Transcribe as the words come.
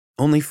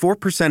Only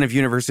 4% of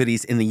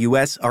universities in the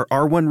U.S. are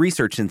R1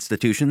 research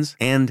institutions,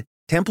 and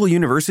Temple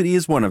University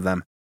is one of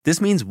them. This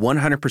means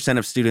 100%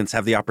 of students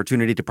have the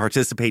opportunity to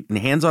participate in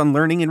hands-on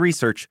learning and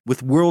research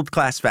with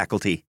world-class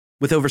faculty.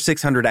 With over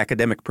 600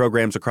 academic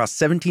programs across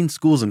 17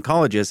 schools and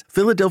colleges,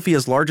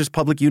 Philadelphia's largest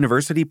public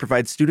university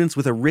provides students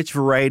with a rich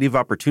variety of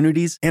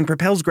opportunities and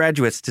propels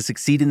graduates to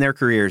succeed in their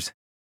careers.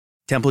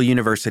 Temple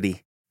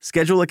University.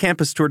 Schedule a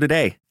campus tour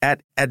today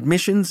at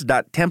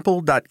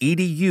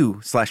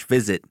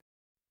admissions.temple.edu/visit.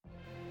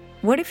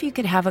 What if you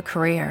could have a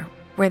career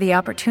where the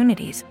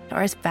opportunities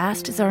are as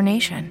vast as our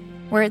nation,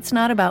 where it's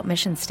not about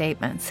mission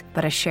statements,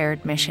 but a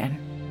shared mission?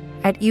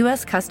 At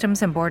U.S.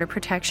 Customs and Border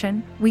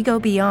Protection, we go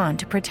beyond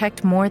to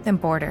protect more than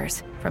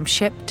borders. From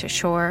ship to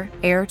shore,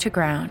 air to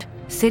ground,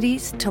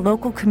 cities to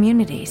local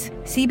communities,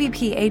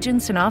 CBP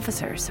agents and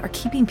officers are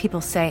keeping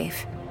people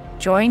safe.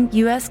 Join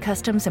U.S.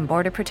 Customs and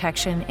Border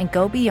Protection and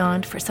go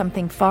beyond for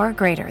something far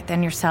greater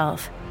than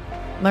yourself.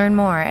 Learn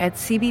more at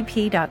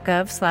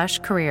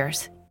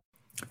cbp.gov/careers.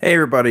 Hey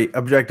everybody,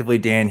 Objectively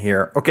Dan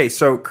here. Okay,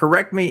 so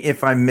correct me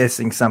if I'm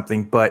missing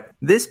something, but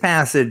this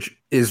passage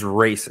is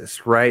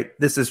racist, right?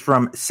 This is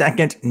from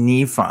 2nd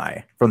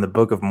Nephi from the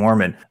Book of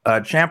Mormon,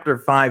 chapter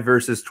 5,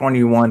 verses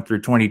 21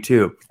 through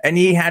 22. And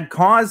he had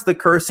caused the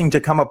cursing to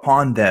come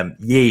upon them,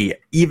 yea,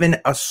 even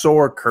a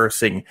sore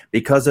cursing,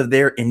 because of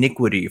their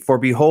iniquity. For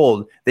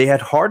behold, they had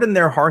hardened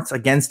their hearts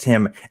against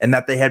him, and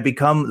that they had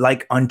become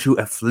like unto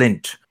a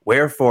flint.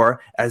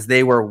 Wherefore, as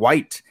they were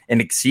white and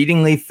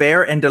exceedingly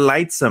fair and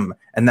delightsome,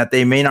 and that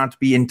they may not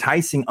be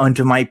enticing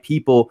unto my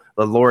people,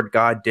 the Lord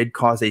God did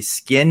cause a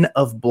skin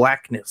of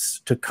blackness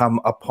to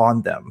come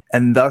upon them.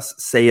 And thus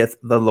saith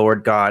the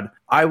Lord God,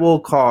 I will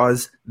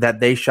cause that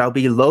they shall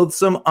be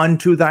loathsome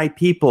unto thy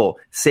people,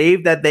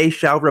 save that they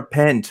shall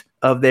repent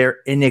of their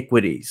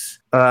iniquities.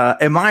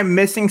 Am I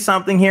missing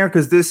something here?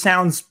 Because this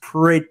sounds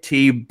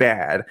pretty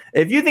bad.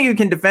 If you think you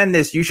can defend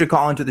this, you should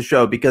call into the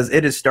show, because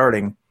it is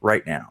starting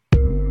right now.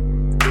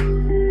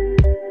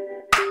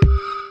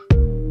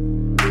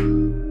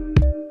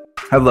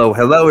 Hello,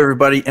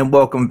 everybody, and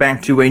welcome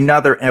back to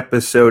another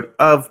episode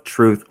of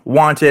Truth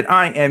Wanted.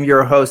 I am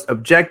your host,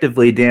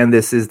 Objectively Dan.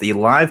 This is the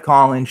live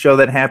call-in show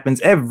that happens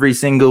every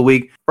single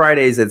week,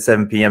 Fridays at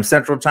 7 p.m.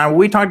 Central Time, where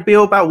we talk to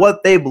people about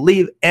what they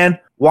believe and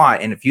why.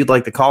 And if you'd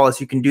like to call us,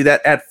 you can do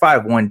that at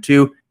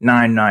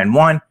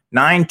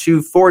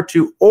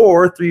 512-991-9242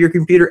 or through your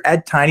computer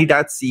at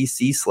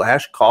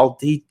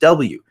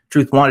tiny.cc/calldw.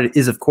 Truth Wanted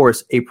is, of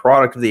course, a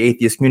product of the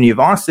atheist community of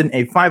Austin,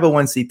 a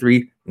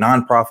 501c3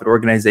 nonprofit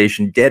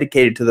organization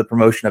dedicated to the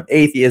promotion of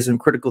atheism,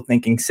 critical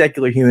thinking,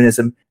 secular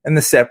humanism, and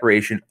the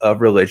separation of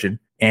religion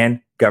and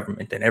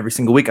government. And every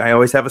single week, I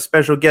always have a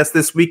special guest.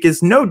 This week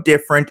is no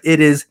different. It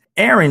is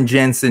Aaron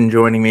Jensen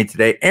joining me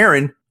today.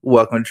 Aaron,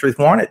 welcome to Truth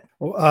Wanted.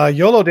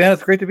 YOLO, Dan.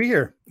 It's great to be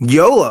here.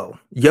 YOLO.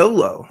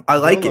 I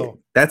like it.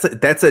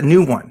 That's a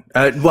new one.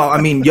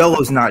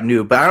 YOLO's not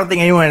new, but I don't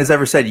think anyone has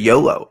ever said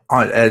YOLO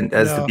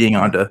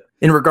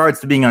in regards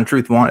to being on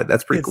Truth Wanted.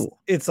 That's pretty cool.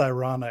 It's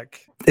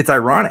ironic. It's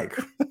ironic.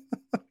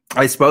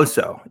 I suppose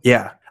so.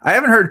 Yeah. I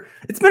haven't heard.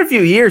 It's been a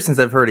few years since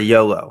I've heard a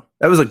YOLO.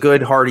 That was a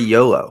good hearty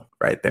YOLO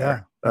right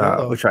there.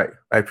 Yeah, which I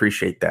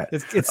appreciate that.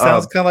 It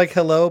sounds kind of like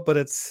hello, but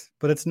it's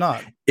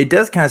not. It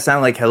does kind of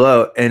sound like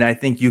hello, and I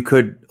think you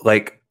could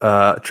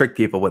trick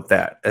people with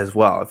that as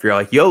well. If you're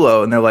like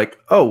YOLO and they're like,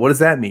 oh, what does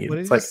that mean?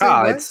 It's like,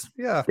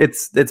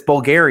 it's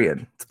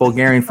Bulgarian. It's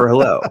Bulgarian for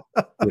hello.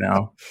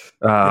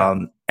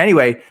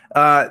 Anyway,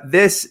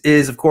 this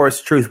is, of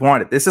course, Truth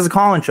Wanted. This is a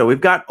call-in show. We've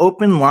got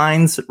open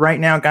lines right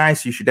now, guys.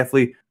 So you should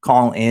definitely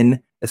call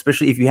in,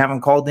 especially if you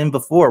haven't called in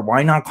before.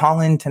 Why not call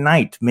in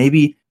tonight?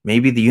 Maybe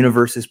the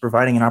universe is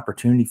providing an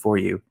opportunity for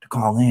you to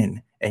call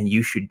in, and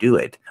you should do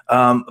it.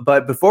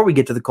 But before we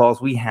get to the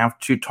calls, we have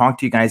to talk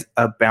to you guys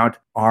about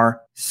our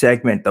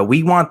segment. The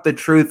We Want the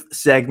Truth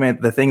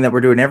segment, the thing that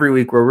we're doing every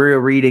week, where we're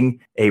reading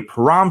a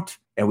prompt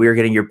and we are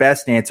getting your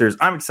best answers.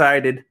 I'm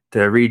excited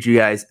to read you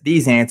guys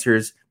these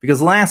answers,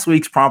 because last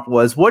week's prompt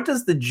was, what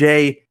does the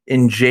J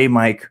in J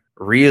Mike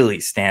really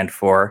stand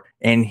for?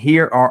 And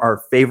here are our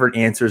favorite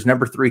answers.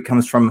 Number 3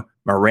 comes from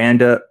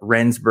Miranda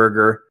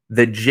Rensberger.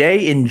 The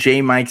J in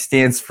J Mike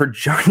stands for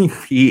Johnny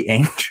P.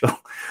 Angel,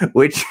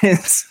 which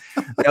is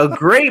a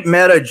great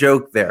meta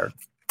joke there.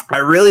 I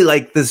really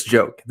like this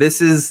joke.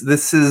 This is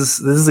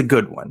a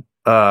good one.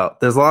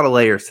 There's a lot of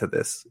layers to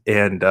this,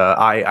 and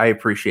I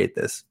appreciate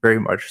this very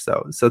much.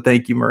 So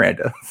thank you,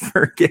 Miranda,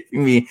 for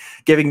giving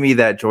me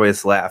that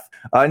joyous laugh.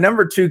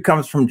 Number 2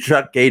 comes from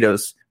Chuck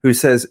Gatos, who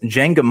says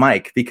Jenga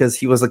Mike, because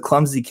he was a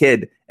clumsy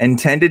kid and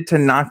tended to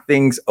knock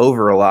things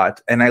over a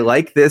lot. And I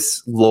like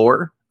this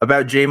lore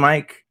about J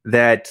Mike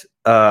that,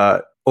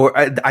 I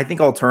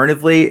think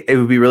alternatively, it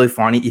would be really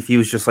funny if he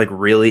was just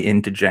really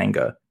into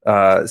Jenga.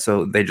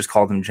 So they just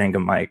called him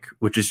Jenga Mike,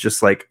 which is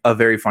just a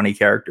very funny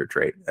character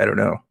trait. I don't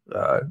know.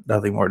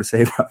 Nothing more to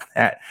say about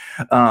that.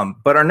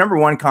 But our number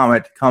 1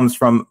 comment comes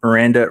from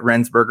Miranda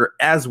Rensberger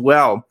as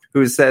well,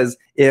 who says,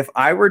 if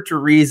I were to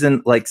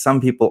reason like some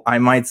people, I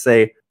might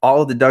say,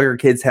 all of the Duggar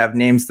kids have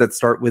names that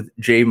start with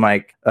J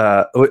Mike.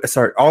 All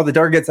the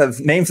Duggar kids have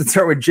names that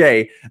start with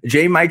J.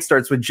 J Mike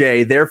starts with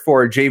J.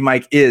 Therefore, J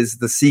Mike is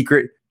the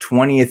secret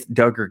 20th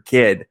Duggar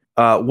kid,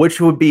 which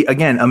would be,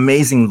 again,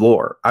 amazing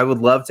lore. I would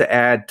love to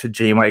add to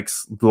J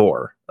Mike's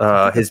lore.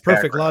 His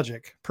perfect background.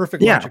 logic.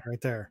 Perfect logic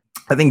right there.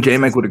 I think J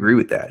Mike would agree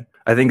with that.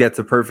 I think that's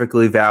a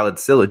perfectly valid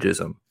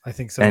syllogism. I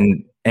think so.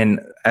 And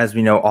as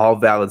we know, all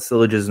valid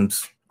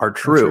syllogisms are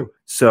true.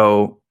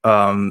 So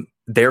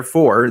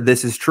therefore,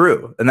 this is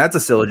true, and that's a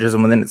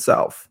syllogism within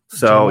itself.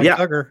 So yeah,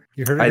 Duggar.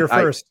 You heard it here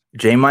first.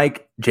 J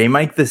Mike,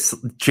 the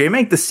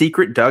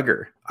secret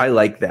Duggar. I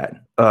like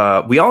that.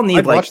 We all need.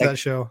 I'd watch that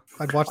show.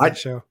 I'd watch that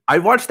show.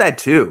 I'd watch that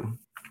too.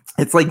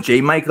 It's like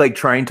J Mike like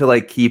trying to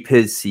like keep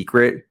his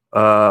secret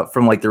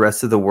from like the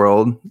rest of the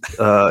world,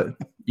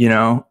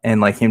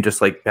 and like him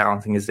just like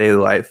balancing his daily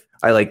life.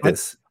 I like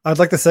this. I'd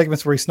like the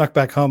segments where he snuck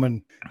back home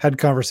and had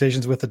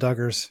conversations with the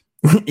Duggars.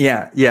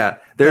 Yeah.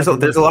 There's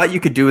a lot you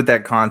could do with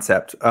that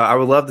concept. I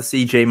would love to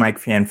see J Mike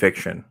fan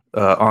fiction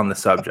on the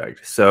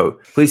subject. So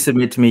please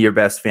submit to me your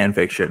best fan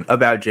fiction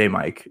about J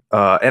Mike,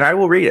 and I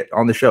will read it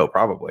on the show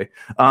probably.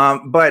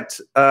 But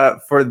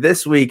for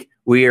this week,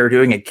 we are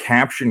doing a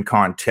caption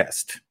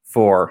contest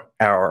for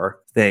our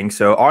thing.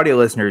 So audio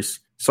listeners,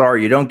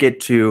 sorry, you don't get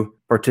to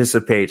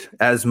participate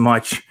as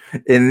much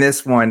in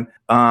this one,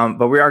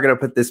 but we are going to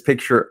put this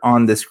picture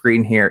on the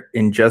screen here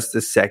in just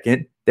a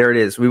second. There it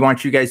is. We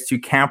want you guys to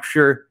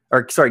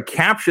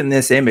caption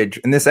this image.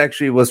 And this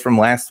actually was from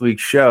last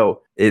week's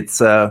show.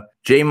 It's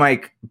J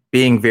Mike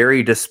being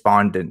very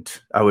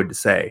despondent, I would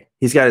say.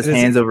 He's got his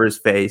hands over his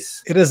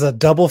face. It is a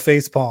double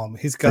face palm.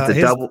 He's got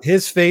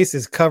his face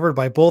is covered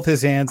by both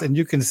his hands, and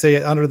you can say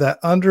it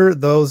under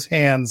those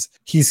hands,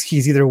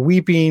 he's either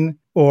weeping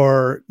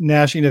or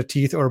gnashing of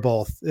teeth or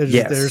both.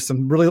 There's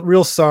some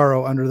real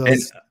sorrow under those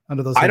hands.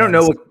 I don't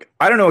know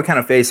what kind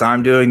of face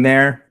I'm doing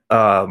there.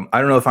 I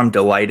don't know if I'm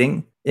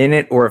delighting in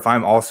it or if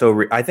I'm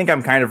also I think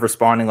I'm kind of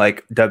responding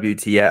like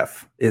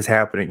WTF is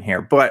happening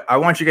here. But I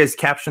want you guys to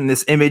caption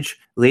this image,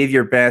 leave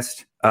your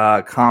best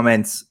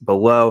comments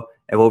below,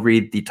 and we'll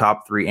read the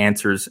top 3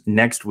 answers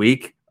next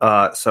week.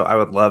 So I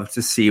would love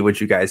to see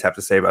what you guys have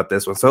to say about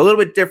this one. So a little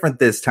bit different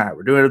this time.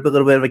 We're doing a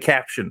little bit of a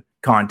caption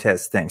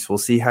contest thing. So we'll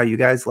see how you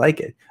guys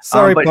like it.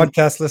 Sorry,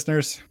 podcast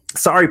listeners.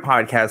 Sorry,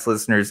 podcast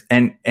listeners.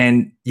 And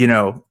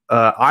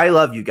I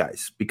love you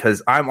guys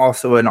because I'm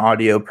also an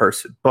audio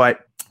person,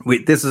 but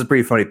this is a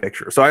pretty funny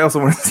picture. So I also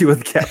want to see what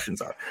the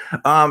captions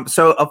are.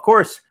 So of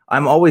course,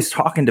 I'm always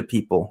talking to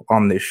people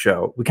on this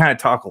show. We kind of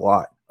talk a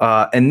lot.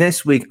 And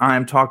this week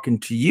I'm talking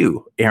to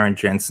you, Aaron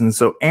Jensen.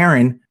 So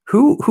Aaron,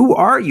 who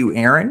are you,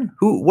 Aaron?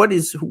 What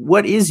is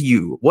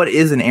you? What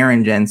is an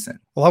Aaron Jensen?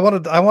 Well,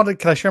 I wanted,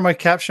 can I share my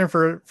caption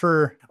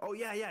for Oh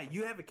yeah.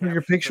 You have a caption.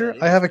 Your picture?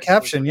 I have a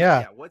caption.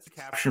 Yeah. What's the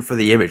caption for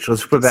the image?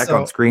 Let's put it back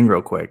on screen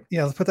real quick.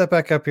 Yeah. Let's put that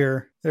back up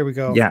here. There we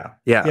go.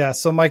 Yeah.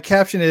 So my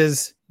caption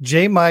is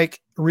J Mike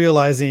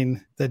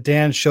realizing that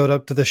Dan showed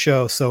up to the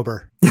show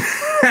sober.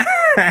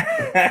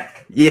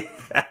 Yeah.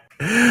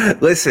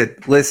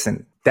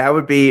 Listen. That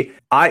would be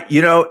how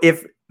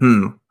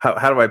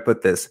do I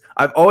put this?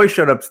 I've always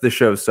showed up to the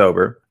show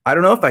sober. I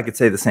don't know if I could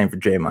say the same for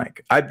J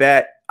Mike. I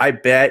bet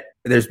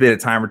there's been a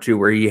time or two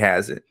where he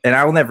hasn't, and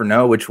I will never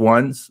know which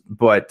ones,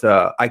 but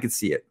I could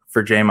see it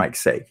for J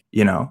Mike's sake,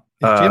 If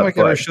J Mike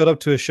ever showed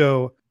up to a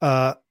show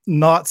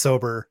not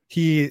sober,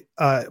 he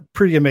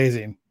pretty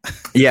amazing.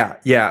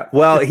 Yeah.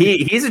 Well,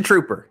 he's a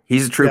trooper.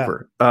 Yeah.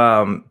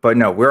 But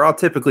no, we're all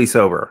typically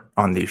sober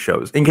on these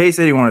shows. In case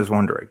anyone is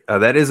wondering,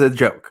 that is a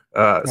joke.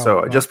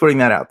 Just putting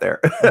that out there.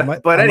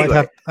 But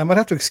anyway, I might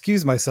have to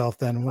excuse myself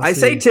then. I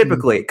say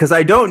typically because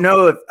I don't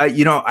know if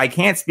I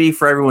can't speak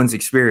for everyone's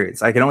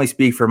experience. I can only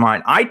speak for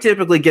mine. I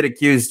typically get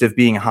accused of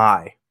being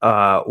high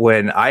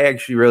when I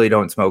actually really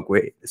don't smoke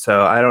weed.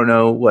 So I don't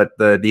know what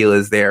the deal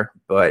is there,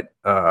 but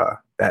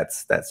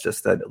that's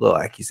just a little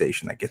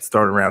accusation that gets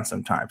thrown around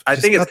sometimes. I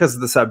think it's because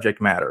of the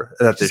subject matter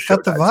that this show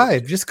got the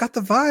vibe. Just got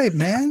the vibe,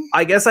 man.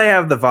 I guess I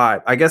have the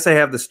vibe. I guess I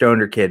have the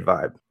stoner kid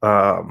vibe.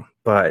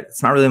 But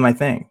it's not really my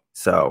thing.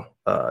 So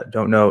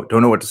don't know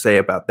what to say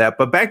about that.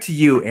 But back to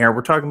you, Aaron.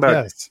 We're talking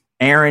about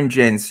Aaron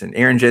Jensen.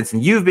 Aaron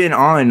Jensen, you've been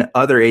on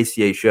other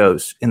ACA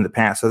shows in the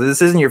past. So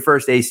this isn't your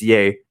first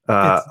ACA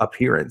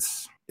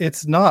appearance.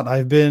 It's not.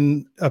 I've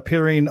been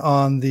appearing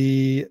on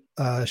the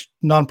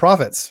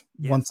nonprofits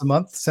once a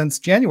month since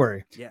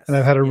January. Yes. And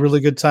I've had a really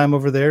good time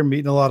over there,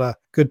 meeting a lot of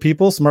good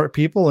people, smart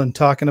people, and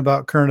talking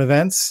about current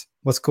events,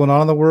 what's going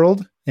on in the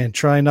world, and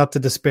trying not to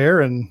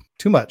despair and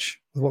too much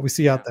with what we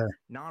see out there.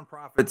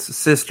 Nonprofits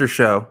sister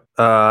show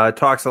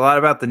talks a lot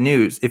about the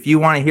news. If you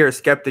want to hear a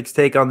skeptic's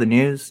take on the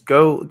news,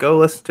 go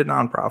listen to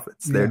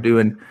Nonprofits. They're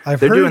doing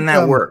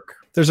that work.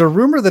 There's a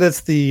rumor that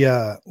it's the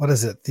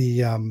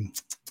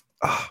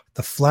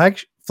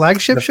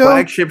flagship show?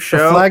 Flagship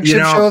show. The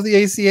flagship show of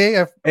the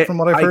ACA, from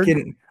what I've heard.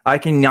 I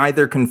can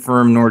neither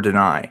confirm nor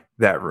deny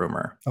that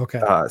rumor.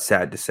 Okay.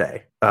 Sad to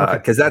say,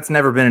 because that's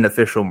never been an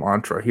official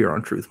mantra here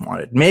on Truth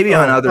Wanted. Maybe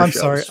on other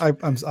shows. Sorry,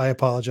 I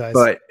apologize.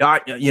 But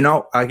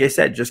like I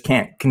said, just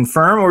can't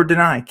confirm or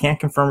deny. Can't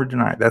confirm or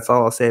deny. That's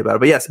all I'll say about it.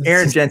 But yes,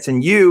 Aaron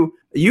Jensen, you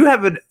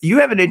have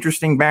an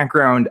interesting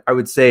background, I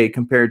would say,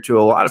 compared to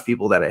a lot of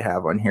people that I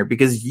have on here,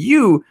 because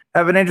you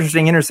have an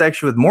interesting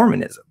intersection with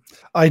Mormonism.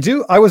 I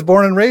do. I was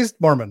born and raised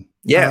Mormon.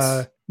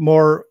 Yes.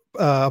 More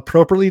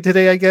appropriately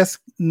today, I guess,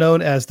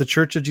 known as the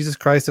Church of Jesus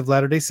Christ of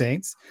Latter-day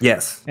Saints.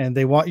 Yes. And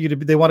they want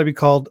to be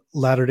called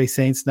Latter-day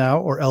Saints now,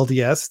 or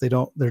LDS.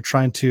 They're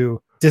trying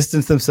to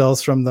distance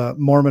themselves from the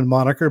Mormon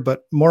moniker,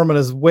 but Mormon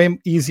is way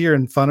easier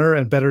and funner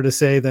and better to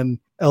say than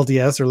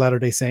LDS or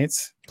Latter-day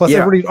Saints. Plus,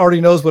 everybody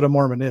already knows what a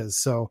Mormon is.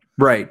 So,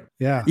 right.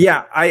 Yeah.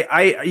 Yeah.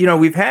 I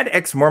we've had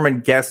ex-Mormon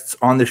guests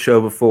on the show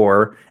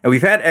before, and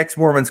we've had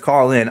ex-Mormons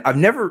call in. I've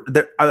never,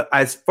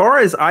 as far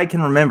as I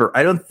can remember,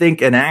 I don't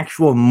think an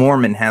actual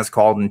Mormon has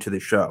called into the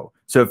show.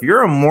 So if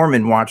you're a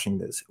Mormon watching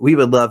this, we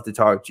would love to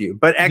talk to you.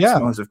 But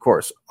ex-Mormons, of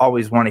course,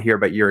 always want to hear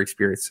about your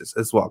experiences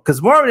as well.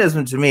 Because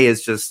Mormonism to me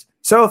is just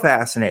so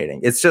fascinating.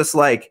 It's just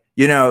like,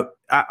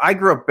 I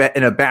grew up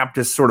in a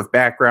Baptist sort of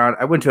background.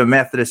 I went to a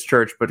Methodist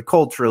church, but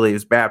culturally,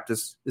 as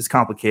Baptist is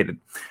complicated.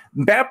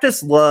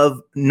 Baptists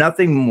love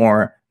nothing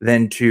more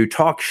than to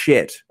talk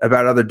shit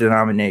about other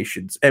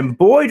denominations. And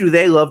boy, do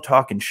they love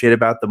talking shit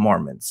about the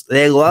Mormons.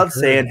 They love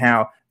saying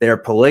how they're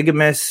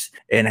polygamous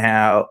and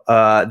how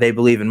they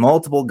believe in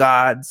multiple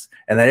gods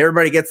and that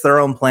everybody gets their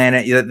own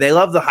planet. They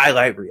love the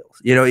highlight reels.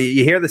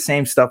 You hear the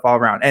same stuff all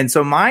around. And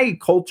so my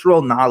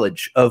cultural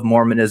knowledge of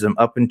Mormonism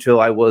up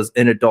until I was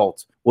an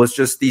adult was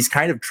just these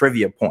kind of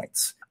trivia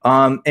points.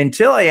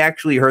 Until I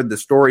actually heard the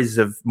stories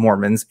of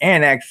Mormons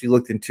and actually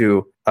looked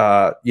into,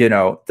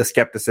 the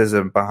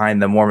skepticism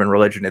behind the Mormon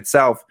religion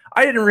itself,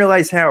 I didn't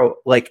realize how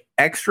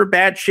extra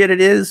bad shit it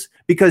is,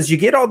 because you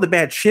get all the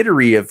bad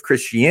shittery of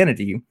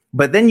Christianity,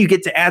 but then you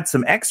get to add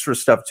some extra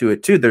stuff to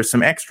it too. There's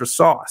some extra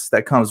sauce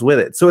that comes with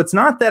it. So it's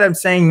not that I'm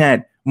saying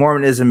that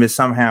Mormonism is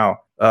somehow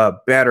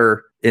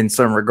better in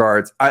some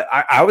regards.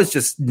 I was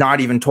just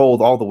not even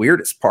told all the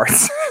weirdest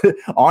parts.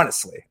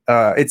 Honestly,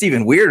 it's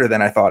even weirder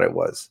than I thought it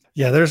was.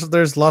 Yeah,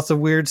 there's lots of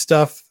weird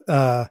stuff.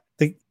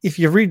 If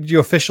you read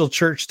your official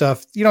church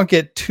stuff, you don't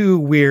get too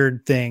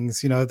weird things.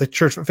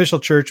 The official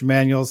church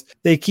manuals,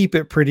 they keep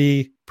it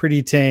pretty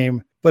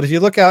tame. But if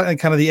you look out and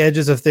kind of the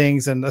edges of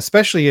things, and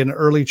especially in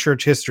early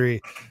church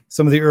history,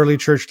 some of the early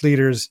church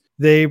leaders,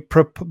 they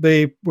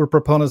were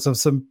proponents of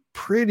some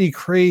pretty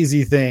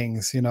crazy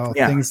things,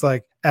 things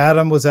like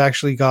Adam was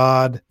actually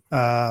God,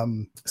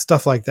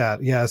 stuff like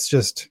that. Yeah, it's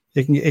just,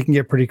 it can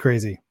get pretty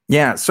crazy.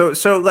 Yeah. So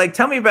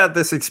tell me about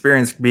this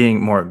experience being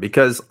Mormon,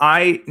 because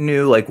I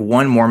knew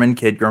one Mormon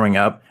kid growing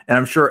up, and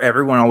I'm sure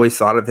everyone always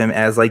thought of him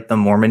as the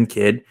Mormon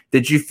kid.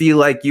 Did you feel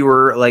like you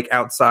were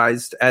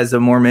outsized as a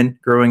Mormon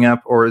growing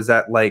up, or is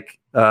that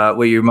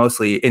where you're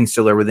mostly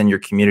insular within your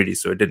community,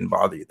 so it didn't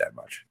bother you that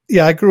much?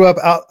 Yeah, I grew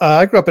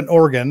up in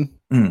Oregon,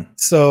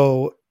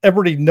 so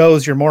everybody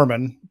knows you're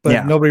Mormon,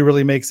 but nobody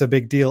really makes a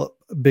big deal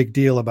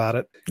about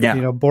it.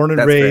 Yeah, born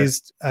and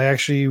raised. Fair. I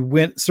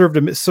actually served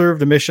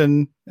a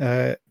mission.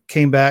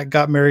 Came back,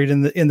 got married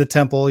in the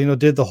temple,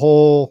 did the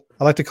whole,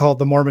 I like to call it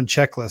the Mormon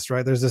checklist,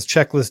 right? There's this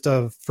checklist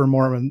for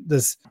Mormon,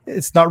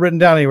 it's not written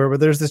down anywhere, but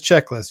there's this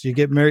checklist. You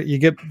get married, you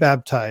get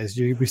baptized,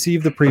 you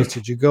receive the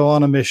priesthood, you go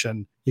on a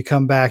mission, you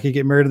come back, you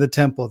get married in the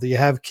temple, you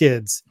have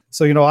kids.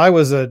 So, I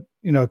was a,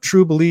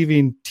 true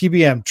believing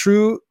TBM,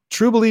 true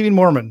believing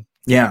Mormon.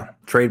 Yeah.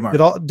 Trademark.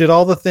 Did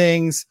all the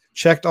things,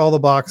 checked all the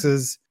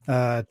boxes,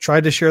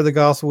 tried to share the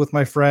gospel with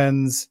my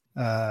friends,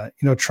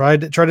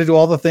 tried to do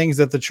all the things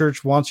that the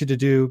church wants you to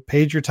do,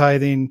 paid your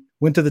tithing,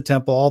 went to the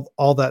temple,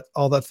 all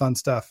that fun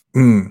stuff.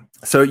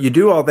 So you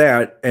do all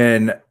that,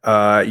 and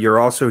you're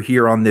also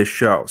here on this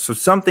show. So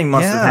something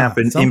must have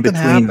happened in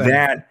between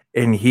that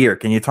and here.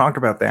 Can you talk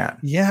about that?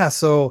 Yeah.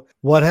 So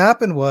what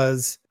happened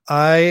was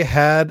I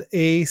had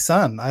a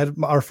son. I had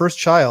our first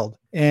child.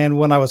 And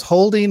when I was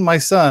holding my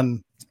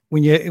son,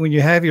 when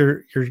you have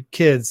your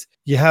kids,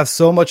 you have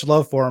so much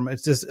love for them.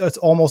 It's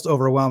almost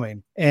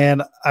overwhelming.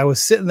 And I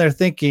was sitting there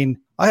thinking,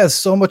 I have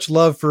so much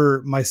love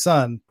for my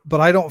son,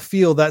 but I don't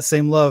feel that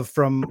same love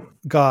from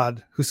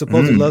God, who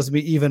supposedly loves me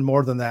even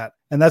more than that.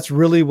 And that's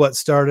really what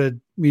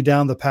started me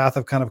down the path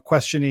of kind of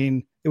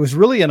questioning. It was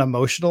really an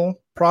emotional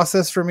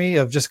process for me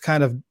of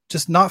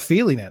just not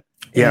feeling it.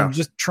 Yeah. And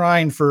just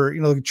trying for,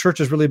 the church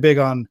is really big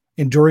on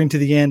enduring to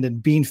the end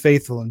and being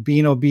faithful and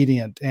being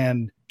obedient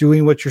and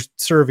doing what you're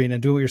serving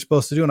and doing what you're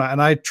supposed to do.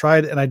 And I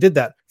tried, and I did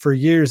that for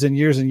years and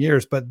years and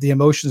years, but the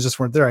emotions just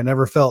weren't there. I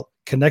never felt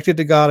connected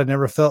to God. I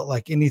never felt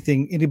like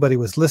anybody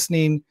was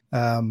listening,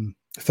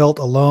 felt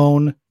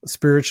alone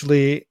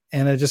spiritually.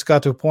 And it just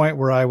got to a point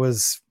where I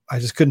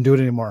just couldn't do it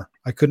anymore.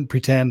 I couldn't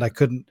pretend. I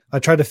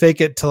tried to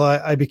fake it till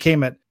I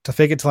became it, to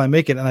fake it till I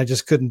make it. And I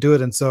just couldn't do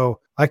it. And so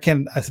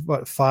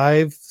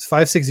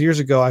 5-6 years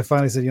ago, I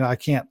finally said, I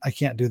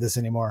can't do this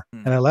anymore.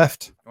 And I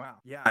left. Wow.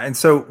 Yeah. And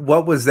so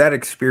what was that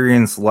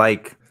experience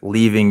like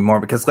leaving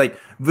Mormon, because like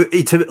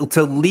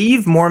to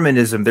leave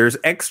Mormonism, there's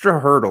extra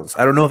hurdles.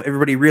 I don't know if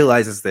everybody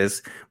realizes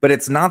this, but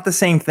it's not the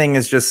same thing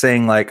as just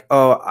saying like,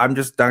 oh, I'm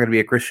just not going to be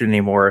a Christian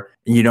anymore,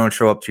 and you don't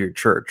show up to your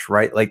church,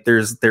 right? Like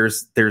there's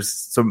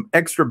some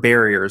extra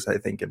barriers, I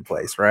think, in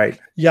place, right?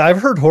 Yeah,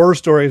 I've heard horror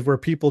stories where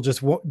people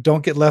just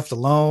don't get left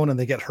alone and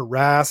they get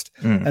harassed,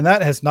 and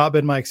that has not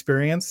been my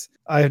experience.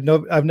 I've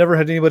never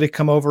had anybody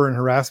come over and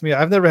harass me.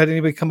 I've never had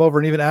anybody come over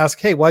and even ask,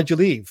 "Hey, why'd you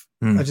leave?"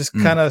 I just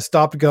kind of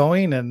stopped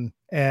going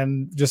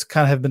and just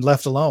kind of have been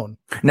left alone.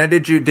 Now,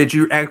 did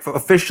you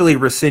officially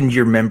rescind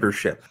your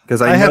membership?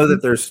 Because I know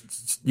that there's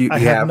I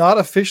have not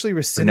officially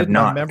rescinded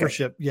my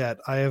membership yet.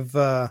 I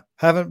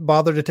haven't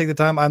bothered to take the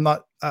time.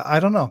 I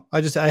don't know.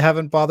 I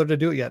haven't bothered to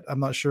do it yet. I'm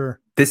not sure.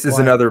 This is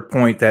another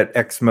point that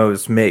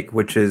Exmos make,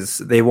 which is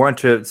they want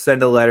to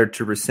send a letter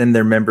to rescind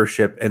their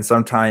membership, and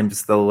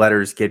sometimes the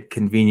letters get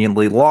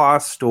conveniently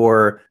lost,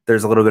 or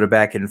there's a little bit of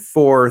back and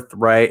forth,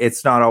 right?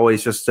 It's not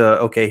always just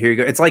okay, here you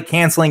go. It's like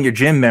canceling your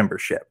gym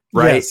membership,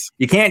 right? Yes.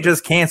 You can't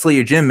just cancel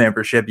your gym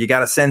membership. You got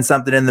to send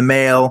something in the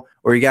mail,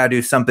 or you got to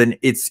do something.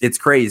 It's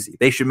crazy.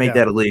 They should make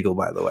that illegal,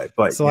 by the way.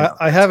 But so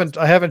I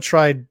haven't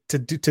tried to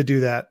do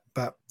that.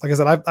 But like I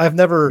said, I've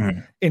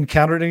never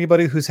encountered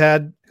anybody who's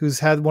had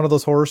one of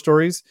those horror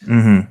stories.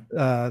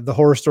 The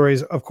horror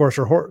stories, of course,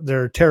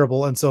 they're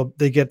terrible, and so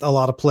they get a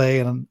lot of play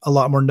and a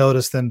lot more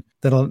notice than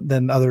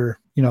other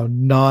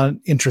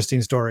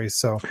non-interesting stories.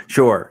 So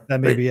sure,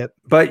 that may be it.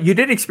 But you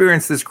did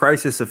experience this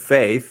crisis of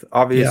faith.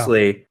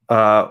 Obviously,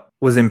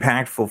 was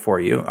impactful for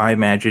you. I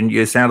imagine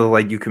it sounded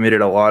like you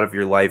committed a lot of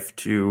your life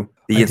to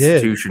the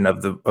institution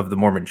of the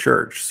Mormon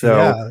Church.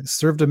 So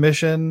served a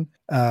mission.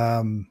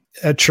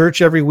 At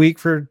church every week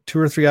for 2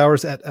 or 3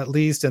 hours at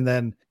least, and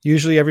then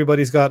usually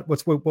everybody's got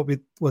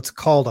what's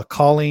called a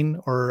calling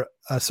or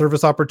a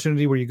service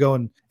opportunity where you go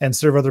and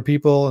serve other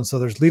people. And so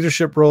there's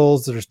leadership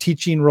roles, there's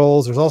teaching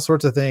roles, there's all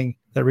sorts of things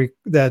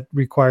that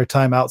require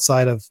time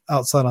outside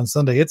on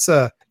Sunday. It's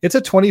a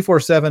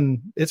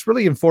 24/7. It's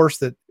really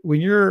enforced that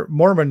when you're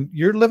Mormon,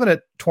 you're living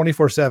it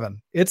 24/7.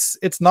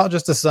 It's not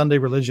just a Sunday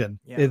religion.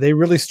 Yeah. They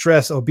really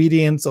stress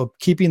obedience,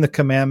 keeping the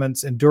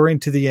commandments, enduring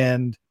to the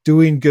end,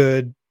 doing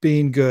good,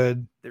 being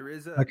good. There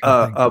is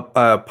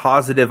a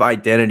positive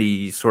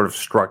identity sort of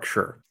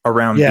structure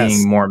around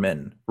being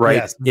Mormon, right?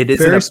 Yes. It is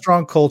very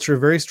strong culture,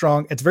 very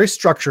strong. It's very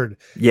structured.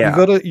 Yeah.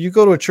 You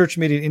go to a church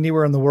meeting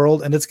anywhere in the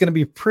world, and it's going to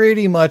be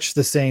pretty much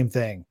the same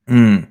thing.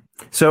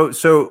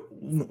 So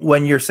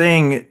when you're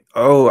saying,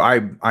 "Oh,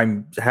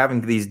 I'm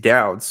having these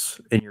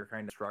doubts," and you're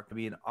kind of struck, I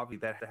mean,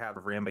 obviously that had to have a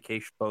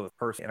ramification both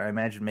personally and I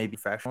imagine maybe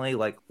professionally.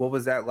 Like, what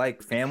was that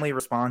like? Family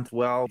responds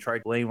well? Tried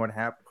to blame what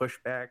happened, push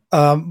back?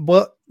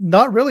 Well,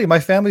 not really. My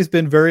family's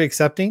been very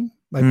accepting.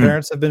 My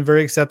parents have been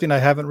very accepting. I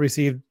haven't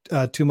received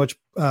too much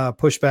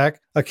pushback.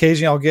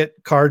 Occasionally, I'll get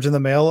cards in the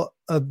mail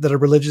that are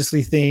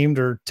religiously themed,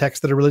 or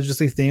texts that are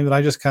religiously themed, and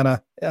I just kind of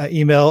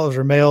email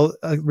or mail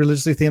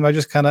religiously themed. I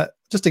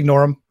just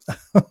ignore them.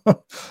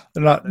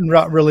 They're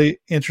not really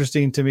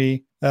interesting to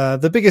me.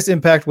 The biggest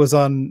impact was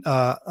on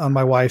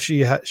my wife.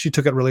 She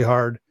took it really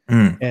hard,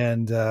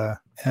 and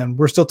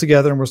we're still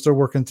together and we're still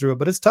working through it.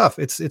 But it's tough.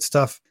 It's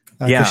tough.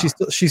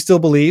 She still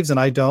believes and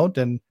I don't,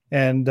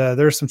 and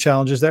there's some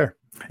challenges there.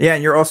 Yeah,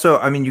 and you're also,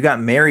 I mean, you got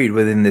married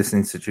within this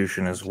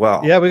institution as well.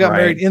 Yeah, we got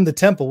married in the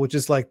temple, which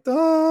is like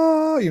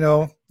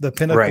the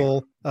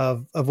pinnacle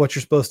of what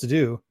you're supposed to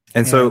do.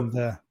 And so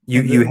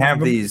you have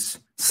these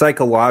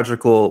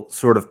psychological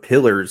sort of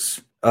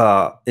pillars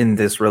in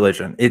this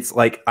religion. It's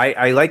like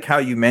I like how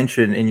you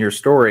mentioned in your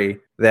story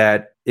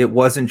that it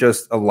wasn't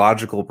just a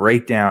logical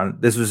breakdown.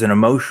 This was an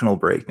emotional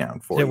breakdown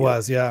for you. It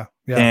was, yeah.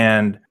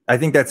 And I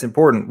think that's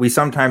important. We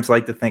sometimes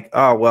like to think,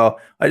 oh, well,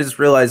 I just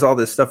realized all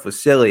this stuff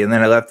was silly and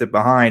then I left it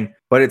behind.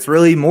 But it's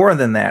really more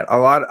than that.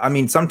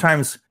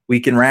 Sometimes we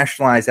can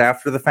rationalize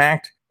after the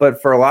fact, but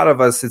for a lot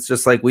of us, it's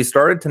just like we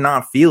started to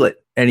not feel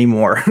it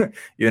anymore,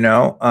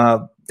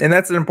 and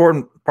that's an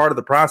important part of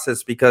the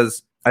process,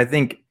 because I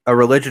think a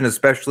religion,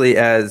 especially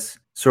as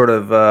sort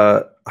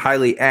of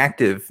highly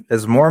active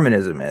as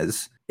Mormonism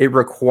is, it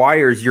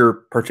requires your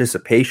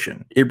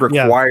participation. It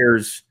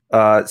requires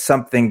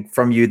something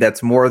from you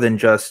that's more than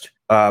just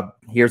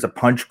here's a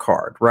punch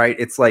card, right?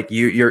 It's like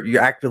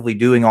you're actively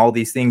doing all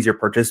these things. You're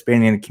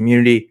participating in the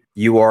community.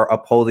 You are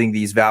upholding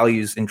these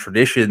values and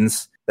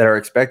traditions that are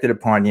expected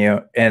upon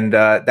you, and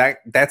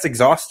that's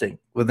exhausting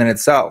within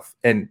itself.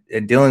 And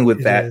dealing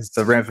with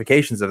the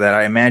ramifications of that,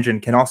 I imagine,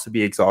 can also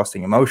be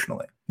exhausting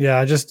emotionally.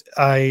 Yeah,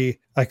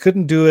 I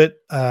couldn't do it.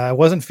 I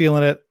wasn't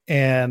feeling it,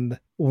 and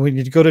when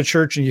you go to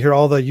church and you hear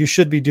all the "you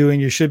should be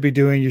doing," "you should be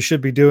doing," "you should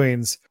be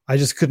doings," I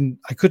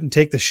couldn't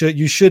take the "should."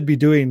 You should be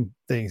doing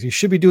things. You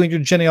should be doing your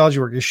genealogy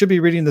work. You should be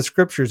reading the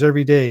scriptures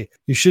every day.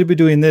 You should be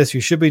doing this. You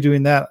should be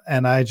doing that.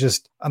 And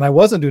I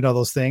wasn't doing all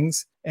those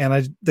things.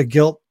 And the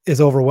guilt is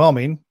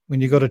overwhelming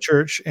when you go to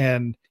church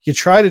and you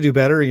try to do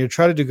better and you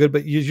try to do good,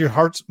 but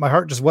my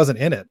heart just wasn't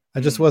in it. I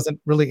just wasn't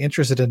really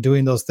interested in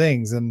doing those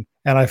things. And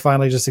I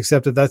finally just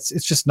accepted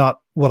it's just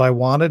not what I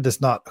wanted.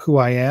 It's not who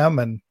I am.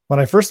 And when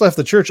I first left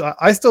the church,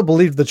 I still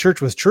believed the church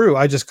was true.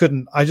 I just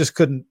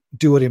couldn't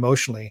do it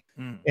emotionally.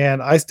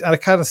 And I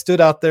kind of stood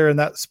out there in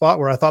that spot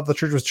where I thought the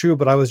church was true,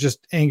 but I was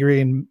just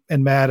angry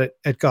and mad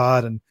at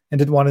God and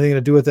didn't want anything to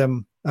do with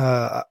him.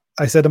 I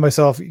said to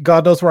myself,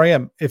 God knows where I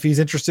am. If he's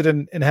interested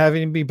in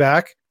having me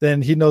back,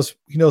 then he knows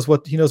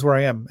where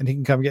I am and he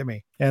can come get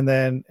me. And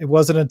then it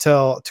wasn't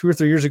until 2 or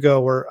 3 years ago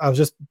where I was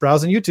just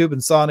browsing YouTube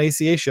and saw an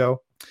ACA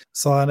show,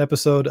 saw an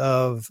episode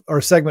or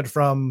a segment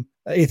from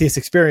Atheist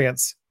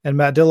Experience and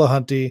Matt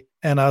Dillahunty.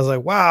 And I was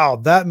like, wow,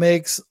 that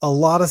makes a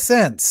lot of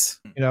sense,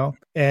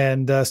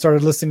 and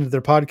started listening to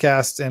their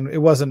podcast. And it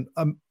wasn't,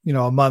 a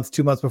month,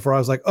 2 months before I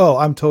was like, oh,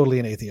 I'm totally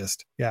an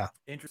atheist. Yeah.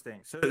 Interesting.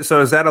 So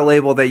is that a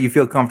label that you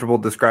feel comfortable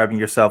describing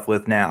yourself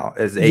with now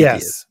as atheist?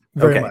 Yes,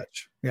 very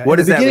much. Yeah. What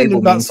does that label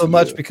mean? Not so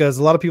much because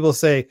a lot of people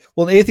say,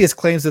 well, an atheist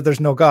claims that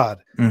there's no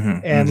God.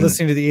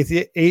 Listening to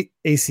the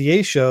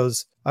ACA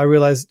shows, I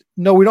realized,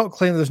 no, we don't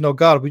claim there's no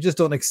God. We just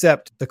don't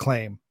accept the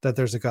claim that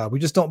there's a God. We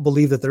just don't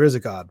believe that there is a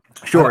God.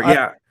 Sure.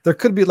 Yeah. There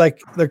could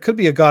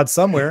be a God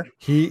somewhere.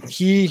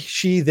 He,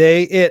 she,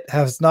 they, it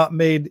has not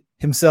made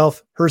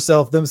himself,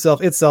 herself,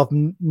 themself, itself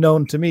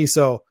known to me.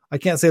 So I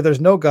can't say there's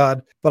no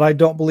God, but I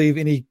don't believe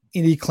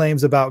any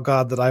claims about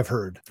God that I've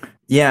heard.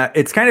 Yeah,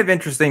 it's kind of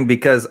interesting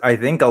because I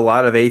think a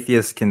lot of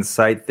atheists can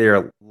cite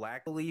their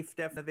lack of belief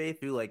depth of faith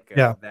through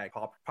that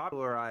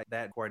popularized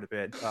that quite a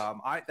bit.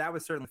 That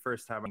was certainly the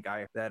first time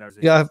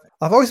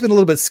I've always been a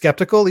little bit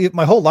skeptical.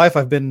 My whole life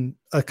I've been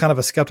a kind of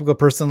a skeptical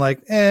person,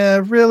 like,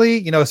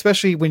 really?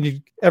 Especially when you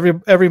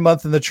every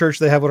month in the church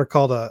they have what are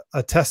called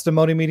a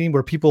testimony meeting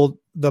where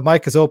the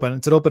mic is open.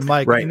 It's an open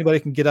mic. Right. Anybody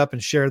can get up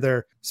and share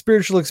their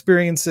spiritual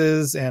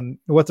experiences and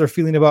what they're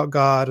feeling about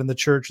God and the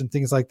church and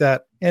things like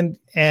that.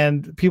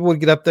 And people would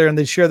get up there and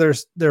they'd share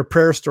their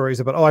prayer stories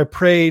about, oh, I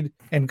prayed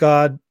and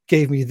God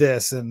gave me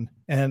this. And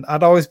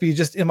I'd always be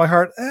just in my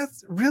heart,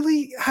 that's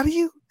really, how do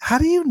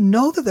you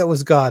know that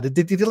was God?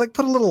 Did you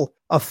put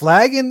a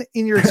flag in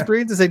your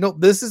experience and say, no,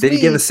 this is Did me?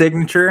 he give a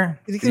signature?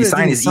 Did he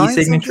sign his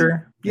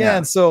e-signature? Yeah.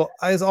 And so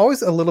I was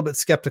always a little bit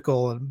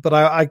skeptical, but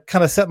I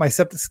kind of set my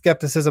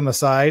skepticism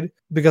aside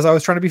because I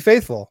was trying to be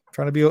faithful,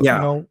 trying to be,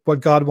 what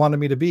God wanted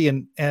me to be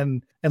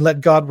and let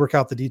God work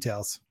out the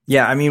details.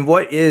 Yeah. I mean,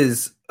 what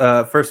is,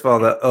 first of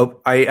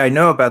all, I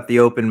know about the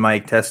open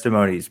mic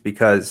testimonies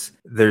because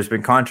there's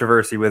been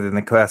controversy within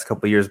the last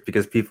couple of years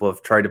because people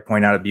have tried to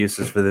point out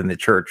abuses within the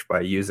church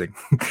by using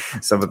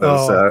some of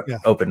those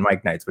open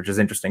mic nights, which is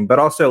interesting. But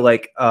also,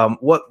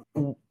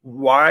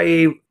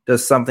 why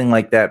does something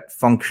like that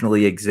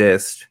functionally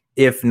exist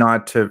if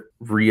not to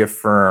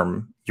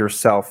reaffirm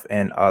yourself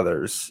and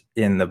others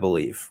in the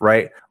belief,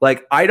 right?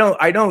 Like, I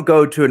don't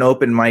go to an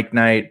open mic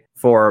night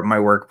for my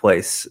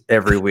workplace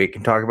every week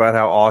and talk about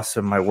how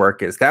awesome my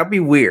work is. That'd be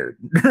weird,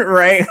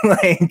 right?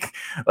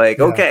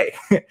 Okay,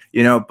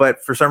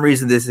 but for some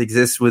reason this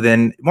exists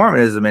within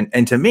Mormonism.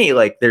 And to me,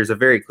 there's a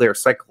very clear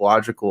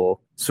psychological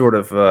sort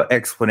of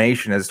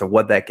explanation as to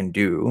what that can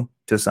do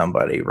to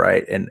somebody,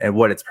 right? And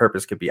what its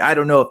purpose could be. I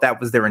don't know if that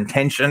was their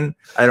intention.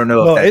 I don't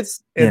know if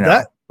that's,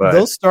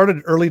 those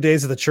started early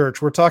days of the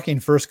church. We're talking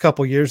first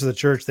couple years of the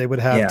church. They would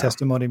have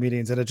testimony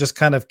meetings, and it just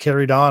kind of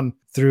carried on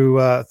through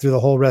the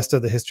whole rest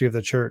of the history of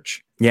the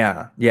church.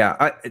 Yeah.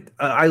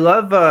 I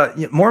love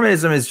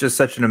Mormonism is just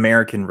such an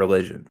American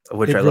religion,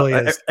 which I really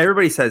love. Is.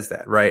 Everybody says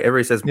that, right?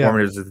 Everybody says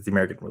Mormonism is the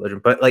American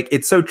religion, but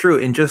it's so true.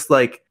 And just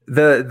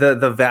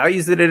the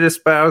values that it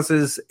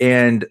espouses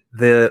and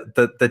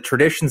the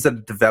traditions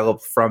that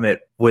developed from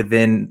it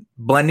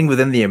blending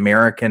within the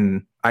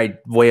American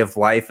way of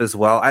life as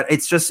well.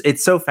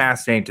 It's so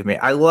fascinating to me.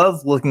 I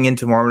love looking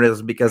into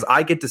Mormonism because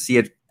I get to see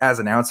it as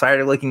an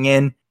outsider looking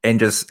in and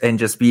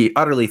just be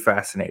utterly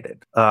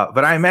fascinated.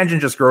 But I imagine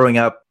just growing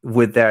up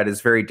with that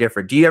is very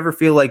different. Do you ever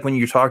feel like when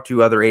you talk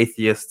to other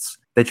atheists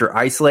that you're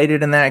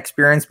isolated in that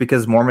experience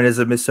because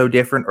Mormonism is so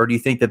different? Or do you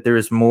think that there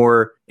is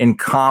more in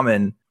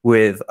common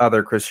with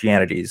other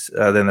Christianities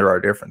than there are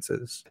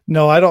differences?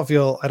 No, I don't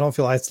feel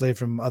isolated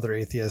from other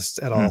atheists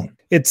at all.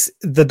 It's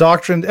the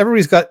doctrine.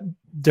 Everybody's got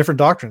different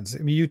doctrines. I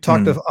mean, you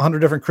talk to 100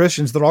 different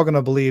Christians, they're all going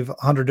to believe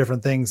 100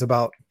 different things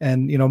about,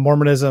 and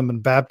Mormonism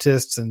and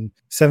Baptists and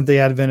Seventh-day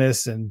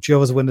Adventists and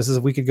Jehovah's Witnesses.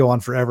 We could go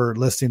on forever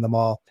listing them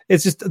all.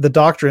 It's just the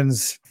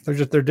doctrines,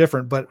 they're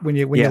different. But when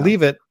you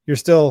leave it, you're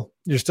still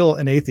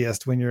an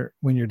atheist when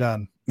you're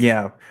done.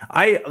 Yeah.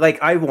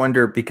 I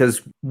wonder,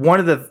 because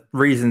one of the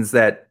reasons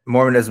that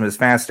Mormonism is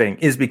fascinating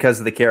is because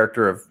of the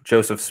character of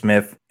Joseph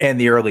Smith and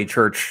the early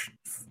church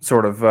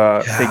sort of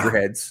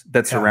figureheads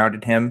that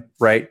surrounded him,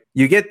 right?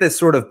 You get this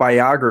sort of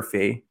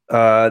biography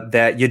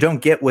that you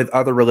don't get with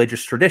other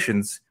religious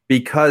traditions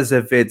because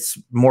of its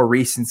more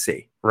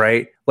recency,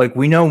 right?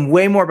 We know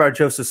way more about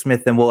Joseph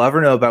Smith than we'll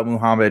ever know about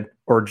Muhammad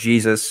or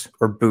Jesus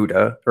or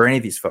Buddha or any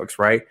of these folks,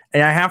 right?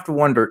 And I have to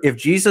wonder, if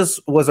Jesus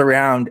was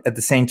around at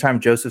the same time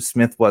Joseph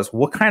Smith was,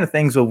 what kind of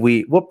things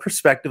what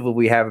perspective will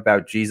we have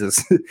about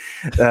Jesus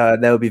that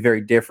would be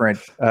very different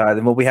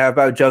than what we have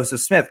about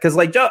Joseph Smith? Because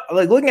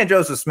looking at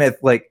Joseph Smith,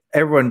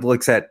 everyone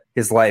looks at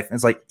his life. And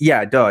it's like,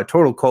 yeah, duh,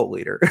 total cult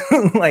leader.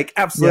 Like,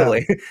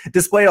 absolutely.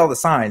 Displayed all the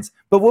signs.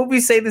 But would we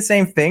say the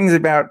same things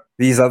about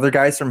these other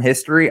guys from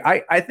history?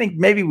 I think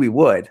maybe we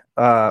would,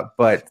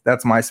 but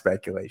that's my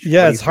speculation.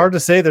 Yeah, it's hard to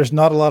say. There's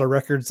not a lot of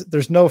records.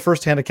 There's no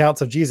firsthand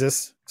accounts of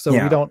Jesus. So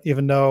we don't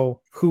even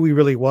know who he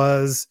really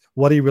was,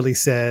 what he really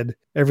said.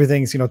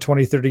 Everything's,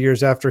 20, 30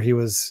 years after he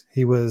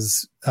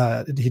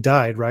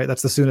died, right?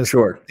 That's the soonest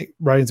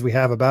writings we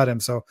have about him.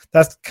 So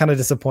that's kind of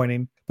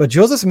disappointing. But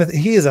Joseph Smith,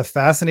 he is a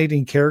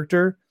fascinating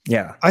character.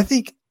 Yeah. I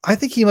think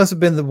he must have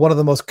been one of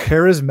the most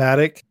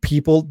charismatic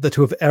people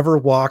to have ever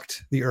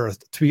walked the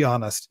earth, to be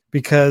honest,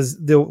 because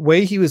the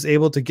way he was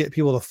able to get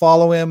people to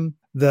follow him,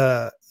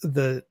 the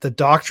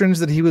doctrines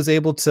that he was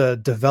able to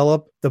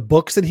develop, the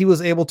books that he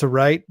was able to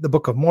write, the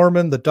Book of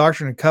Mormon, the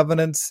Doctrine and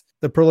Covenants,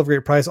 the Pearl of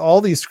Great Price,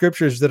 all these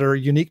scriptures that are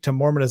unique to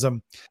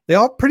Mormonism, they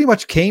all pretty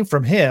much came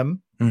from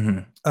him.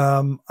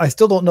 Mm-hmm. I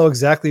still don't know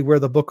exactly where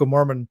the Book of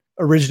Mormon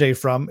originated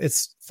from.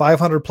 It's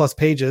 500 plus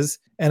pages,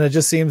 and it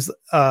just seems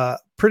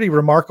pretty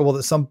remarkable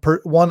that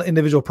one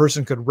individual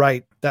person could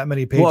write that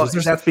many pages. Well,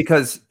 that's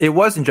because it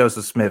wasn't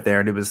Joseph Smith there,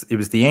 and it was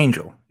the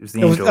angel. It was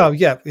the angel.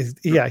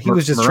 He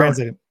was just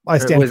translating. I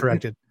stand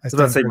corrected. I was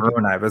about to say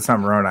Moroni, but it's not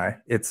Moroni.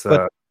 It's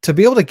to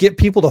be able to get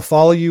people to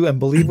follow you and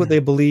believe what they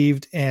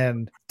believed,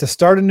 and to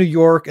start in New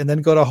York and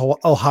then go to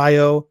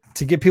Ohio,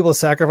 to get people to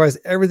sacrifice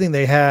everything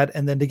they had,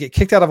 and then to get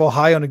kicked out of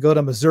Ohio and to go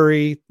to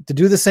Missouri to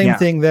do the same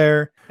thing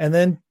there, and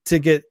then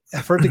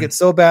for it to get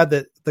so bad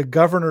that the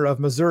governor of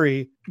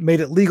Missouri made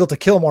it legal to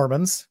kill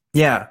Mormons.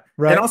 Yeah.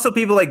 Right. And also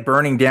people like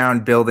burning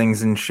down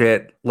buildings and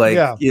shit. Like,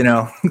 a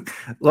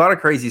lot of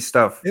crazy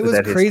stuff. It was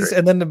crazy. History.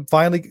 And then to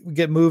finally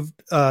get moved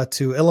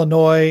to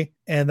Illinois.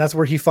 And that's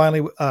where he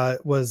finally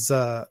was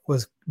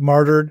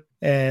martyred.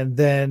 And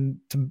then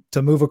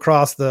to move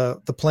across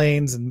the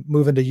plains and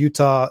move into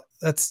Utah.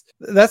 That's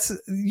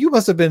you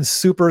must have been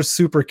super,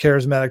 super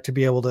charismatic to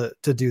be able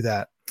to do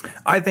that.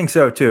 I think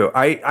so too.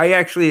 I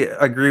actually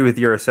agree with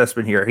your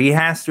assessment here. He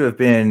has to have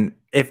been,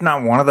 if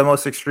not one of the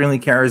most extremely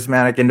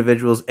charismatic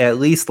individuals, at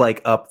least like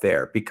up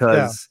there,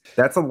 because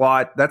that's a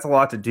lot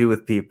to do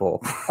with people.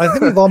 I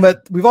think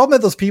we've all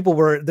met those people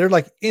where they're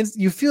like,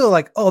 you feel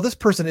like, oh, this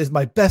person is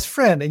my best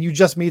friend, and you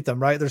just meet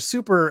them, right? They're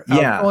super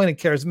outgoing and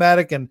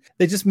charismatic, and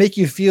they just make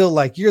you feel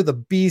like you're the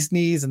bee's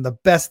knees and the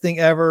best thing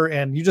ever,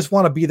 and you just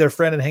want to be their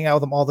friend and hang out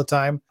with them all the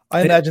time.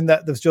 I imagine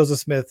that was Joseph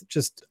Smith,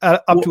 just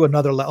up to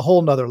a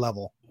whole nother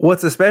level.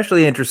 What's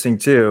especially interesting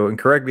too, and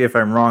correct me if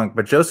I'm wrong,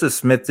 but Joseph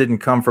Smith didn't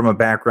come from a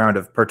background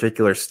of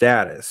particular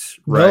status,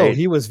 right?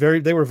 No,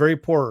 they were very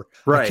poor.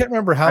 Right. I can't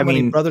remember how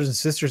many brothers and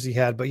sisters he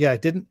had, but I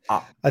think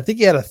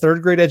he had a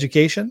third grade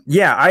education.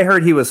 Yeah, I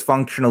heard he was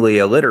functionally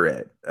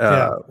illiterate,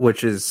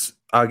 which is,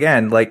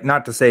 again, like,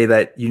 not to say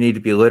that you need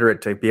to be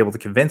literate to be able to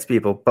convince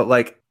people, but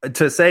like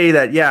to say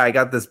that, I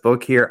got this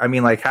book here. I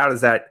mean, like,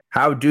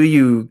 how do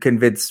you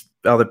convince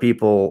other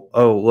people,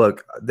 oh,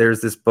 look,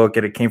 there's this book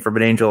and it came from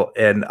an angel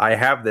and I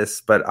have this,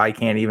 but I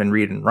can't even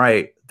read and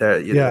write. I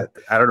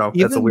don't know.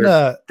 That's a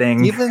weird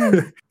thing.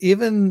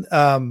 Even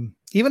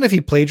if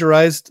he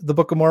plagiarized the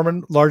Book of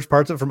Mormon, large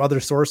parts of it from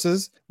other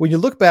sources, when you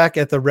look back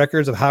at the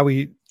records of how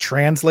he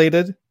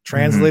translated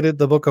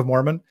the Book of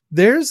Mormon,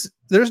 there's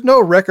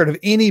no record of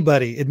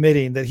anybody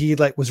admitting that he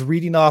was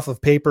reading off of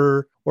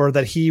paper or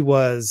that he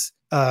was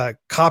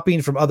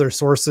copying from other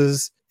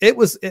sources.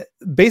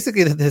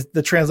 Basically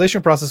the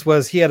translation process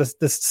was he had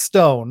this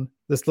stone,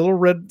 this little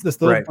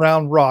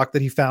brown rock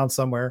that he found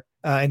somewhere,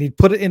 and he'd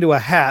put it into a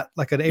hat,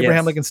 like an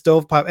Abraham Lincoln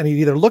stovepipe, and he'd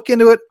either look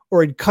into it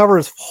or he'd cover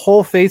his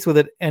whole face with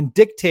it and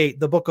dictate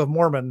the Book of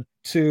Mormon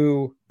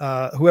to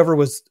whoever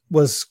was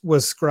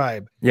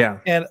scribe. Yeah.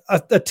 And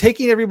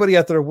taking everybody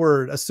at their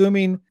word,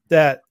 assuming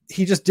that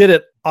he just did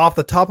it off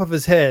the top of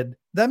his head,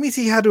 that means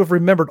he had to have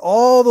remembered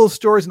all those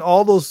stories and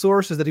all those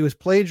sources that he was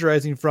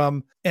plagiarizing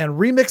from and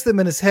remixed them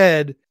in his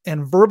head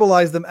and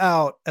verbalized them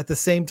out at the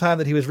same time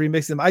that he was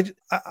remixing them.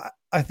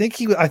 I think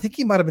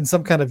he might have been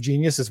some kind of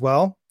genius as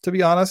well, to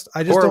be honest.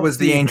 Or it was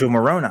the Angel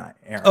Moroni,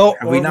 Aaron.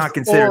 Have we not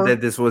considered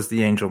that this was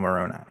the Angel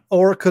Moroni?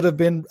 Or it could have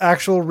been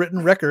actual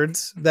written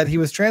records that he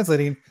was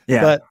translating.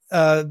 Yeah.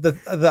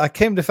 But I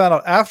came to find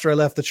out after I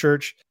left the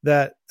church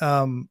that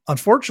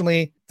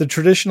unfortunately the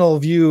traditional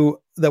view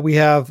that we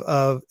have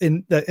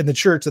in the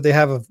church that they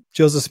have of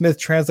Joseph Smith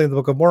translating the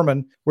Book of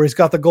Mormon, where he's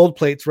got the gold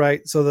plates,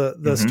 right? So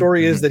the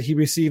story is that he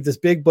received this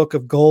big book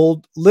of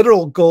gold,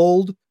 literal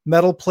gold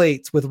metal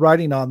plates with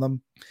writing on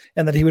them,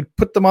 and that he would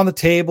put them on the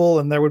table,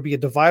 and there would be a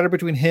divider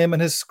between him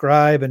and his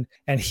scribe,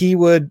 and he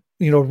would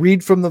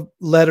read from the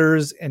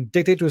letters and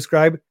dictate to his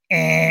scribe.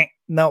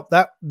 No,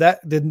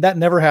 that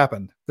never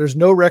happened. There's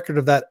no record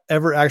of that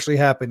ever actually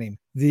happening.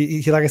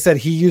 Like I said,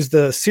 he used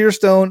the seer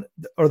stone,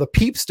 or the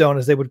peep stone,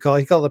 as they would call it.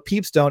 He called it a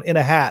peep stone in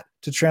a hat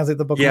to translate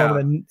the Book of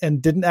Mormon,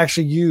 and didn't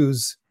actually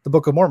use the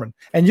Book of Mormon.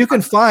 And you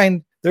can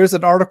find, there's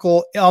an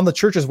article on the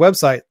church's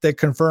website that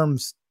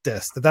confirms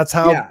that's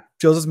how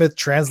Joseph Smith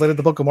translated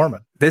the Book of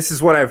Mormon. This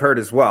is what I've heard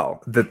as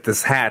well. That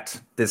this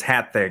hat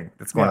thing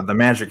that's going on, the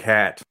magic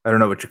hat. I don't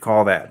know what you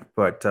call that,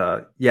 but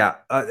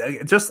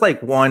just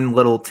like one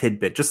little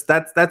tidbit. Just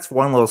that's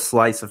one little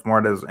slice of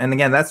Mormonism. And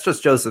again, that's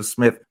just Joseph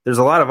Smith. There's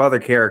a lot of other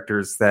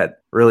characters that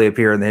really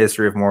appear in the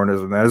history of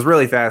Mormonism. That is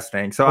really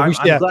fascinating. So I'm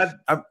glad.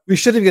 We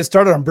shouldn't get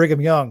started on Brigham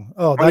Young.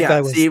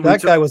 Guy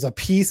was a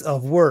piece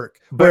of work.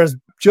 Whereas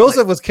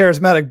Joseph was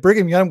charismatic,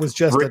 Brigham Young was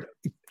just a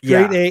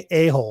great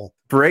a-hole.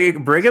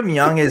 Brigham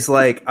Young is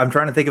like, I'm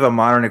trying to think of a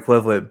modern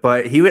equivalent,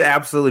 but he would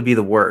absolutely be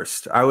the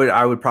worst.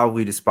 I would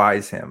probably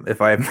despise him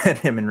if I met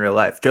him in real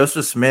life.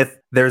 Joseph Smith,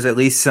 there's at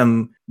least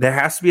there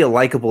has to be a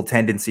likable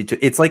tendency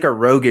to, it's like a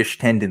roguish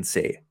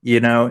tendency,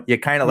 you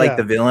kind of like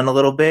the villain a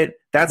little bit.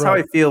 That's how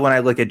I feel when I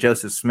look at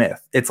Joseph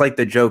Smith. It's like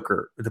the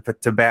Joker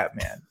to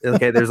Batman.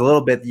 Okay. There's a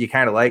little bit that you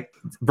kind of like.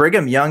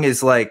 Brigham Young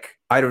is like,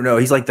 I don't know.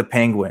 He's like the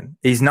Penguin.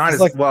 He's not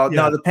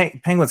No, the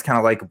Penguin's kind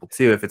of likable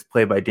too if it's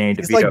played by Danny DeVito.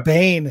 He's like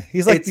Bane.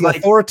 He's like the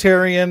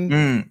authoritarian.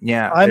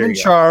 I'm in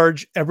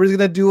charge. Everybody's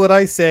gonna do what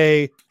I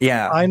say.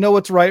 Yeah, I know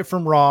what's right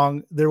from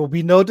wrong. There will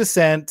be no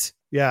dissent.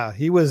 Yeah,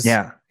 he was.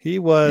 Yeah, he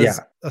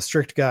was a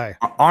strict guy.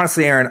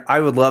 Honestly, Aaron, I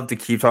would love to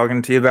keep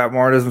talking to you about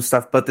Mormonism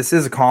stuff, but this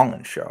is a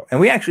call-in show, and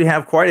we actually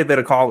have quite a bit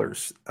of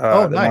callers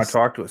that want to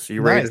talk to us. Are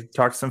you ready to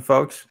talk to some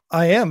folks?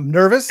 I am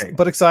nervous,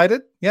 but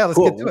excited. Yeah, let's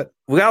get to it.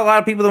 We got a lot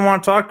of people that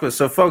want to talk to us.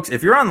 So, folks,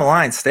 if you're on the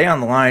line, stay on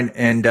the line,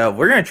 and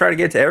we're going to try to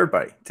get to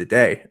everybody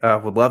today.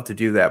 Would love to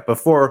do that.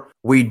 Before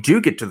we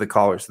do get to the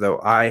callers, though,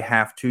 I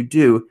have to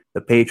do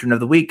the patron of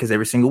the week, because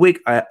every single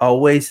week I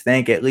always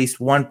thank at least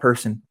one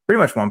person, pretty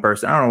much one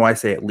person. I don't know why I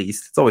say at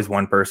least. It's always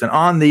one person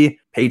on the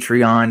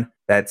Patreon.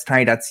 That's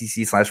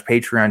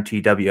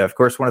tiny.cc/PatreonTW. Of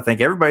course, I want to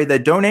thank everybody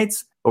that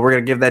donates, but we're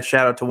going to give that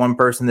shout out to one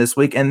person this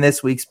week. And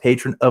this week's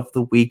patron of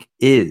the week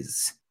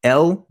is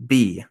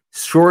LB.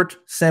 Short,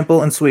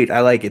 simple, and sweet.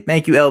 I like it.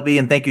 Thank you, LB,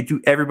 and thank you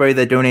to everybody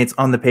that donates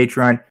on the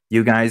Patreon.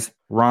 You guys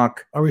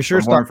rock. Are we sure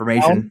it's more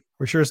information? Pound?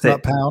 We're sure it's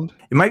not pound.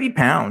 It might be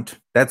pound.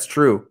 That's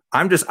true.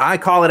 I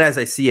call it as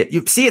I see it.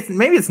 You see it.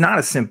 Maybe it's not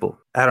as simple.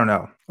 I don't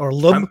know. Or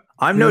lub.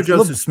 I'm no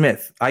Joseph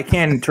Smith. I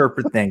can't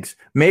interpret things.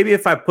 Maybe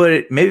if I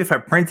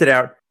print it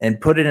out and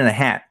put it in a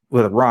hat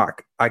with a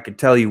rock, I could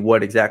tell you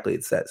what exactly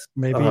it says.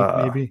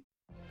 Maybe.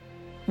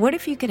 What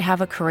if you could have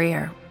a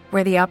career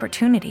where the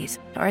opportunities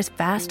are as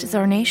vast as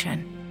our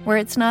nation, where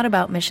it's not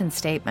about mission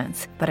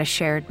statements, but a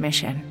shared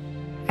mission?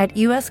 At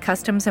U.S.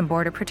 Customs and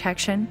Border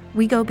Protection,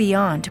 we go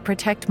beyond to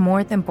protect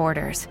more than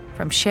borders.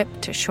 From ship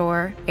to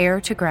shore,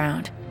 air to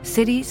ground,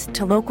 cities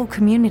to local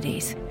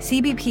communities,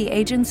 CBP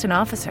agents and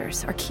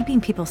officers are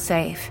keeping people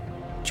safe.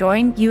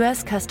 Join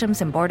U.S.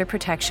 Customs and Border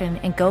Protection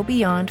and go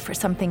beyond for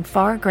something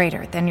far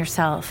greater than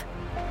yourself.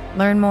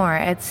 Learn more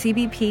at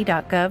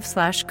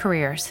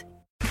cbp.gov/careers.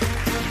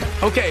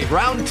 Okay,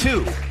 round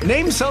two.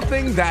 Name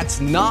something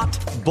that's not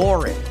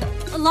boring.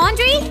 A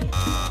laundry?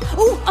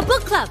 Ooh, a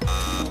book club.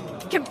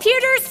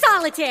 Computer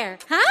solitaire,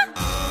 huh?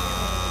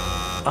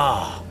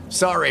 Ah,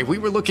 sorry, we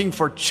were looking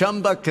for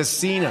Chumba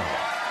Casino.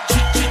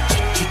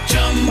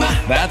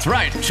 That's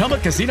right,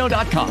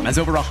 ChumbaCasino.com has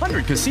over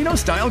 100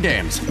 casino-style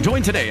games.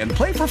 Join today and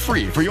play for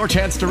free for your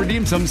chance to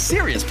redeem some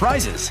serious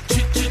prizes.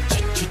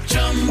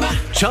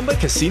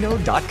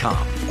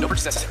 ChumbaCasino.com. No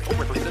purchase necessary. Void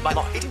where prohibited by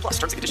law. 18+.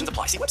 Terms and conditions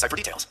apply. See website for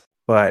details.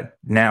 But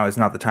now is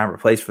not the time or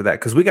place for that,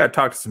 because we got to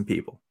talk to some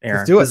people. Aaron,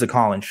 let's do it. This is a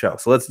call-in show,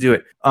 so let's do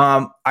it.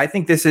 I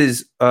think this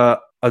is a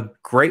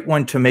great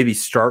one to maybe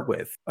start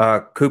with.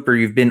 Cooper,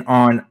 you've been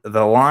on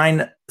the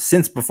line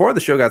since before the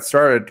show got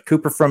started.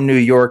 Cooper from New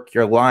York,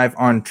 you're live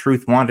on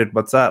Truth Wanted.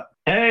 What's up?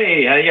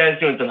 Hey, how you guys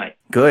doing tonight?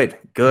 Good.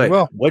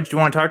 Well, what do you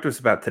want to talk to us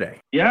about today?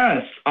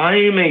 Yes, I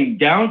am a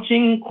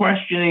doubting,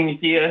 questioning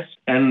theist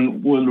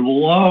and would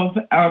love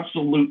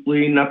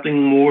absolutely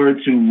nothing more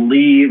to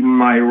leave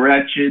my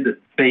wretched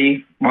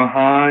faith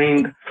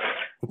behind.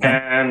 Okay.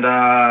 And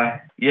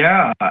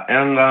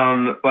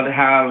but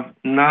have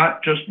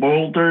not just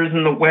boulders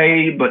in the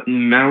way, but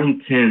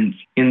mountains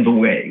in the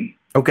way.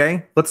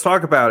 Okay, let's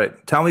talk about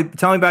it. Tell me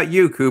about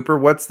you, Cooper.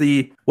 What's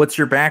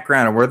your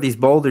background, and what are these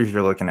boulders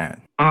you're looking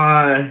at?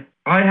 I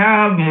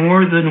have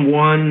more than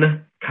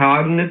one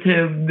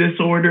cognitive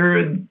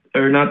disorder,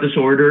 or not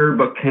disorder,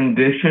 but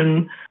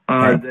condition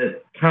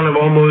that kind of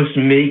almost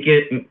make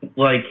it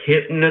like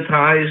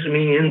hypnotize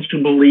me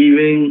into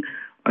believing.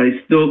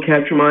 I still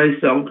catch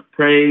myself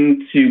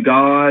praying to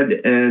God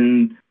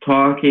and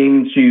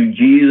talking to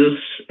Jesus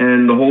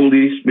and the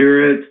Holy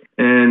Spirit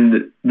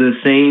and the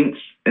saints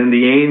and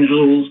the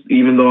angels,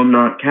 even though I'm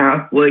not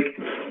Catholic.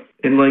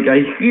 And like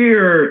I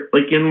hear,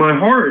 like in my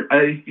heart,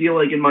 I feel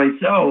like in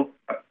myself,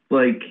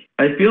 like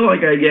I feel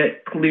like I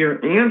get clear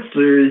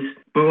answers,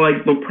 but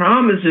like the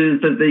promises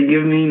that they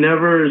give me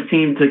never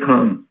seem to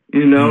come.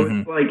 You know,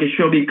 It's like it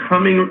shall be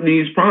coming,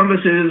 these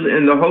promises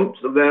and the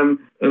hopes of them,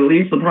 at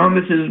least the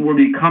promises will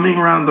be coming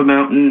around the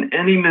mountain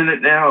any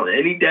minute now,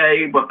 any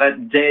day, but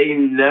that day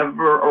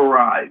never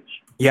arrives.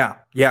 Yeah,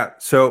 Yeah.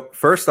 So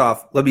first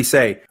off, let me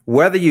say,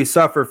 whether you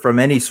suffer from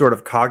any sort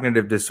of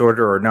cognitive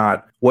disorder or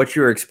not, what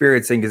you're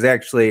experiencing is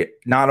actually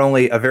not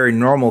only a very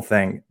normal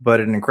thing, but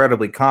an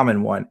incredibly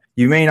common one.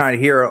 You may not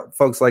hear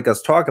folks like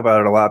us talk about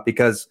it a lot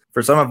because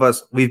for some of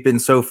us, we've been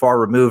so far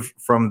removed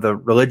from the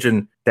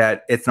religion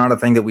that it's not a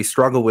thing that we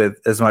struggle with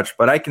as much.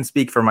 But I can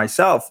speak for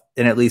myself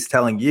in at least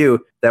telling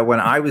you that when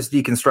I was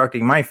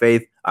deconstructing my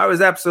faith, I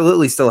was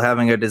absolutely still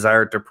having a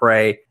desire to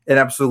pray and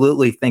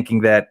absolutely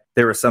thinking that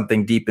there was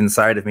something deep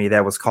inside of me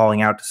that was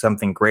calling out to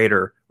something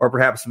greater. Or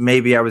perhaps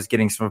maybe I was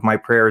getting some of my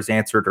prayers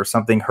answered or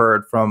something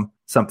heard from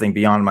something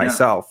beyond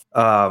myself.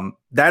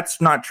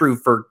 That's not true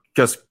for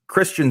just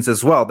Christians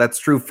as well. That's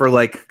true for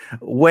like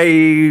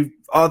way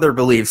other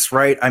beliefs,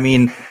 right? I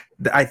mean,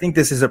 I think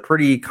this is a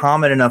pretty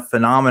common enough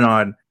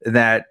phenomenon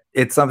that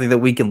it's something that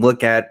we can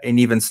look at and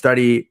even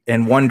study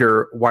and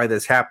wonder why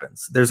this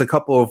happens. There's a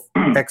couple of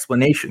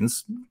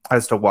explanations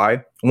as to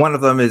why. One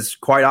of them is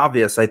quite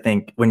obvious, I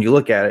think, when you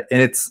look at it,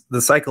 and it's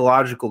the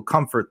psychological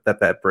comfort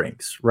that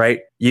brings, right?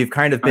 You've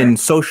kind of been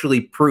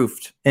socially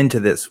proofed into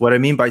this. What I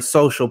mean by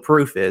social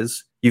proof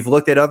is you've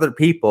looked at other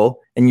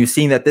people and you've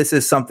seen that this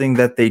is something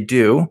that they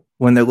do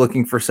when they're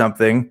looking for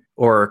something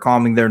or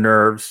calming their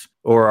nerves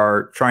or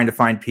are trying to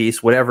find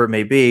peace, whatever it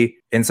may be.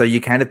 And so you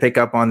kind of pick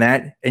up on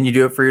that and you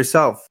do it for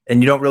yourself.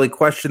 And you don't really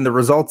question the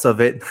results of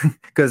it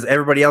because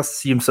everybody else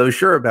seems so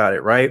sure about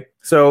it, right?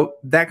 So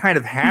that kind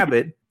of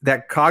habit,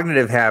 that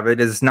cognitive habit,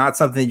 is not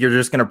something you're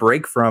just going to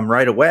break from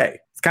right away.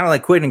 It's kind of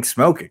like quitting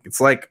smoking. It's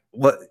like,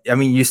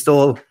 you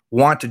still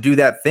want to do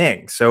that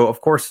thing. So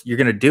of course you're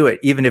going to do it,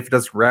 even if it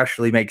doesn't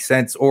rationally make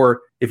sense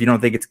or if you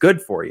don't think it's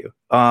good for you.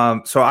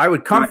 So I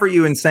would comfort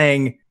you in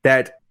saying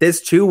that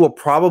this too will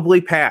probably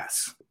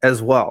pass as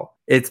well.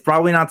 It's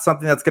probably not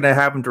something that's going to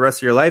happen the rest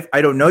of your life.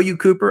 I don't know you,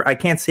 Cooper. I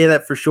can't say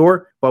that for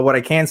sure. But what I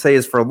can say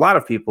is for a lot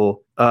of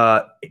people,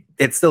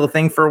 it's still a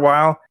thing for a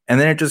while and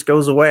then it just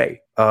goes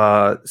away.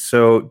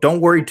 So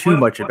don't worry too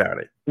much about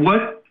it.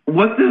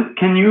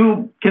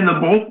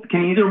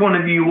 Can either one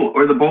of you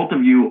or the both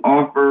of you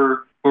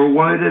offer, or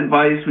what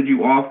advice would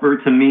you offer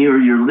to me or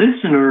your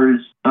listeners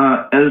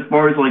as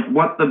far as like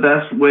what the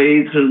best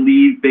way to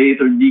leave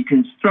faith or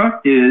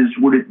deconstruct is?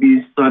 Would it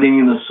be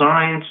studying the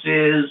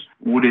sciences?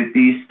 Would it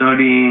be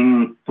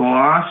studying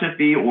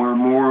philosophy or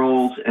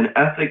morals and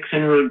ethics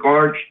in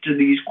regards to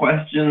these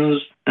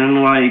questions?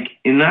 And like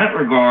in that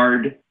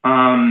regard,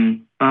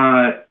 then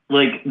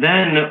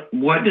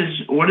what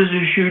does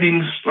a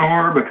shooting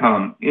star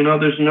become?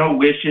 There's no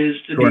wishes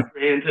to be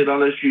granted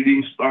on a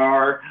shooting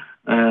star.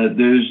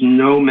 There's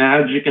no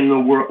magic in the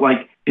world.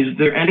 Like, is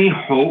there any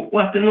hope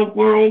left in the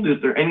world? Is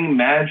there any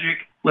magic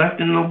left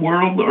in the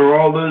world? Or are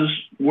all those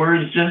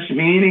words just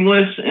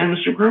meaningless and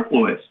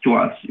superfluous to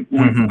us if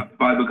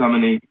I become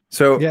an atheist?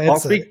 So I'll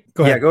speak.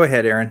 Go ahead. Yeah, go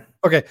ahead, Aaron.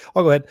 Okay,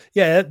 I'll go ahead.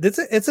 Yeah,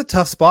 it's a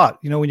tough spot.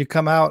 When you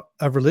come out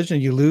of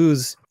religion, you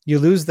lose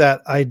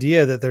that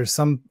idea that there's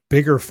some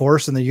bigger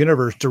force in the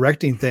universe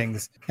directing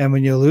things. And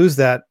when you lose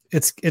that,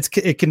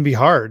 it can be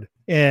hard.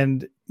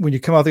 And when you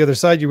come out the other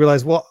side, you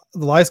realize, well,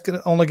 the life's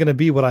only going to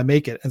be what I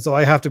make it. And so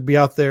I have to be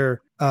out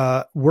there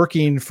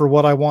working for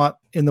what I want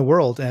in the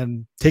world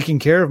and taking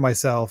care of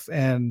myself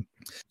and,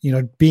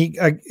 being,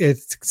 it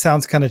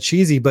sounds kind of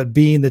cheesy, but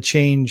being the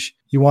change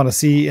you want to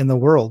see in the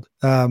world.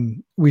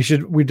 We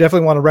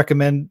definitely want to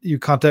recommend you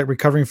contact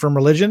Recovering from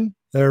Religion.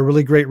 They're a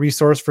really great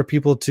resource for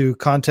people to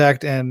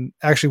contact and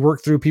actually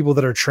work through, people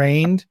that are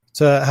trained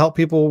to help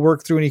people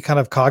work through any kind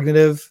of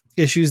cognitive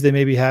issues they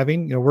may be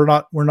having. We're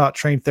not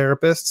trained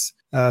therapists.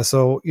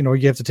 So,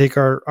 you have to take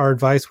our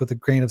advice with a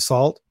grain of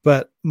salt.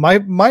 But my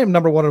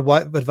number one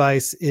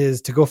advice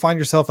is to go find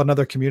yourself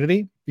another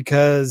community,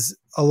 because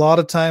a lot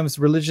of times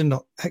religion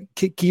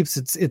keeps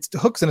its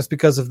hooks in us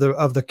because of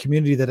the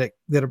community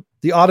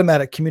the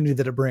automatic community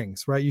that it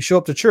brings, right? You show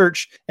up to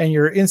church and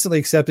you're instantly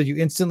accepted. You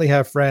instantly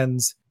have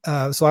friends.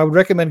 So I would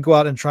recommend go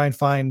out and try and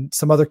find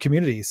some other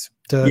communities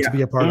to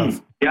be a part of.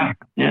 Yeah.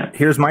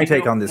 Here's my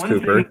take on this,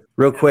 Cooper,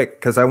 real quick,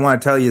 because I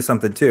want to tell you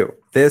something too.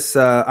 This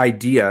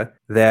idea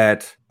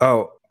that,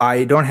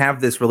 I don't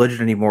have this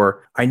religion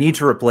anymore. I need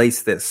to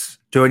replace this.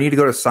 Do I need to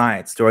go to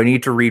science? Do I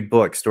need to read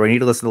books? Do I need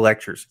to listen to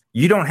lectures?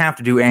 You don't have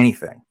to do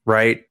anything,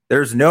 right?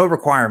 There's no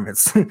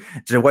requirements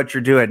to what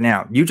you're doing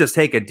now. You just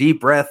take a deep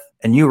breath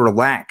and you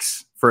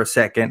relax for a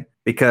second,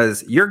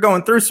 because you're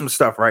going through some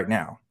stuff right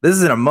now. This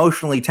is an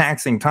emotionally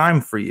taxing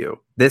time for you.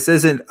 This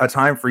isn't a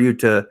time for you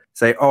to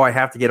say, I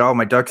have to get all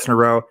my ducks in a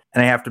row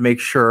and I have to make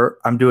sure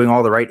I'm doing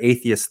all the right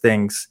atheist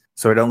things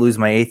so I don't lose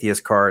my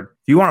atheist card.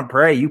 If you want to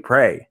pray, you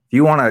pray. If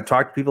you want to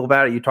talk to people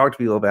about it, you talk to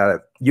people about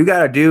it. You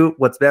got to do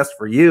what's best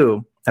for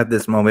you at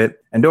this moment,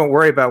 and don't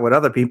worry about what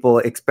other people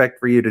expect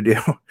for you to do.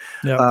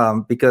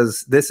 Yep.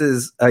 Because this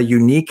is a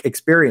unique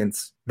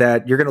experience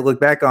that you're going to look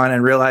back on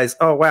and realize,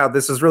 oh, wow,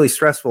 this is really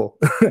stressful,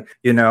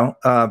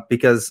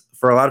 because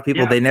for a lot of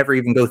people, they never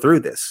even go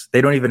through this.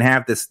 They don't even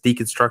have this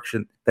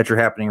deconstruction that you're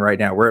happening right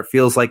now, where it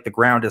feels like the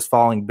ground is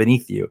falling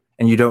beneath you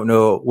and you don't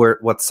know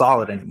what's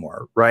solid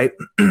anymore. Right.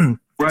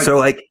 Right.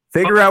 So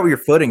figure out your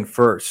footing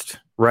first.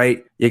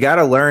 right? You got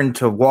to learn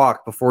to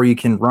walk before you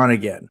can run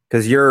again,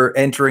 because you're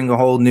entering a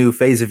whole new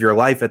phase of your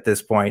life at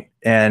this point,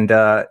 and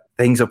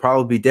things will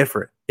probably be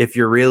different if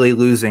you're really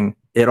losing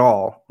it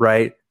all,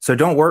 right? So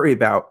don't worry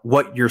about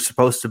what you're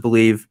supposed to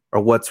believe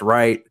or what's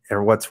right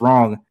or what's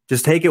wrong.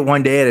 Just take it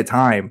one day at a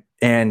time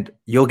and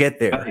you'll get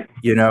there.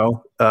 You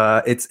know,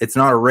 it's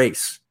not a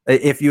race.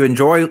 If you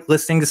enjoy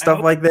listening to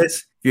stuff like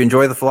this, if you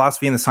enjoy the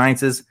philosophy and the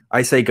sciences,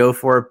 I say go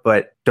for it,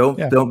 but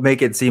don't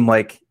make it seem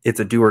like it's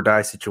a do or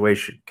die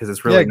situation, because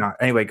it's really not.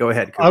 Anyway, go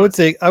ahead. I would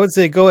say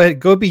go ahead,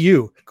 go be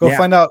you. Go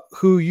find out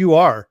who you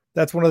are.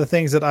 That's one of the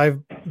things that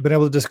I've been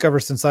able to discover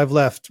since I've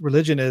left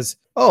religion is,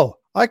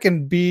 I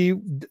can be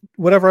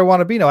whatever I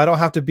want to be now. I don't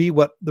have to be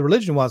what the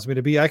religion wants me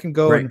to be. I can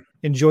go and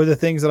enjoy the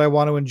things that I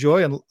want to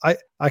enjoy. And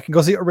I can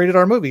go see rated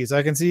R movies.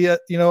 I can see,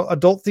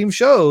 adult themed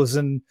shows,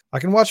 and I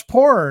can watch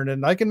porn,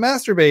 and I can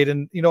masturbate,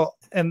 and,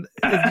 and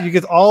you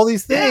get all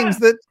these things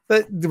that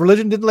the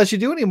religion didn't let you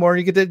do anymore.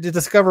 You get to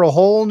discover a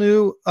whole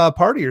new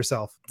part of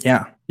yourself.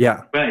 Yeah.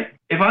 Yeah. Right.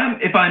 If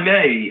I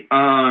may,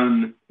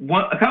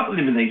 a couple of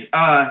different things.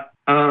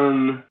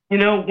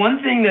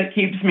 One thing that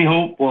keeps me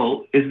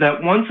hopeful is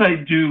that once I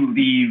do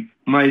leave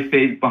my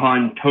faith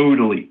behind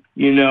totally,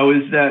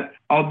 is that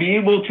I'll be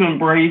able to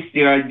embrace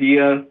the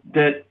idea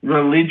that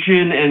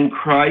religion and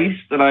Christ,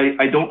 that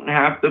I don't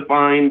have to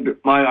find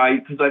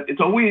because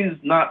it's always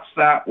not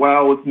sat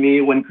well with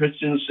me when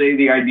Christians say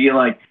the idea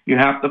like you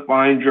have to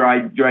find your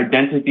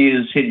identity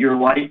is hidden, your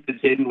life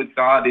is hidden with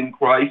God in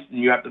Christ, and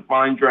you have to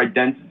find your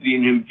identity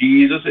in who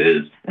Jesus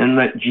is, and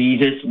let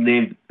Jesus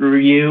live through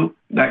you,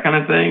 that kind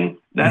of thing.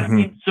 That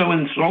seems so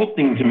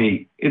insulting to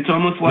me. It's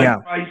almost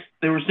like Christ,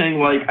 they were saying,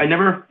 like, I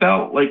never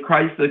felt like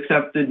Christ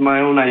accepted my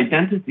own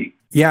identity.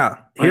 Yeah.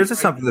 Here's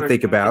something to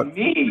think about.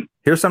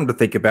 Here's something to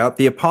think about.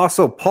 The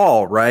Apostle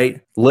Paul,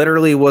 right,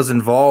 literally was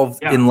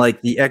involved in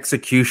like the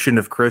execution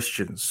of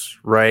Christians,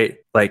 right?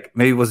 Like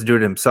maybe wasn't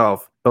doing it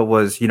himself, but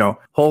was,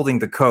 holding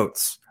the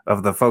coats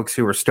of the folks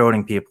who were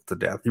stoning people to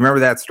death. You remember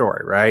that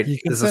story, right?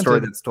 This is a story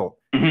that's told.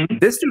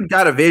 This dude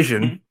got a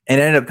vision and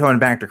ended up coming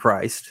back to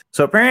Christ.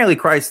 So apparently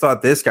Christ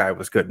thought this guy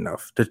was good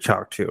enough to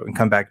talk to and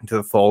come back into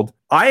the fold.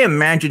 I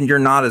imagine you're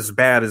not as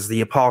bad as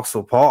the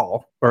Apostle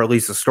Paul, or at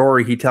least the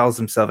story he tells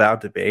himself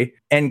out to be.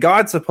 And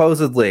God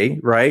supposedly,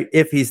 right,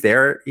 if he's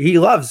there, he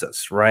loves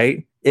us,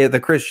 right?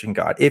 The Christian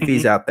God, if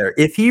he's out there,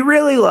 if he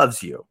really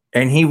loves you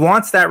and he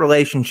wants that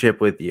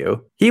relationship with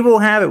you, he will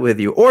have it with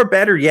you. Or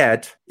better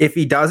yet, if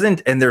he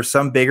doesn't and there's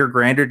some bigger,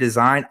 grander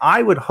design,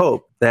 I would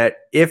hope that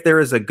if there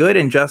is a good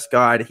and just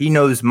God, he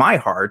knows my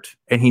heart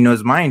and he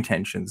knows my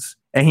intentions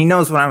and he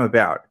knows what I'm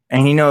about.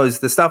 And he knows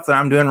the stuff that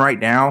I'm doing right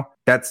now,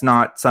 that's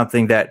not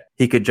something that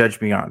he could judge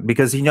me on,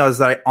 because he knows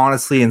that I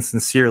honestly and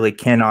sincerely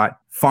cannot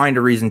find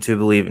a reason to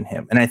believe in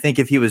him. And I think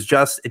if he was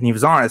just and he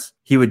was honest,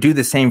 he would do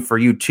the same for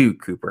you too,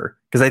 Cooper.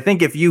 Because I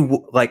think if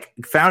you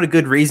found a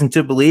good reason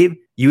to believe,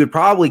 you would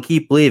probably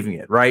keep believing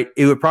it, right?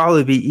 It would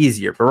probably be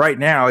easier. But right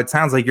now, it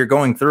sounds like you're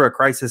going through a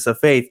crisis of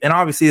faith. And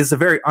obviously, it's a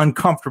very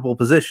uncomfortable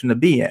position to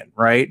be in,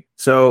 right?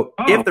 So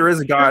if there is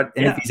a God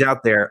and if he's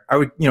out there, I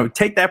would,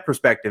 take that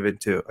perspective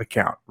into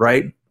account,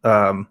 right?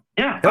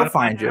 He'll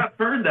find you. I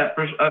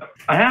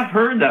have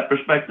heard that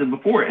perspective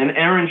before, and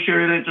Aaron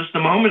shared it just a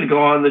moment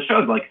ago on the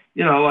show.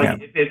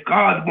 If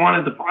God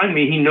wanted to find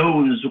me, he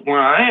knows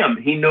where I am.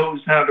 He knows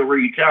how to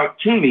reach out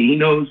to me. He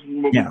knows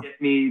what will get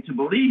me to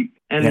believe,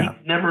 and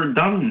he's never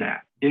done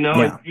that.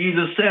 As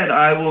Jesus said,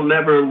 I will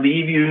never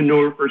leave you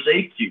nor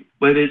forsake you.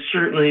 But it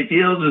certainly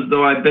feels as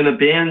though I've been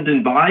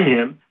abandoned by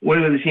him. What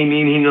does he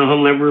mean?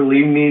 He'll never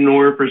leave me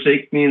nor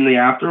forsake me in the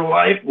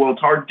afterlife? Well, it's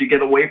hard to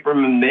get away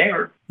from him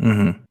there.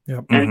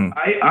 And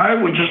I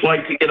would just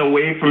like to get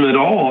away from it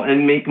all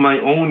and make my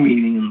own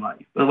meaning in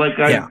life. But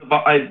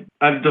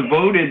I've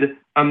devoted,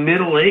 I'm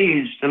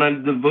middle-aged, and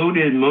I've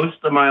devoted most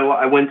of my life.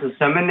 I went to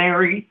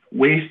seminary,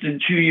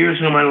 wasted 2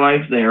 years of my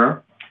life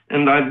there.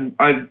 And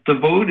I've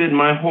devoted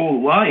my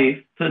whole life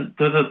to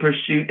the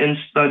pursuit and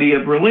study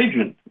of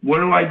religion. What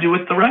do I do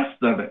with the rest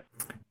of it?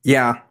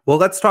 Yeah. Well,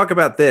 let's talk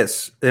about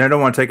this. And I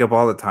don't want to take up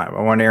all the time.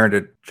 I want Aaron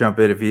to jump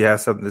in if he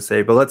has something to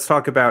say. But let's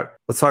talk about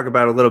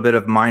a little bit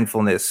of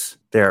mindfulness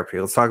therapy.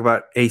 Let's talk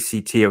about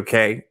ACT,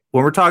 okay?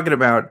 When we're talking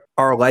about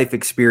our life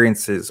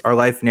experiences, our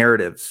life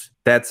narratives,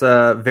 that's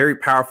a very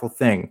powerful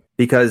thing,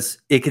 because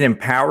it can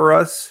empower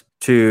us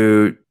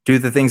to do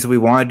the things that we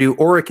want to do,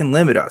 or it can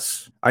limit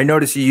us. I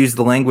notice you use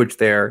the language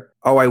there.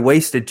 Oh, I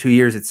wasted 2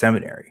 years at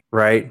seminary,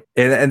 right?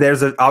 And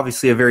there's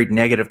obviously a very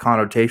negative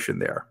connotation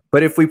there.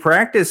 But if we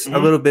practice a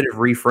little bit of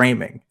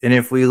reframing, and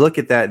if we look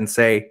at that and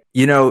say,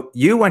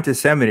 you went to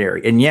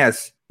seminary, and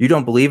yes, you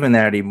don't believe in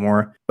that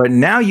anymore, but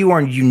now you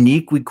are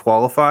uniquely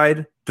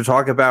qualified to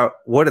talk about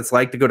what it's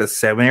like to go to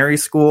seminary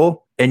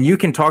school. And you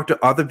can talk to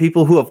other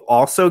people who have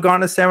also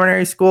gone to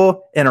seminary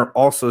school and are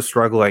also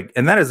struggling.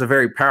 And that is a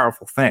very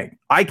powerful thing.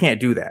 I can't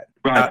do that.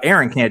 Right.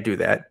 Aaron can't do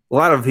that. A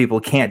lot of people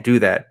can't do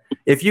that.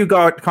 If you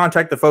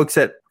contact the folks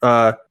at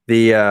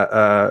the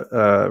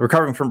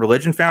Recovering from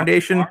Religion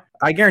Foundation,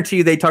 I guarantee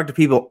you they talk to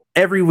people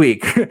every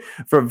week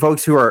from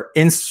folks who are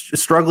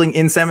struggling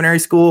in seminary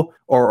school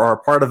or are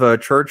part of a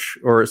church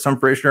or some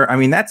parishioner. I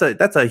mean, that's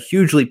a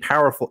hugely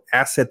powerful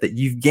asset that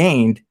you've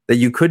gained that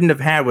you couldn't have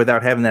had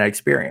without having that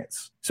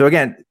experience. So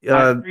again,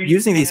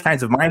 using these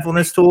kinds of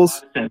mindfulness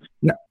tools,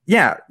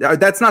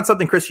 that's not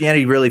something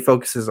Christianity really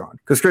focuses on,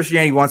 because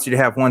Christianity wants you to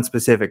have one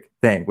specific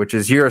thing, which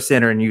is you're a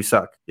sinner and you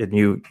suck and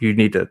you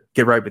need to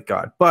get right with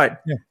God.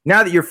 But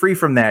now that you're free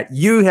from that,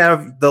 you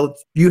have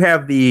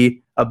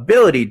the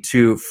ability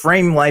to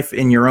frame life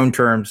in your own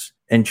terms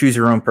and choose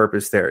your own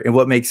purpose there and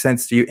what makes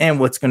sense to you and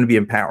what's going to be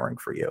empowering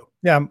for you.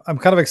 Yeah, I'm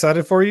kind of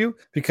excited for you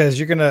because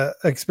you're going to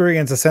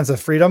experience a sense of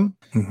freedom,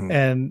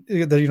 and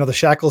the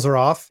shackles are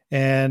off.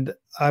 And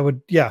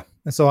and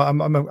so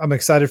I'm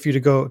excited for you to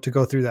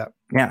go through that.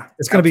 Yeah,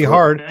 it's going to be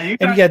hard.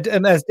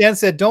 And as Dan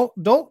said, don't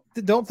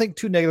think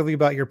too negatively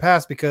about your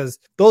past, because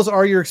those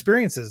are your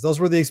experiences. Those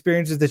were the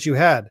experiences that you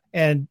had,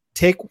 and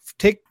take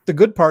the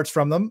good parts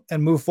from them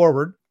and move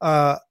forward.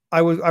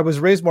 I was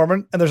raised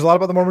Mormon, and there's a lot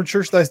about the Mormon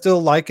church that I still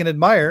like and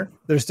admire.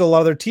 There's still a lot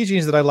of their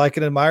teachings that I like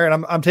and admire,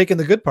 and I'm taking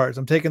the good parts.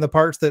 I'm taking the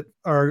parts that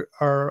are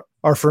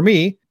for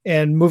me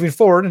and moving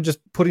forward, and just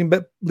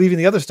leaving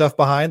the other stuff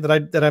behind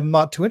that I'm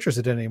not too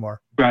interested in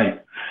anymore. Right.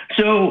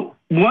 So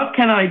what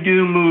can I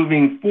do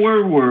moving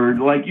forward?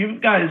 Like, you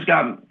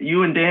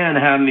and Dan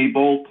have me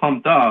both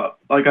pumped up.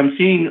 Like, I'm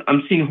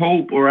seeing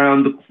hope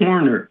around the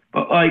corner,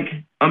 but like,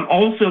 I'm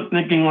also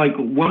thinking, like,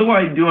 what do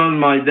I do on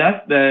my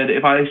deathbed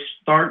if I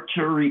start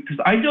to because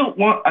I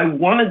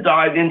want to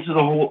dive into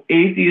the whole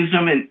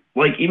atheism and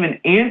like even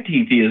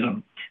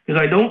anti-theism, because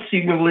I don't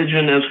see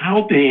religion as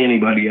helping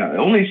anybody. I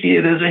only see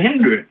it as a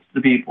hindrance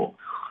to people.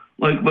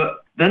 Like,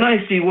 but then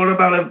I see, what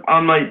about if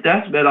on my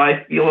deathbed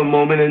I feel a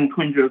moment in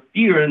twinge of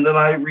fear, and then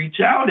I reach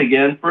out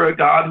again for a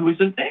God who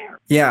isn't there?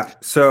 Yeah.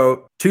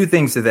 So 2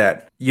 things to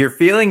that. You're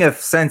feeling a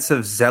sense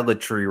of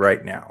zealotry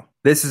right now.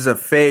 This is a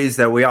phase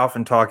that we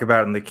often talk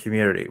about in the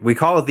community. We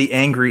call it the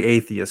angry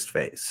atheist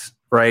phase,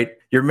 right?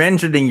 You're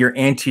mentioning your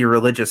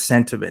anti-religious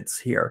sentiments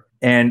here.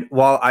 And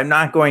while I'm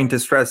not going to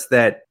stress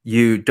that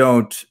you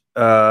don't,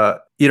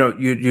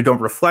 you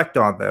don't reflect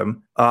on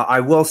them,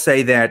 I will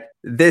say that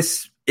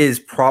this is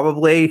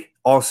probably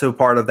also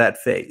part of that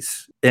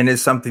phase, and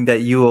is something that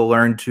you will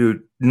learn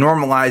to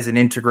normalize and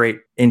integrate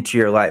into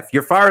your life.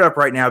 You're fired up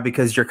right now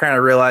because you're kind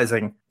of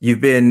realizing you've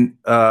been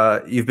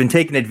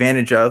taken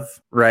advantage of,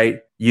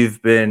 right?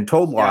 You've been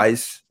told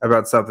lies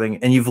about something,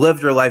 and you've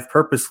lived your life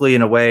purposely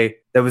in a way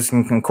that was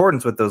in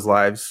concordance with those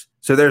lives.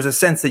 So there's a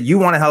sense that you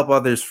want to help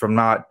others from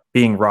not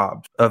being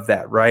robbed of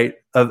that, right?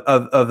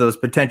 Of those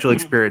potential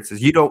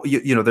experiences.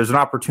 There's an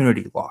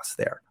opportunity lost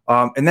there.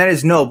 And that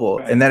is noble,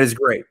 and that is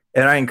great.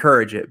 And I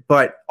encourage it.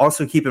 But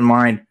also keep in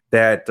mind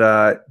that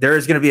there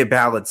is going to be a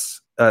balance.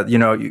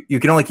 You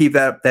can only keep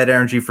that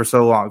energy for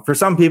so long. For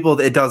some people,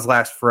 it does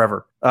last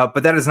forever.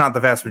 But that is not the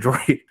vast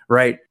majority,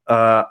 right?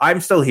 I'm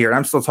still here.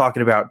 I'm still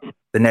talking about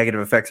the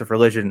negative effects of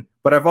religion,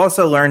 but I've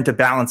also learned to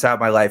balance out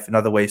my life in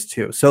other ways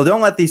too. So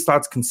don't let these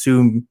thoughts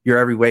consume your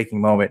every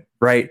waking moment,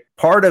 right?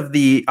 Part of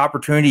the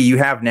opportunity you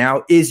have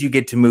now is you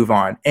get to move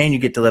on and you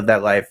get to live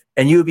that life.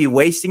 And you would be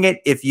wasting it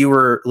if you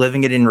were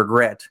living it in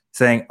regret,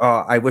 saying,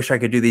 oh, I wish I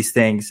could do these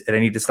things and I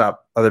need to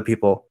stop other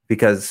people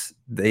because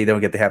they don't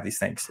get to have these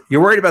things.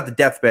 You're worried about the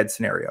deathbed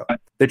scenario.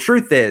 The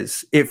truth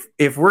is,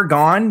 if we're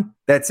gone,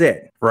 that's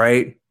it,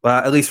 right?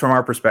 At least from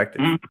our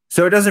perspective.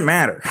 So it doesn't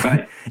matter.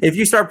 Right. If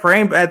you start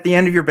praying at the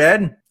end of your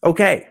bed,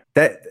 okay,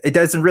 that it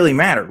doesn't really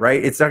matter,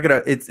 right? It's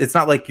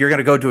not like you're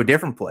gonna go to a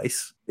different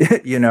place,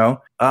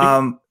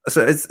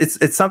 So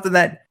it's something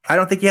that I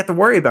don't think you have to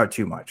worry about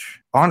too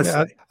much, honestly.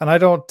 Yeah, and I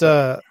don't,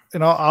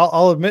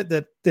 I'll admit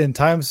that when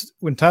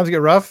times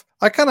get rough,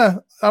 I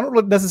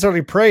don't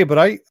necessarily pray, but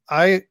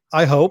I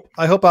hope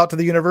out to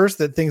the universe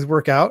that things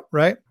work out,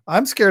 right?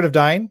 I'm scared of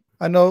dying.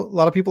 I know a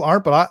lot of people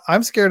aren't, but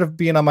I'm scared of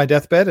being on my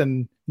deathbed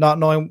and not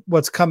knowing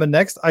what's coming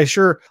next. I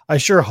sure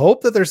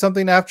hope that there's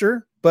something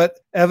after,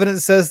 but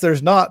evidence says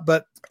there's not.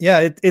 But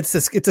yeah, it's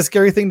a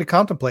scary thing to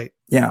contemplate.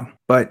 Yeah,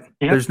 but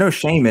there's no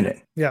shame in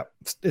it. Yeah,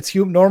 it's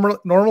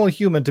normal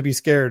human to be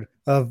scared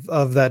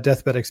of that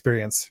deathbed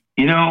experience.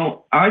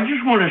 I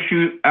just want to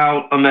shoot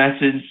out a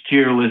message to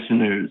your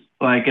listeners,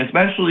 like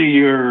especially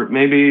your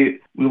maybe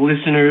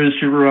listeners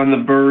who are on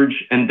the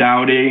verge and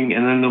doubting,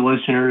 and then the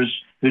listeners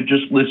who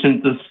just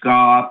listen to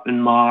scoff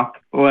and mock.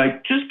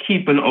 Like, just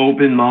keep an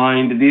open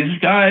mind. These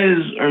guys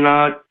are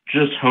not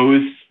just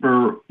hosts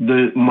for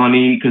the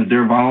money because they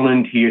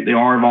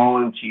are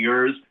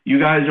volunteers. You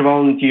guys are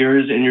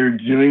volunteers, and you're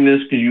doing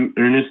this because you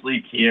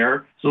earnestly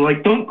care. So,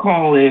 like, don't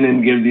call in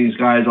and give these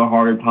guys a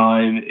hard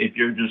time if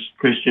you're just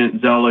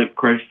zealot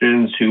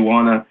Christians who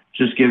want to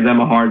just give them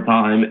a hard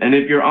time. And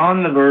if you're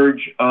on the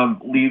verge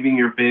of leaving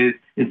your faith,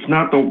 it's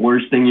not the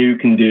worst thing you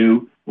can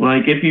do.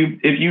 Like, if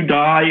you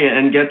die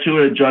and get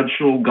to a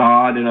judgeful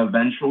God, an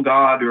vengeful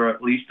God, or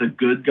at least a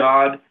good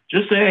God,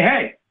 just say,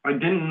 hey, I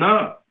didn't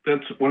know.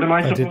 That's what am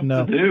I supposed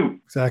to do?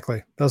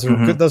 Exactly. Those are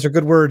good. Those are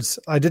good words.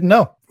 I didn't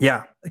know.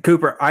 Yeah,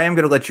 Cooper, I am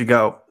going to let you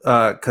go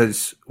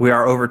because we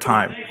are over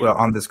time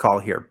on this call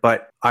here.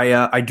 But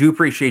I do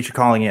appreciate you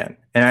calling in,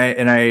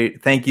 and I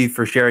thank you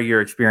for sharing your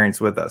experience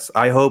with us.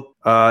 I hope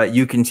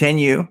you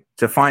continue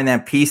to find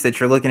that peace that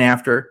you're looking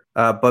after.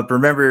 But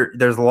remember,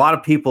 there's a lot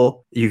of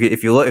people.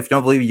 If you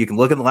don't believe it, you can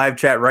look in the live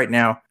chat right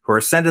now who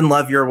are sending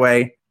love your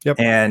way. Yep.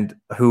 And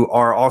who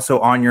are also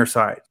on your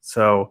side.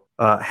 So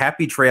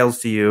happy trails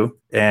to you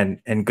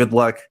and good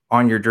luck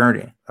on your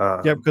journey.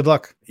 Good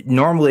luck.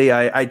 Normally,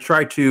 I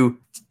try to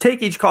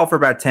take each call for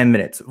about 10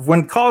 minutes.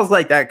 When calls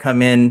like that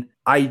come in,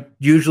 I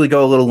usually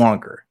go a little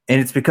longer.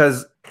 And it's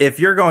because if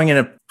you're going in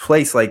a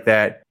place like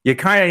that, you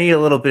kind of need a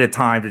little bit of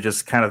time to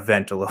just kind of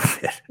vent a little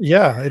bit.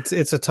 Yeah, it's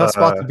a tough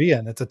spot to be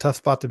in. It's a tough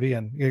spot to be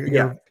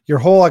in. Your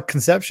whole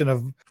conception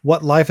of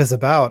what life is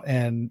about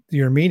and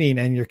your meaning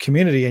and your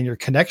community and your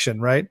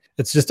connection, right?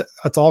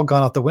 It's all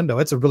gone out the window.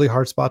 It's a really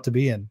hard spot to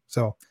be in.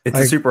 So it's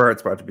a super hard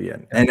spot to be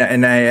in.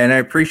 And I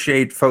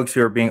appreciate folks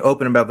who are being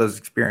open about those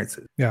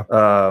experiences. Yeah.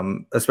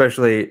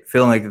 Especially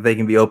feeling like they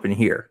can be open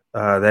here.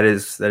 That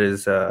is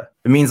it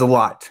means a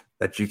lot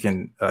that you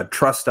can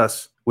trust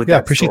us with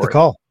that. Appreciate story. the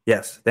call.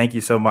 Yes, thank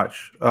you so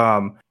much.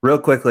 Real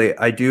quickly,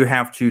 I do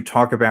have to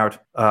talk about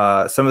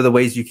some of the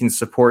ways you can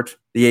support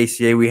the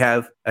ACA. We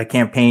have a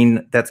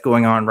campaign that's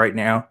going on right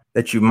now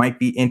that you might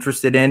be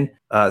interested in.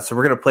 So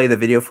we're going to play the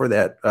video for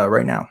that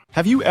right now.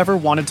 Have you ever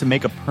wanted to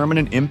make a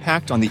permanent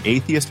impact on the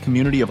atheist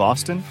community of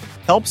Austin?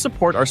 Help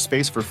support our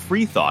space for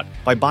free thought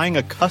by buying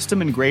a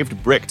custom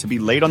engraved brick to be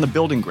laid on the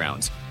building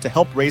grounds to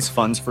help raise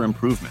funds for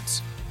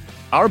improvements.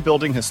 Our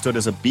building has stood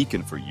as a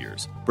beacon for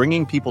years,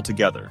 bringing people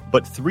together.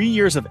 But 3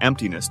 years of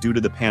emptiness due to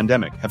the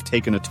pandemic have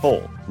taken a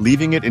toll,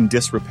 leaving it in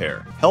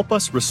disrepair. Help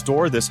us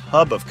restore this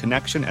hub of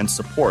connection and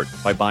support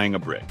by buying a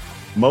brick.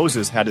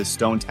 Moses had his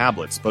stone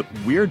tablets, but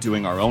we're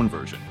doing our own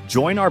version.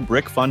 Join our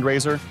brick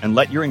fundraiser and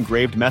let your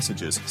engraved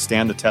messages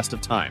stand the test of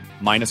time,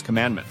 minus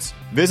commandments.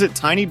 Visit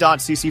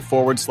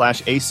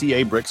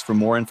tiny.cc/ACA bricks for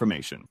more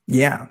information.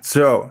 Yeah,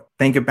 so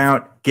think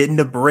about getting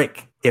a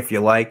brick if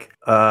you like,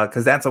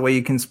 because that's a way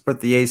you can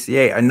support the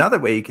ACA. Another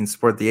way you can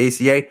support the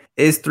ACA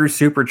is through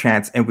super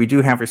chats, and we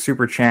do have a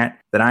super chat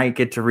that I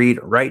get to read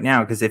right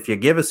now, because if you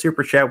give a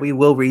super chat, we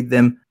will read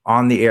them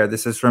on the air.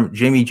 This is from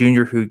Jimmy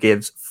Jr., who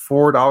gives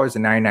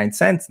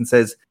 $4.99 and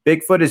says,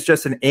 Bigfoot is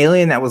just an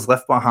alien that was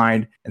left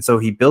behind, and so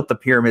he built the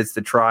pyramids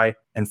to try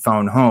and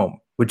phone home,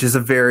 which is a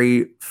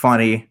very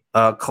funny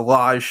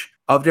collage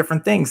of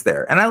different things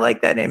there. And I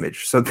like that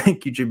image. So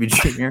thank you, Jimmy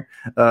Jr.,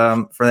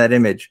 for that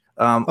image.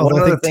 I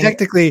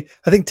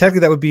think technically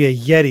that would be a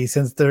Yeti,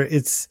 since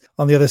it's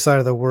on the other side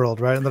of the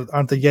world, right?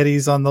 Aren't the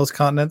Yetis on those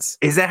continents?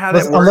 Is that how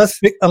that works?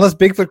 Unless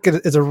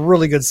Bigfoot is a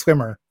really good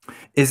swimmer.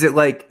 Is it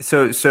like,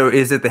 so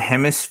is it the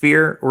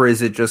hemisphere, or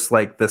is it just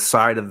like the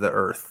side of the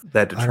earth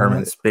that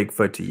determines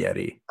Bigfoot to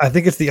Yeti? I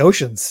think it's the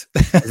oceans.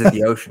 Is it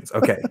the oceans?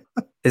 Okay.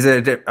 Is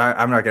it?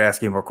 I'm not going to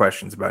ask you more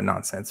questions about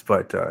nonsense,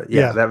 but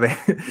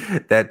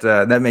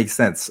that makes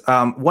sense.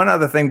 One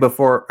other thing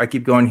before I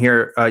keep going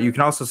here, you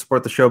can also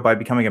support the show by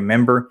becoming a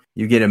member.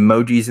 You get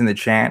emojis in the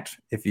chat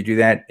if you do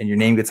that, and your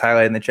name gets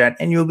highlighted in the chat,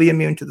 and you'll be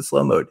immune to the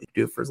slow mode. You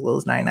do it for as little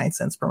as 99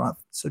 cents per month.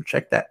 So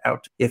check that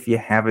out if you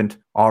haven't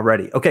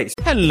already. Okay.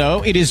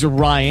 Hello, it is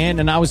Ryan,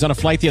 and I was on a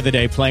flight the other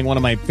day playing one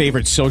of my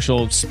favorite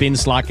social spin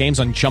slot games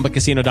on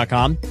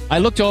ChumbaCasino.com. I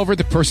looked over at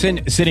the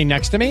person sitting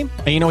next to me,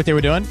 and you know what they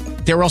were doing?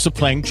 They were also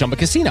playing Chumba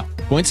Casino.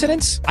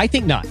 Coincidence? I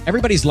think not.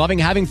 Everybody's loving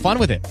having fun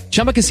with it.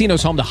 Chumba Casino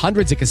is home to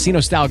hundreds of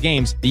casino-style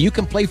games that you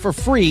can play for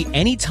free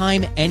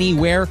anytime,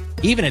 anywhere,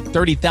 even at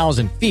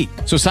 30,000 feet.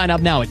 So sign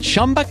up now at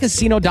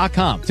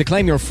ChumbaCasino.com to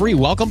claim your free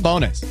welcome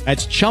bonus.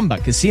 That's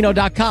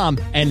ChumbaCasino.com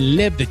and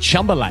live the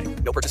Chumba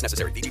life. No purchase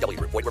necessary. VGW.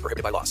 Void where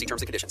prohibited by law. See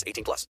terms and conditions.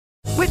 18+.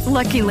 With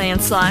Lucky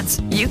Land Slots,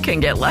 you can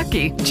get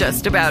lucky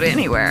just about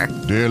anywhere.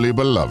 Dearly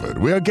beloved,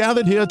 we are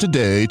gathered here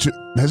today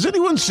to... Has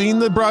anyone seen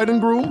the bride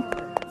and groom?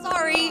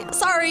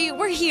 Sorry,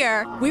 we're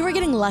here. We were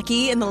getting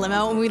lucky in the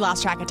limo and we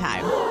lost track of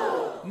time.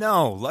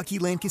 No, Lucky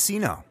Land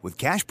Casino, with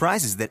cash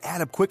prizes that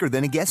add up quicker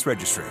than a guest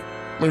registry.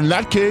 In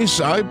that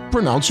case, I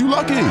pronounce you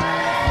lucky.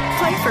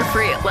 Play for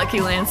free at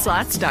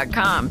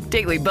LuckyLandSlots.com.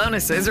 Daily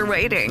bonuses are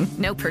waiting.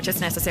 No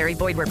purchase necessary.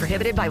 Void where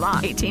prohibited by law.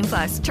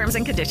 18+. Terms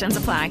and conditions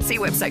apply. See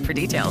website for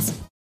details.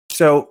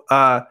 So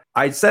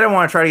I said I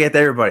want to try to get to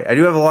everybody. I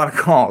do have a lot of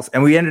calls,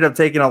 and we ended up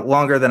taking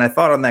longer than I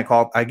thought on that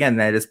call. Again,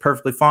 that is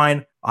perfectly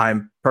fine.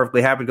 I'm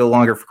perfectly happy to go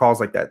longer for calls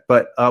like that.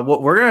 But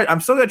I'm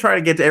still gonna try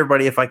to get to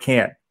everybody if I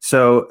can.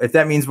 So if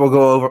that means we'll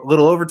go over a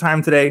little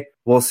overtime today,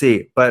 we'll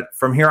see. But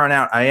from here on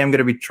out, I am going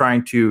to be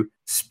trying to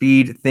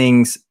speed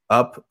things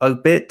up a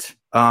bit.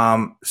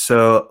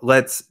 So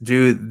let's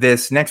do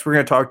this. Next, we're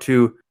going to talk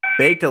to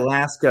Baked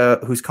Alaska,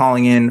 who's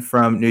calling in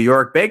from New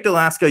York. Baked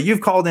Alaska,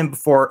 you've called in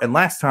before, and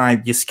last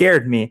time you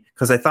scared me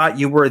because I thought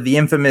you were the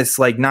infamous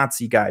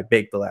Nazi guy,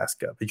 Baked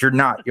Alaska, but you're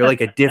not. You're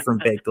like a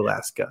different Baked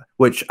Alaska,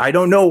 which I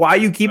don't know why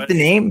you keep the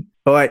name,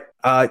 but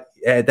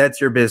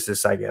that's your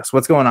business, I guess.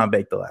 What's going on,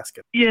 Baked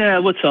Alaska? Yeah,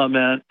 what's up,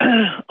 man?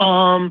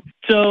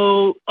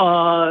 So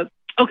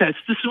Okay, so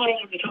this is what I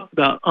wanted to talk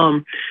about.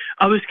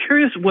 I was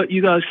curious what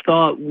you guys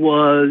thought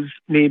was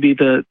maybe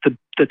the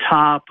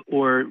top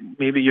or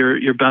maybe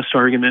your best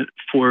argument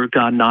for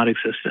God not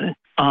existing.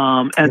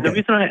 And the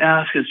reason I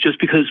ask is just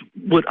because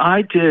what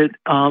I did,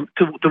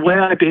 the way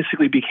I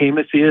basically became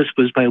a theist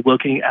was by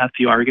looking at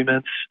the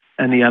arguments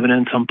and the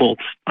evidence on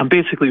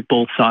basically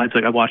both sides.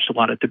 Like I watched a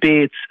lot of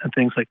debates and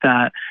things like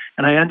that.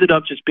 And I ended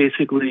up just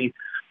basically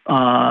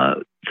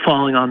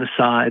falling on the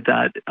side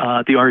that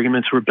the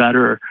arguments were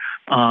better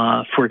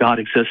for God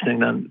existing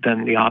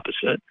than the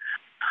opposite.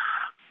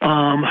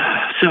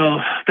 So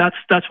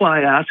that's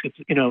why I ask. It's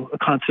a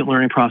constant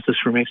learning process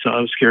for me. So I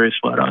was curious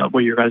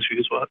what your guys'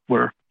 views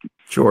were.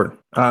 Sure,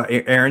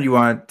 Aaron, you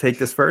want to take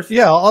this first?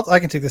 Yeah, I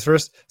can take this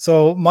first.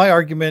 So my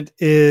argument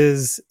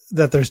is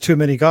that there's too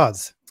many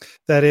gods.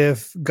 That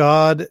if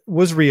God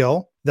was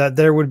real, that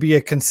there would be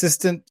a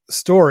consistent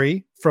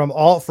story for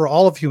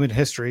all of human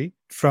history,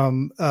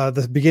 from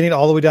the beginning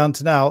all the way down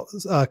to now,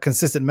 a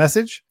consistent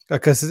message, a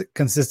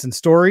consistent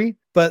story.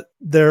 But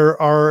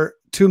there are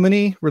too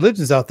many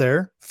religions out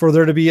there for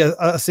there to be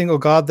a single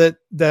God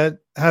that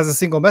has a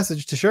single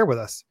message to share with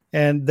us.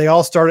 And they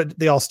all start at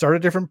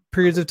different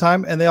periods of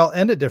time, and they all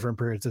end at different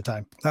periods of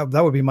time.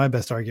 That would be my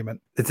best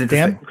argument. It's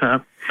interesting.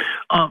 Dan?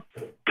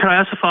 Okay. Can I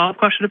ask a follow-up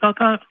question about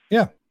that?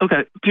 Yeah.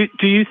 Okay.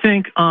 Do you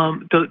think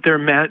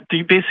do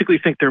you basically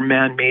think they're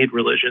man-made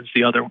religions?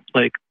 The other,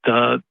 like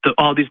the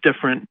all these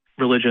different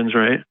religions,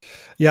 right?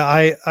 Yeah,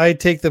 I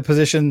take the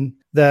position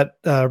that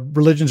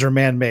religions are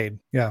man-made.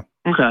 Yeah.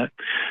 Okay.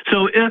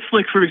 So if,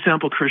 like, for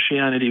example,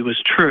 Christianity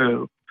was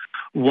true,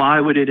 why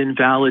would it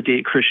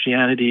invalidate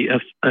Christianity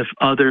if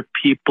other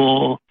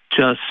people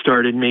just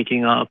started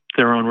making up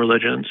their own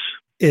religions?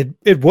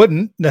 It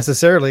wouldn't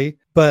necessarily,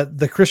 but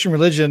the Christian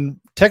religion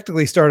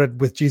technically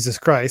started with Jesus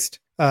Christ.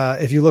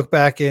 If you look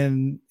back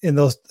in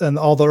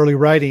all the early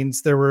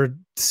writings, there were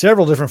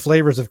several different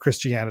flavors of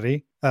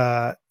Christianity.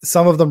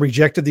 Some of them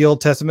rejected the Old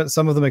Testament.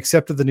 Some of them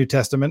accepted the New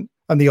Testament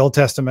and the Old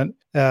Testament.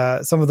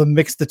 Some of them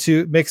mixed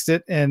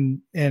it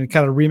and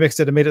kind of remixed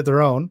it and made it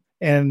their own.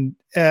 And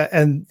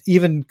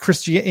even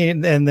Christianity,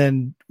 and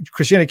then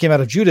Christianity came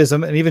out of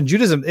Judaism, and even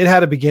Judaism, it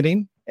had a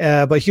beginning.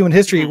 But human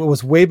history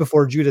was way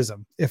before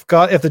Judaism. If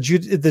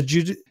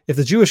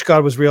the Jewish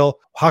God was real,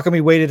 how come he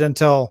waited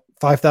until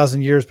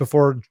 5,000 years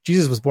before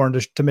Jesus was born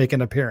to make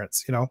an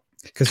appearance?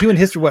 Because human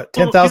history,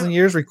 10,000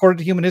 years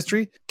recorded human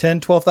history,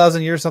 10,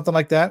 12,000 years, something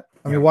like that.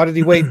 I mean, why did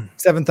he wait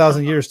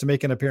 7,000 years to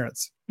make an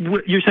appearance?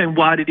 You're saying,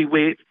 why did he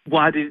wait?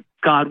 Why did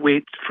God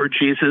wait for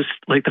Jesus?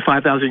 Like the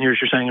 5,000 years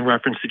you're saying in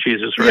reference to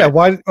Jesus, right? Yeah.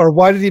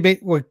 Why did he make?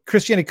 Well,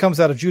 Christianity comes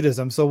out of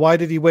Judaism. So why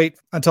did he wait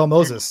until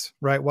Moses?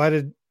 Right. Why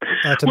did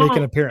to make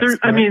an appearance? Right?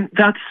 I mean,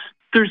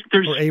 there's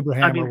or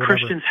Abraham. I mean,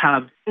 Christians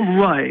have,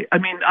 right. I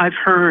mean, I've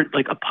heard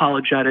like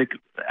apologetic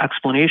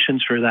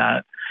explanations for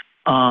that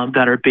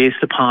that are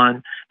based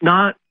upon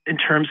not in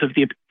terms of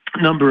the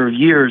number of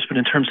years, but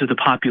in terms of the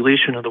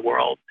population of the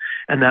world,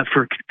 and that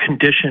for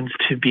conditions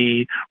to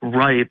be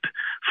ripe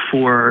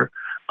for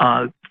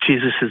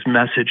Jesus's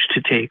message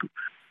to take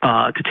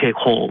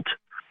hold,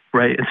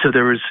 right? And so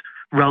there was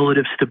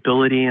relative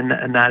stability in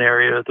that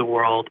area of the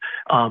world.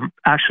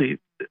 Actually,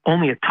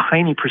 only a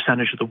tiny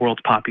percentage of the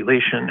world's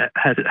population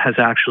had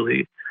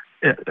actually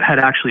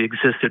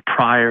existed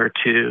prior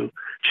to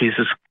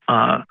Jesus's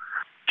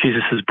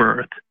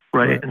birth,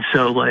 right? And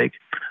so, like,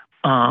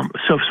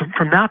 so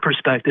from that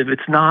perspective,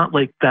 it's not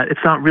like that.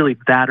 It's not really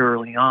that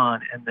early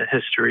on in the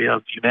history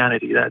of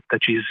humanity that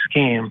Jesus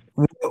came.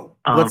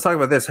 Let's talk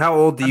about this. How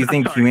old do you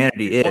think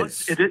humanity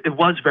is? It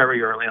was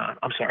very early on.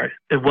 I'm sorry.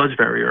 It was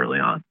very early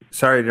on.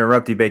 Sorry to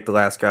interrupt you, Baked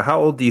Alaska.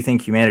 How old do you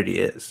think humanity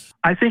is?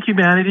 I think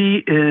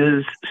humanity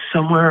is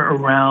somewhere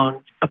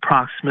around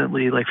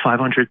approximately like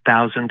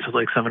 500,000 to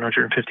like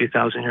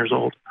 750,000 years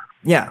old.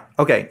 Yeah.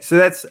 Okay. So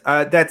that's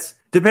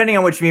depending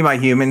on what you mean by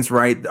humans,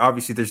 right?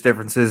 Obviously, there's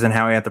differences in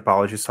how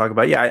anthropologists talk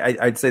about. Yeah,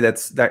 I'd say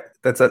that's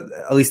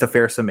at least a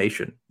fair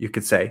summation. You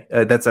could say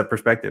that's a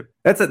perspective.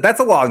 That's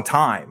a long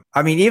time.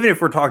 I mean, even if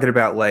we're talking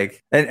about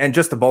like, and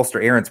just to bolster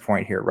Aaron's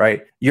point here,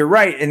 right? You're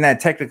right in that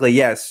technically,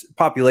 yes,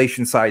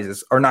 population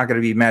sizes are not going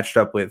to be matched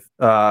up with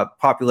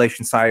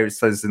population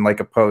sizes in like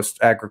a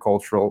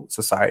post-agricultural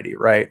society,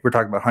 right? We're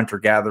talking about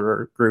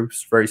hunter-gatherer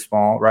groups, very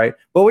small, right?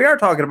 But we are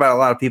talking about a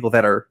lot of people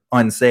that are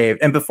unsaved.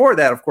 And before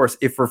that, of course,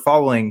 if we're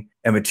following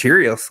a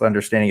materialist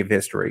understanding of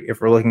history,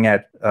 if we're looking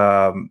at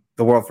the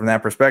world from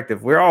that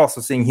perspective, we're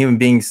also seeing human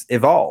beings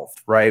evolve,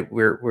 right?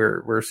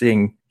 We're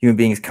seeing human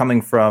beings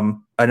coming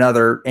from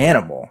another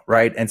animal,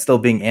 right, and still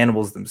being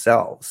animals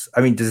themselves.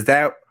 I mean, does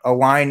that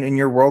align in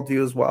your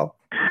worldview as well?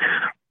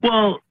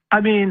 Well,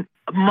 I mean,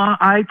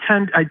 I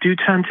do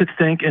tend to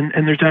think,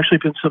 and there's actually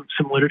been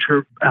some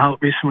literature out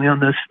recently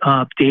on this,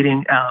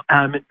 dating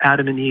Adam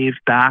and Eve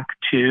back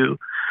to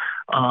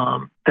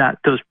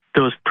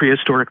those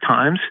prehistoric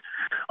times.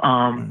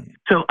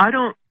 So I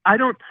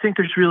don't think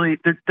there's really,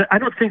 I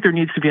don't think there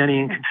needs to be any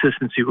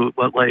inconsistency with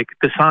what like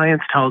the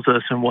science tells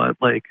us and what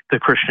like the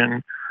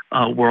Christian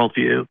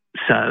worldview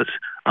says.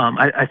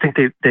 I think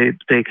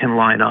they can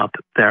line up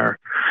there.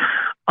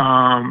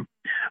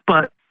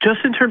 But just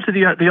in terms of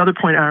the other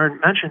point Aaron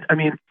mentioned, I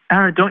mean,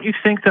 Aaron, don't you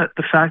think that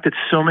the fact that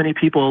so many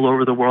people all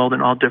over the world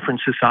in all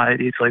different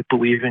societies like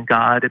believe in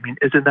God, I mean,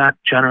 isn't that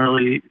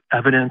generally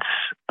evidence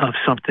of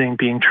something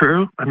being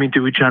true? I mean,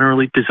 do we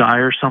generally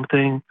desire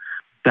something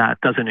that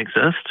doesn't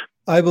exist?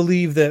 I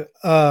believe that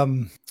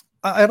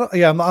I don't.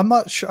 Yeah, I'm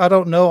not sure. I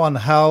don't know on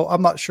how.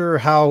 I'm not sure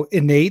how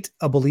innate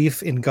a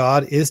belief in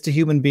God is to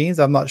human beings.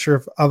 I'm not sure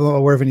if I'm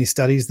aware of any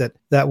studies that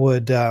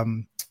would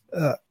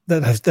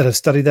that have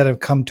studied that,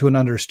 have come to an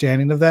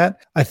understanding of that.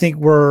 I think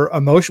we're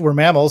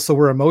mammals, so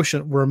we're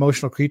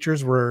emotional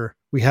creatures.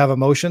 We have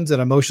emotions,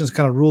 and emotions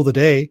kind of rule the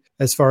day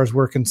as far as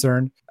we're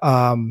concerned.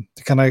 To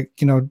kind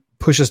of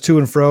push us to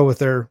and fro with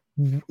their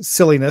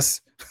silliness.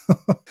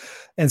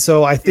 And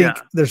so I think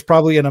there's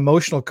probably an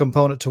emotional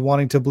component to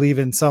wanting to believe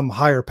in some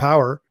higher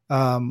power.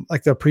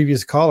 Like the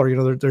previous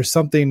caller, there's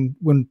something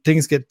when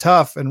things get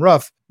tough and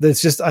rough.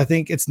 That's just, I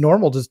think it's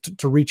normal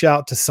to reach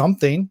out to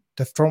something,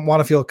 to want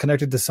to feel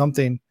connected to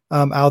something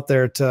out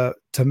there to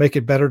make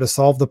it better, to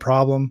solve the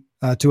problem,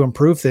 to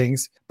improve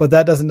things. But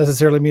that doesn't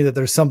necessarily mean that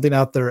there's something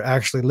out there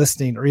actually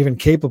listening or even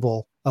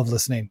capable of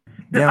listening.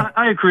 Yeah,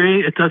 I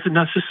agree. It doesn't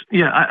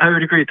I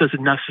would agree. It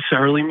doesn't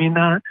necessarily mean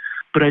that,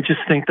 but I just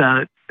think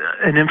that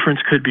an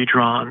inference could be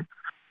drawn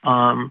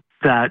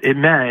that it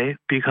may,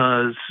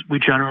 because we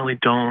generally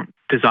don't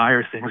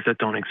desire things that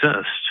don't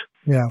exist.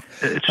 Yeah,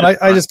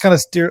 I just kind of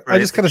steer. Right? I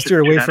just kind of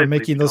steer away from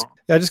making those.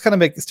 I just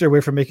kind of steer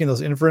away from making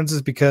those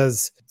inferences,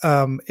 because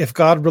if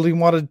God really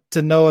wanted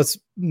to know us,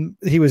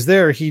 He was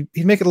there. He'd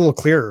make it a little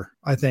clearer.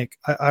 I think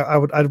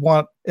I'd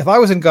want, if I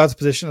was in God's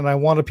position and I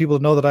wanted people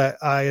to know that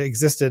I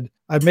existed,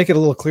 I'd make it a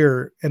little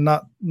clearer and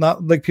not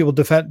like people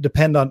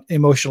depend on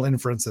emotional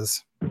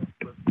inferences.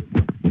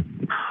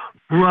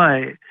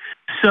 Right.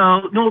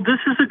 So, no, this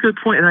is a good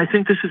point, and I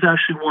think this is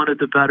actually one of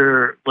the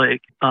better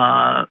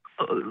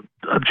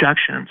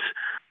objections.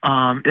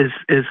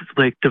 Is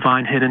like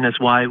divine hidden as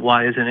why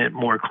isn't it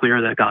more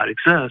clear that God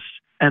exists?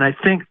 And I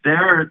think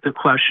there the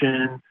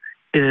question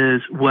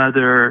is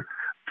whether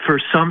for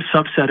some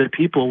subset of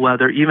people,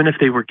 whether even if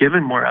they were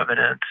given more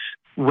evidence,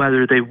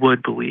 whether they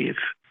would believe,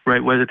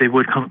 right? Whether they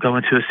would go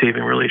into a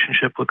saving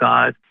relationship with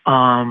God.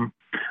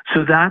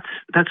 So that's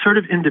sort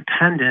of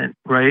independent,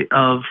 right,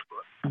 of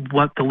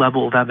what the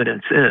level of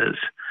evidence is.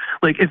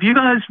 Like if you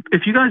guys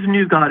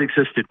knew God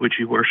existed, would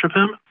you worship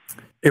Him?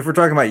 If we're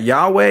talking about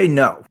Yahweh,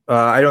 no.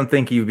 I don't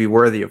think he would be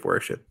worthy of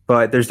worship.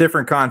 But there's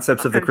different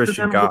concepts of the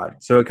Christian God,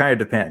 so it kind of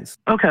depends.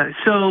 Okay,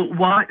 so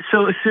why? So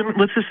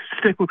let's just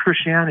stick with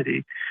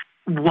Christianity.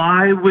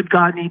 Why would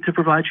God need to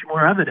provide you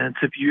more evidence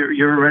if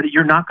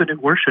you're not going to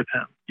worship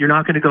Him? You're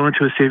not going to go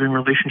into a saving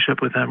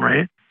relationship with Him,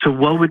 right? So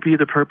what would be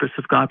the purpose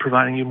of God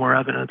providing you more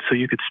evidence so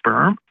you could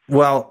spur Him?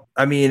 Well,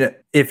 I mean,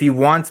 if He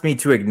wants me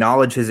to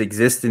acknowledge His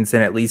existence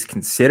and at least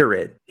consider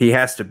it, He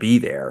has to be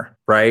there,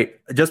 right?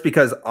 Just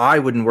because I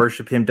wouldn't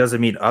worship Him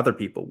doesn't mean other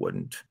people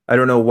wouldn't. I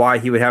don't know why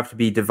He would have to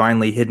be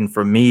divinely hidden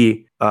from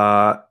me,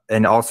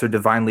 and also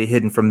divinely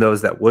hidden from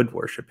those that would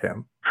worship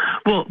Him.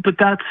 Well, but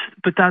that's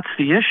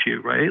the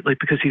issue, right? Like,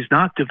 because He's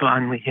not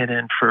divinely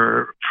hidden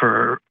for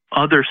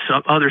other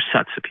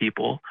sets of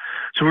people.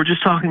 So we're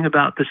just talking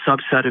about the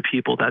subset of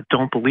people that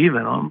don't believe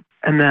in Him,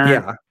 and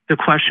then the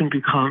question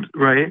becomes,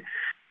 right?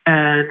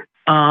 And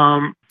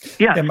I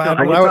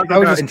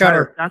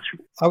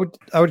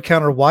would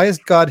counter. Why is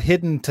God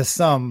hidden to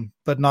some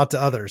but not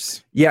to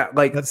others? Yeah,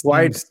 like that's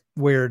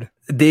weird.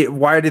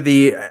 Why do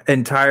the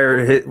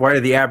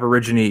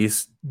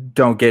Aborigines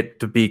don't get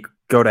to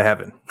go to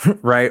heaven,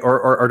 right?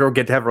 Or don't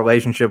get to have a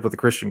relationship with the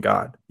Christian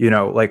God?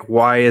 Like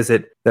why is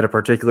it that a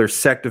particular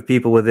sect of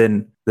people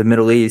within the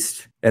Middle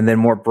East, and then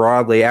more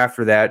broadly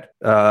after that,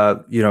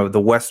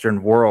 the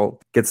Western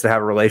world gets to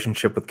have a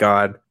relationship with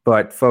God,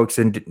 but folks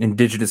in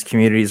indigenous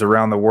communities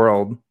around the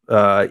world,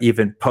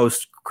 even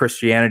post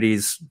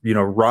Christianity's,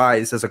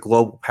 rise as a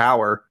global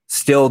power,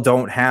 still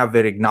don't have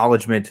an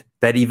acknowledgement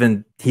that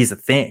even He's a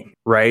thing,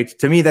 right?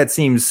 To me, that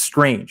seems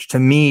strange. To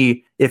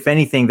me, if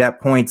anything,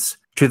 that points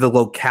to the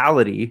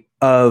locality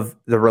of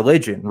the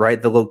religion,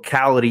 right? The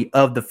locality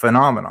of the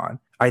phenomenon.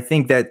 I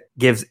think that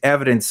gives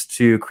evidence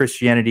to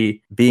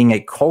Christianity being a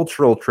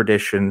cultural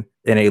tradition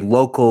and a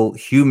local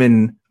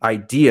human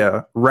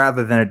idea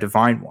rather than a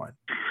divine one.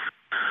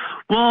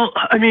 Well,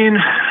 I mean,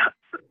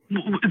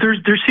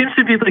 there seems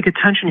to be like a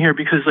tension here,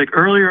 because like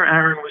earlier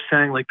Aaron was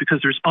saying, like, because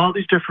there's all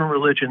these different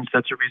religions,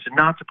 that's a reason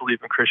not to believe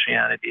in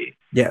Christianity.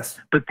 Yes.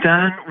 But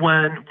then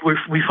when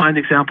we find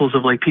examples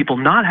of like people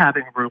not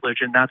having a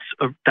religion,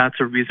 that's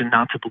a reason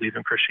not to believe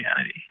in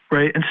Christianity,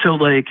 right? And so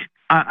like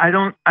I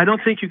don't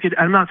think you could.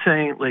 I'm not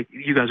saying like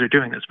you guys are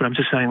doing this, but I'm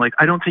just saying like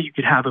I don't think you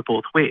could have it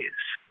both ways.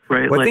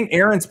 Right. Well, I think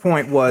Aaron's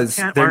point was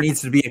there needs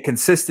to be a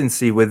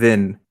consistency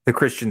within the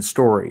Christian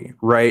story,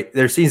 right?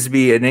 There seems to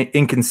be an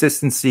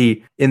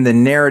inconsistency in the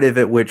narrative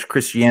at which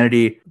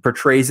Christianity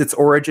portrays its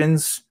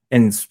origins,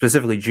 and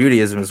specifically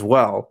Judaism as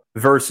well,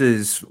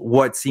 versus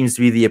what seems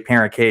to be the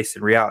apparent case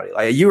in reality.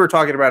 Like you were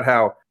talking about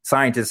how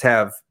scientists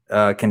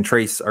can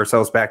trace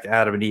ourselves back to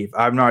Adam and Eve.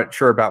 I'm not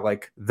sure about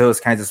like those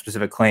kinds of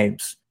specific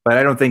claims. But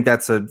I don't think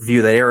that's a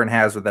view that Aaron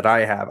has or that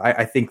I have.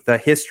 I think the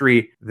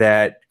history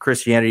that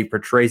Christianity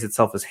portrays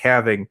itself as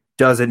having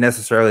doesn't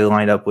necessarily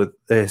line up with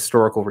the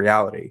historical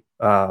reality.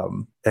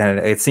 And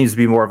it seems to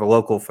be more of a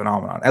local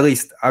phenomenon. At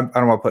least I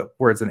don't want to put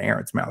words in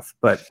Aaron's mouth,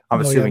 but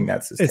I'm assuming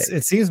that's his take.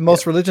 It seems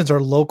most religions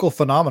are local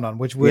phenomenon,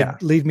 which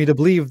would lead me to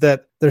believe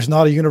that there's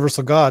not a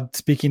universal God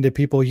speaking to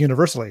people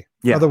universally.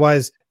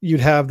 Otherwise, you'd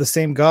have the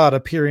same God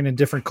appearing in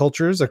different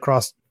cultures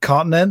across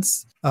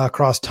continents,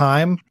 across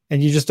time,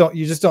 and you just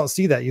don't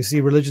see that. You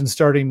see religion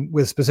starting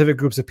with specific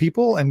groups of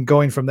people and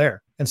going from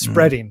there and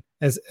spreading.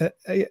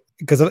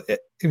 Because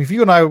if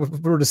you and I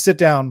were to sit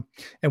down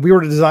and we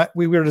were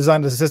to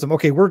design a system,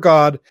 okay, we're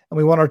God and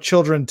we want our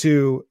children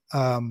to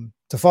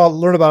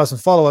learn about us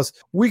and follow us,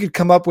 we could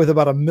come up with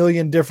about 1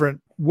 million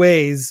different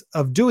ways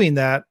of doing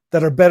that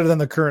are better than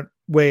the current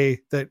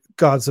way that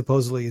God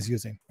supposedly is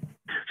using.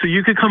 So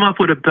you could come up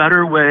with a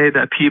better way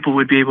that people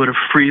would be able to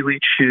freely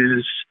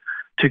choose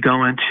to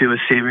go into a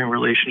saving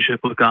relationship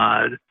with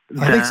God.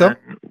 I think so.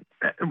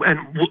 And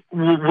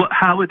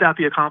how would that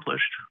be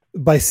accomplished?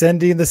 By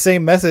sending the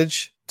same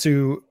message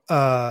to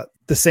the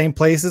same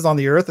places on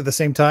the earth at the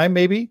same time,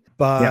 maybe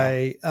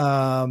by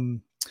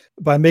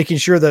making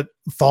sure that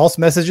false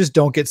messages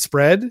don't get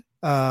spread,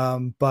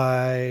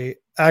 by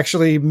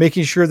actually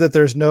making sure that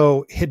there's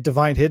no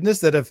divine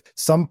hiddenness,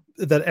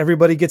 that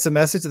everybody gets a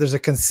message, that there's a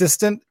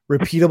consistent,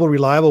 repeatable,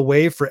 reliable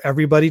way for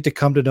everybody to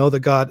come to know that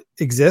God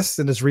exists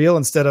and is real,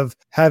 instead of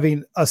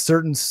having a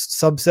certain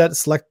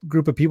select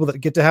group of people that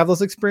get to have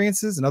those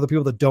experiences and other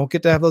people that don't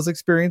get to have those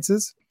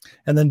experiences.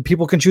 And then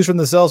people can choose for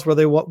themselves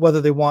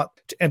whether they want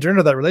to enter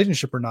into that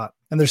relationship or not.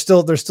 And there's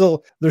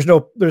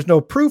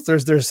no proof.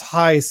 There's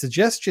high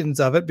suggestions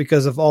of it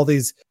because of all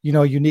these,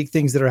 unique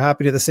things that are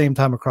happening at the same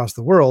time across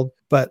the world.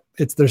 But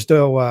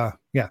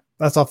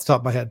that's off the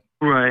top of my head.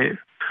 Right.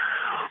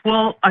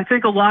 Well, I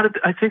think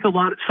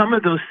some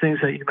of those things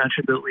that you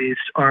mentioned, at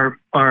least, are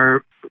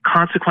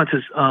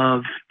consequences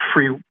of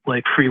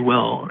free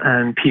will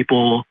and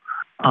people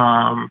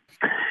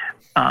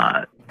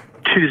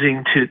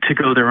choosing to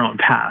go their own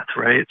path,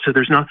 right? So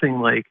there's nothing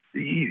like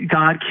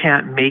God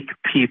can't make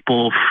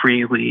people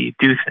freely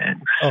do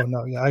things. Oh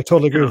no, yeah, I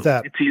totally agree with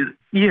that.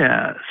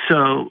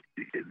 So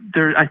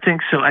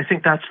I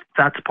think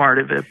that's part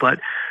of it, but.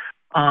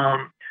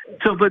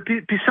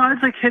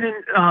 Besides hidden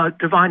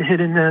divine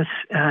hiddenness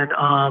and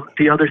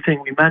the other thing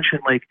we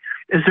mentioned,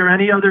 is there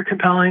any other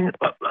compelling?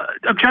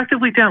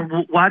 Objectively,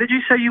 Dan, why did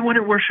you say you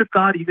wouldn't worship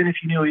God even if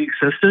you knew He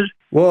existed?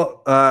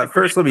 Well,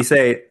 first let me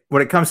say,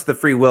 when it comes to the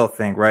free will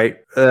thing, right?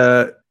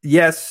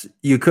 Yes,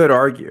 you could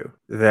argue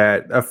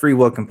that a free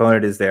will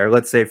component is there.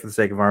 Let's say, for the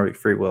sake of argument,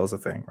 free will is a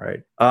thing,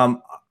 right?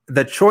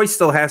 The choice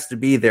still has to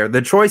be there.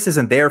 The choice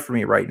isn't there for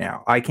me right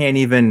now. I can't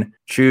even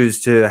choose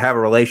to have a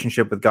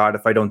relationship with God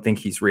if I don't think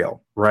He's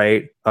real,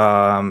 right?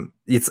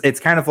 It's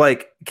kind of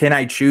like, can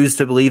I choose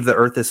to believe the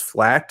earth is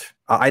flat?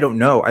 I don't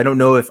know. I don't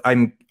know if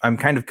I'm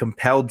kind of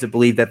compelled to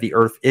believe that the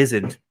earth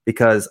isn't,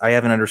 because I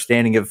have an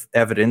understanding of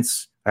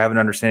evidence. I have an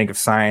understanding of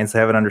science. I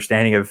have an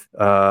understanding of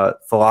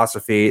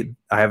philosophy.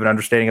 I have an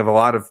understanding of a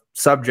lot of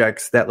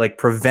subjects that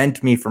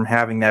prevent me from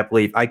having that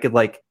belief. I could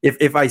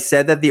if I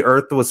said that the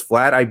earth was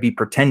flat, I'd be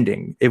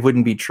pretending. It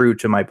wouldn't be true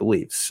to my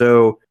beliefs.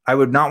 So I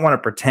would not want to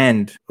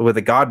pretend with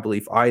a God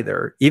belief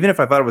either, even if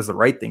I thought it was the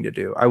right thing to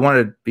do. I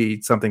want to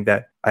be something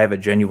that I have a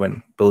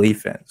genuine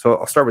belief in. So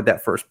I'll start with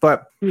that first.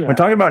 But when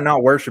talking about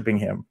not worshiping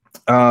Him,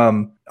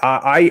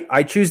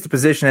 I choose the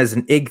position as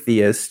an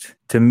atheist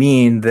to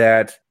mean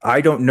that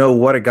I don't know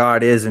what a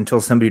God is until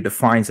somebody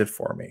defines it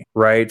for me,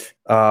 right?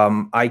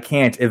 I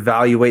can't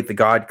evaluate the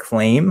God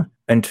claim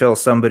until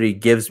somebody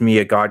gives me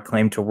a God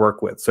claim to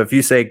work with. So if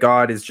you say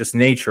God is just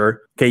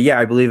nature, okay, yeah,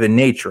 I believe in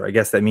nature. I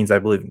guess that means I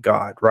believe in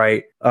God,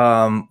 right?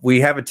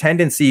 We have a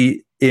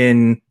tendency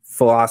in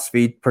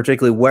philosophy,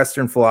 particularly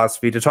Western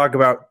philosophy, to talk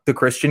about the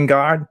Christian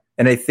God.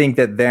 And I think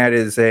that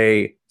is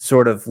a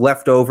sort of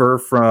leftover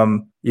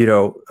from,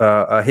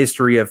 a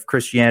history of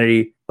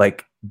Christianity,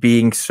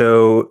 being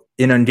so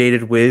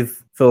inundated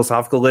with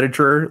philosophical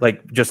literature,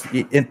 just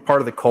in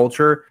part of the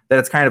culture, that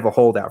it's kind of a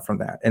holdout from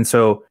that. And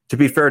so, to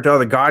be fair to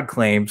other God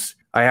claims,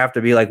 I have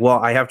to be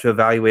I have to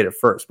evaluate it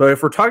first. But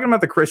if we're talking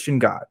about the Christian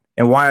God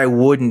and why I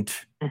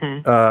wouldn't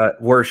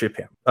worship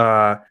Him,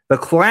 the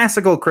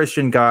classical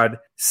Christian God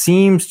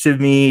seems to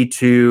me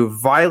to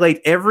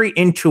violate every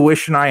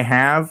intuition I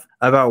have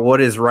about what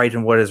is right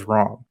and what is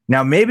wrong.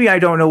 Now, maybe I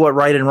don't know what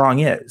right and wrong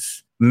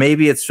is.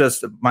 Maybe it's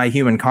just my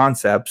human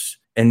concepts,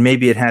 and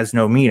maybe it has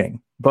no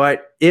meaning.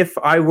 But if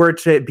I were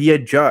to be a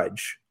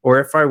judge, or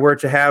if I were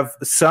to have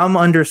some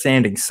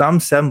understanding, some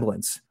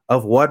semblance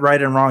of what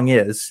right and wrong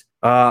is,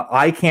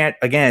 I can't,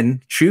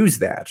 again, choose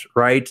that,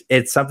 right?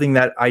 It's something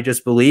that I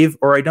just believe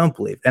or I don't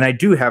believe. And I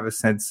do have a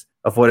sense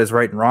of what is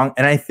right and wrong.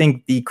 And I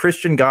think the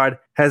Christian God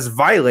has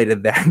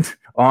violated that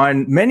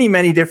on many,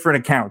 many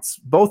different accounts,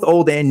 both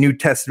Old and New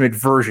Testament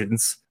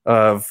versions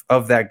of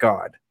that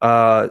God.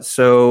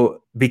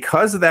 So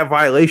because of that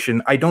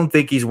violation, I don't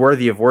think he's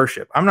worthy of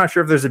worship. I'm not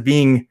sure if there's a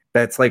being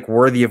that's like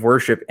worthy of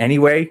worship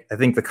anyway. I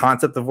think the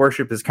concept of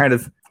worship is kind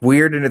of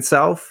weird in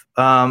itself.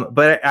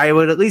 But I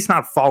would at least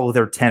not follow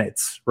their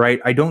tenets, right?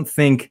 I don't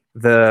think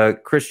the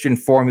Christian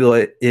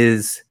formula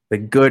is a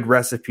good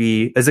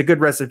recipe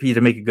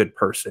to make a good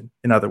person.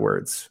 In other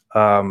words,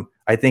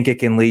 I think it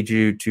can lead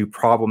you to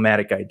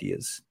problematic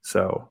ideas.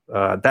 So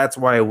that's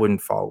why I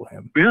wouldn't follow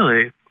him.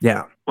 Really?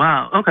 Yeah.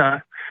 Wow. Okay.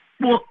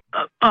 Well,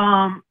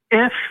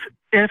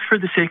 if for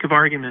the sake of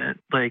argument,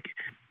 like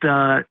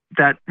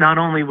that not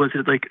only was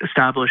it like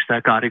established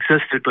that God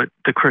existed, but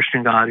the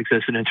Christian God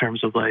existed in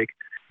terms of like,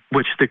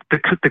 which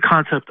the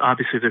concept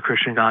obviously of the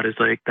Christian God is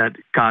like that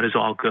God is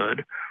all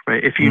good,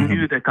 right? If you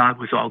knew that God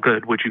was all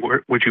good, would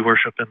you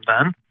worship him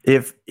then?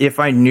 If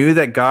I knew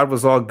that God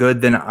was all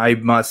good, then I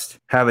must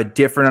have a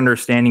different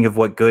understanding of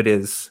what good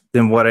is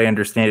than what I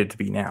understand it to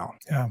be now.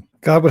 Yeah,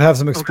 God would have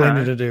some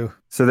explaining to do.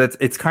 So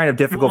it's kind of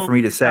difficult for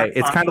me to say.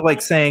 It's kind of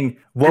like saying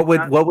what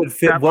would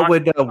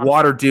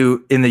water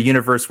do in the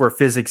universe where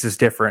physics is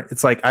different?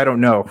 It's like, I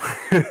don't know.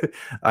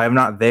 I'm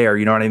not there.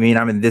 You know what I mean?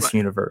 I'm in this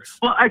universe.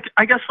 Well,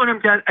 I guess what I'm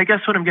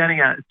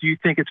getting at. Do you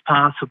think it's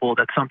possible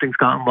that something's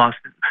gotten lost?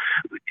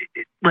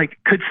 Like,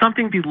 could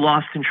something be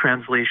lost in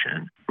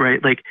translation?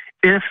 Right? Like,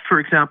 if, for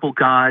example,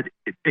 God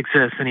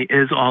exists and he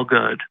is all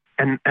good,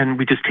 and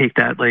we just take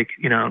that, like,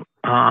 you know,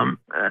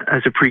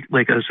 as a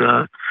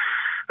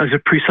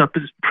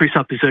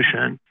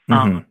presupposition,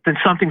 then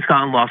something's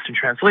gotten lost in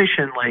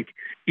translation, like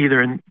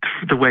either in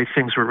the way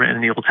things were written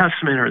in the Old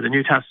Testament or the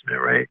New Testament,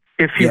 right?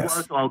 If he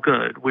was all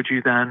good, do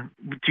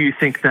you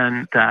think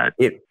then that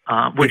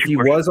if he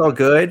was all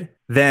good,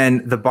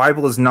 then the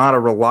Bible is not a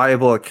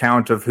reliable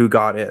account of who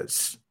God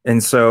is.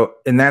 And so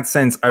in that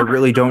sense, I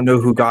really don't know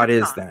who God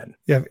is then.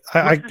 Yeah.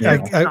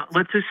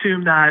 Let's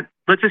assume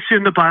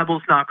the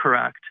Bible's not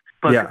correct.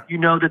 But you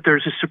know that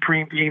there's a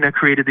supreme being that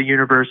created the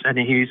universe, and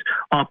he's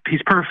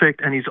perfect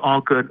and he's all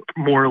good,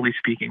 morally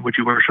speaking. Would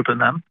you worship in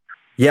them?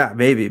 Yeah,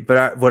 maybe.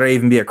 But would I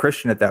even be a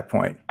Christian at that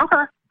point?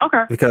 Okay.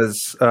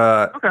 Because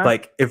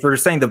like if we're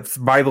saying the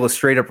Bible is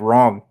straight up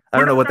wrong, I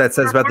don't know what that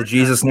says about the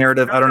Jesus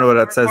narrative. I don't know what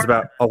that says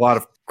about a lot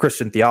of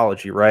Christian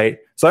theology, right?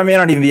 So I may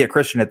not even be a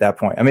Christian at that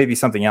point. I may be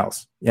something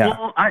else. Yeah.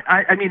 Well,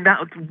 I mean, that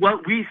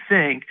what we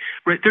think,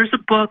 right? There's a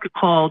book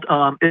called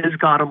 "Is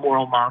God a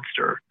Moral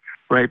Monster?"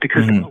 Right,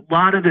 because a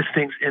lot of the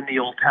things in the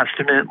Old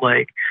Testament,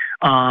 like,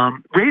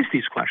 raise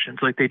these questions,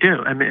 like they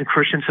do. I mean,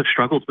 Christians have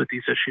struggled with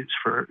these issues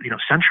for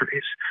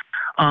centuries.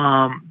 So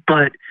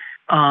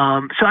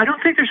I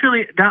don't think there's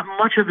really that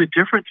much of a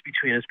difference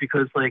between us,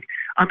 because, like,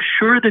 I'm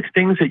sure the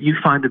things that you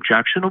find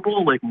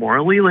objectionable, like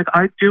morally, like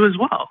I do as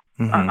well.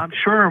 I'm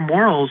sure our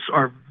morals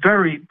are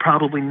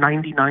probably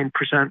 99%,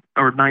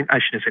 I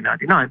shouldn't say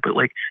 99, but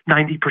like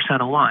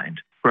 90%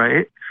 aligned,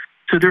 right?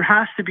 So there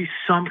has to be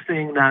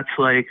something that's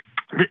like.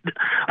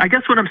 I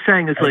guess what I'm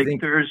saying is, like,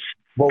 there's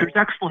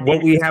explanation.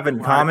 What we have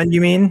in common,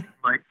 you mean?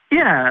 Like,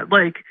 yeah,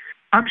 like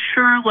I'm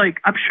sure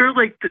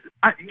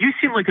you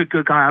seem like a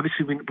good guy.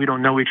 Obviously, we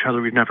don't know each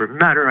other. We've never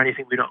met or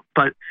anything. We don't.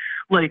 But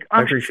like,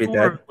 I'm sure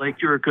that.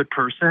 Like, you're a good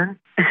person.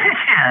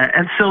 Yeah,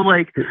 and so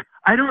like,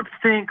 I don't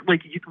think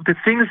like the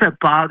things that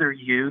bother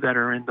you that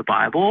are in the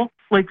Bible,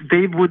 like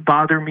they would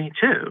bother me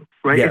too,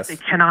 right? Yes. If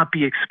they cannot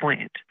be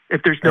explained,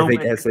 if there's no way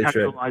of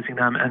contextualizing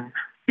them, and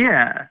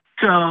yeah.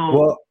 So,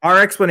 well, our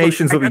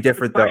explanations will be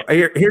different, though.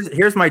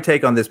 Here's my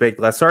take on this,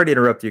 Bakeless. Sorry to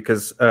interrupt you,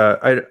 because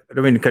I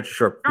don't mean to cut you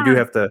short. We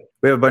have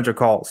a bunch of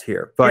calls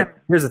here. But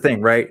here's the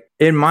thing, right?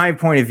 In my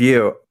point of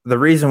view, the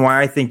reason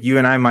why I think you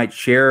and I might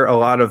share a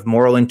lot of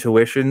moral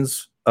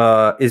intuitions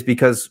is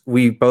because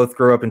we both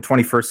grew up in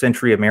 21st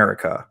century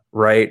America,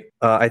 right?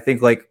 I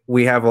think like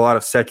we have a lot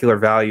of secular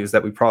values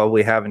that we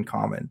probably have in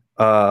common.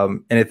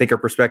 And I think our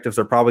perspectives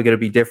are probably going to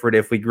be different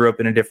if we grew up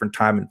in a different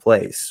time and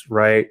place,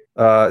 right?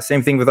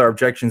 Same thing with our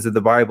objections of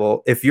the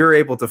Bible. If you're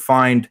able to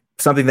find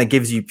something that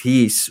gives you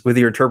peace with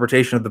your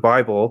interpretation of the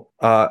Bible,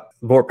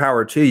 more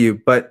power to you.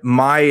 But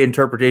my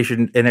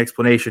interpretation and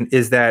explanation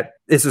is that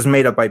this is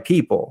made up by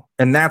people.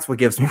 And that's what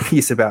gives me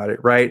peace about it,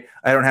 right?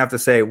 I don't have to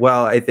say,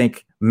 well, I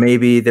think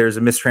maybe there's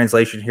a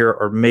mistranslation here,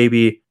 or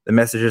maybe the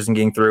message isn't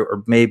getting through,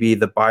 or maybe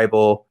the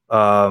Bible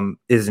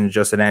isn't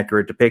just an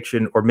accurate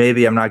depiction, or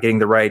maybe I'm not getting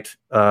the right,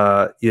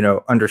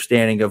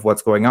 understanding of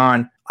what's going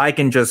on. I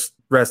can just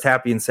rest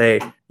happy and say,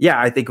 yeah,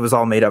 I think it was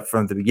all made up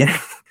from the beginning.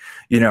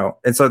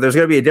 And so there's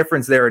going to be a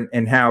difference there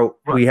in how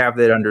we have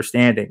that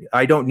understanding.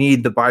 I don't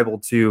need the Bible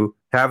to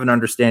have an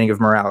understanding of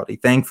morality,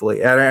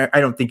 thankfully. And I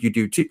don't think you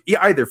do too,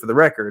 either, for the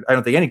record. I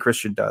don't think any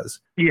Christian does.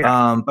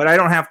 Yeah. But I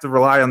don't have to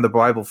rely on the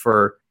Bible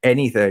for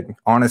anything,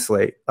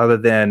 honestly, other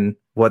than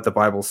what the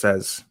Bible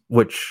says,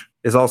 which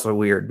is also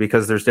weird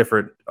because there's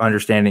different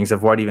understandings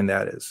of what even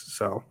that is.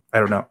 So I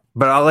don't know.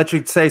 But I'll let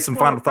you say some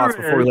final thoughts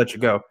before we let you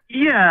go.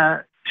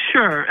 Yeah.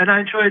 Sure, and I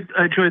enjoyed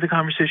the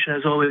conversation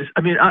as always.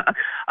 I mean,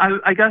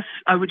 I guess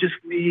I would just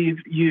leave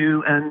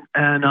you and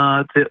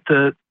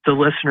the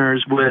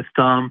listeners with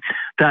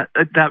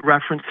that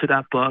reference to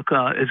that book,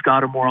 "Is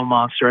God a Moral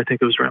Monster?" I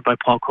think it was written by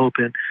Paul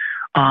Copan,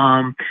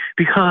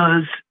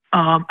 because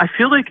I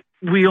feel like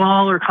we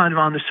all are kind of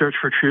on the search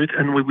for truth,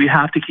 and we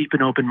have to keep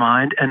an open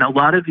mind. And a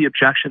lot of the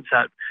objections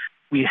that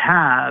we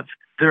have,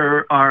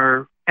 there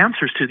are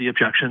answers to the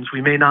objections.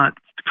 We may not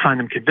find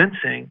them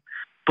convincing,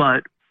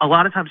 but a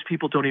lot of times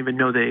people don't even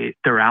know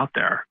they're out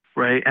there,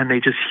 right? And they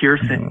just hear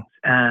things,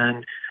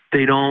 and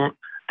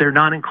they're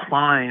not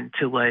inclined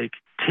to like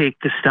take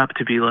the step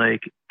to be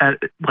like,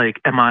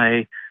 am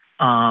I,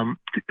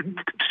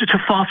 to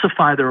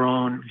falsify their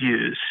own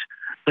views.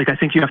 Like, I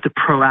think you have to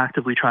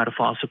proactively try to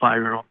falsify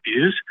your own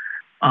views.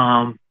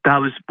 That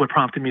was what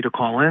prompted me to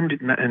call in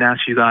and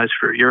ask you guys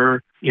for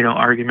your,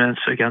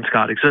 arguments against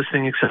God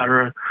existing, et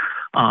cetera.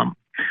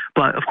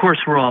 But of course,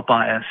 we're all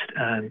biased,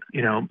 and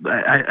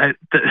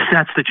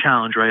that's the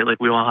challenge, right? Like,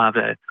 we all have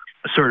a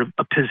sort of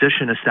a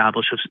position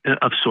established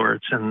of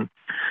sorts, and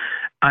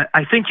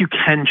I think you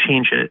can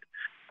change it.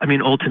 I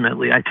mean,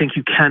 ultimately, I think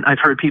you can. I've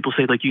heard people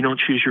say, like, you don't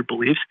choose your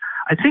beliefs.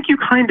 I think you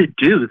kind of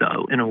do,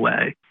 though, in a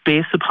way,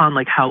 based upon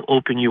like how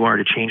open you are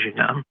to changing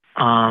them.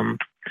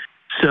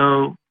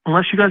 So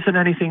unless you guys had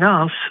anything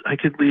else, I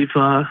could leave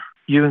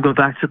you and go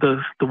back to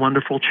the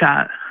wonderful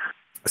chat.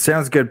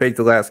 Sounds good, Baked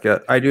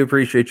Alaska. I do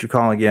appreciate you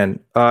calling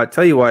in.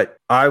 Tell you what,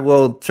 I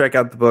will check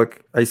out the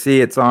book. I see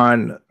it's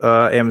on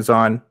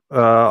Amazon.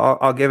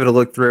 I'll give it a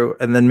look through,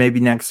 and then maybe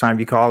next time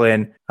you call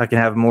in, I can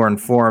have a more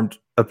informed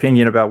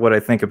opinion about what I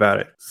think about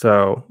it.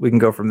 So we can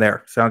go from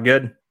there. Sound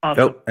good? Awesome.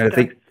 Nope. And I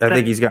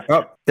think he's got.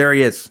 Oh, there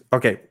he is.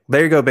 Okay,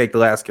 there you go, Baked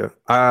Alaska.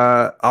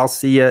 I'll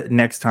see you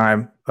next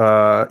time.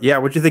 Yeah,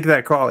 what'd you think of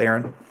that call,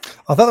 Aaron?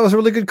 I thought that was a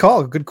really good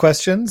call. Good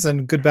questions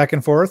and good back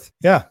and forth.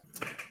 Yeah.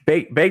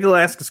 Baked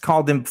Alaska's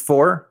called him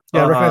before.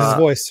 Yeah,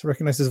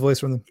 recognize his voice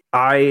from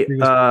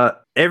the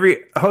every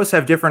hosts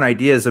have different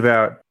ideas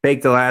about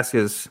Baked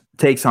Alaska's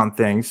takes on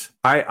things.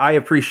 I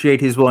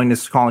appreciate his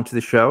willingness to call into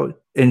the show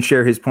and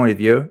share his point of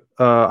view.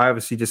 I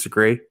obviously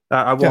disagree.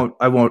 I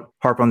won't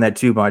harp on that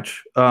too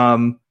much.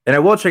 And I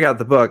will check out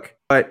the book.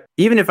 But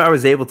even if I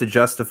was able to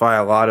justify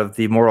a lot of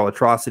the moral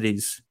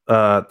atrocities,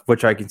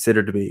 which I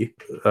consider to be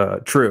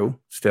true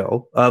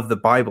still, of the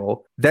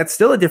Bible, that's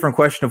still a different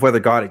question of whether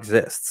God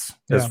exists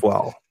as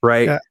well,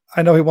 right? Yeah.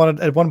 I know he wanted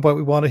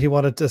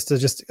us to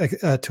just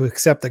to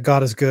accept that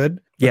God is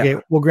good. Okay,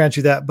 we'll grant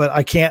you that, but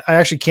I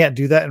actually can't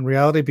do that in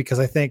reality, because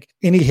I think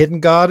any hidden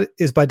God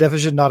is by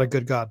definition not a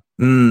good God.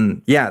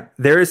 Yeah,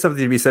 there is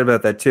something to be said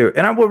about that too.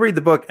 And I will read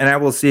the book and I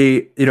will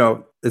see,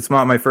 it's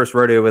not my first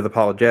rodeo with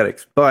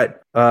apologetics,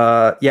 but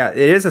it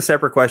is a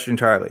separate question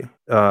entirely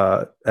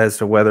as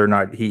to whether or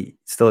not he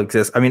still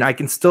exists. I mean, I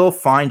can still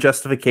find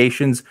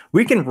justifications.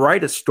 We can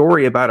write a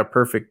story about a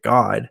perfect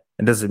God.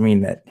 It doesn't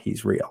mean that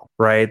he's real,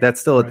 right?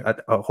 That's still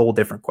a whole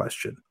different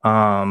question.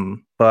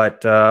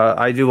 But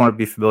I do want to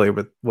be familiar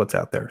with what's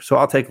out there. So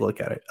I'll take a look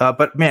at it.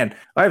 But man,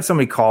 I have so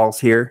many calls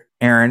here,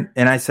 Aaron,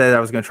 and I said I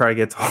was going to try to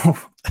get to all of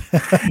them.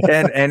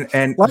 and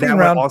that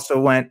one also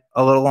went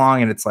a little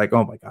long, and it's like,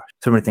 oh my gosh,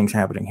 so many things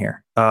happening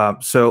here.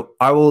 So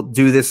I will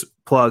do this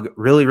plug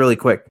really, really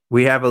quick.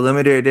 We have a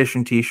limited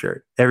edition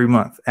t-shirt every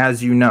month.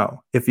 As you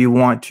know, if you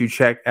want to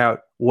check out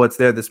what's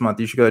there this month,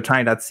 you should go to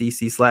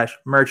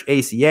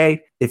tiny.cc/merchaca.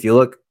 If you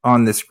look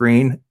on the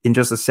screen in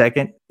just a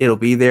second, it'll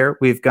be there.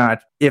 We've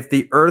got, if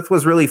the earth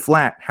was really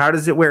flat, how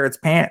does it wear its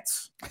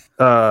pants?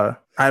 I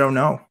don't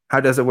know. How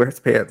does it wear its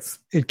pants?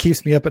 It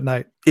keeps me up at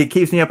night. It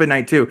keeps me up at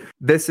night too.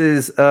 This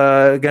is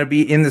going to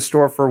be in the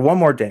store for one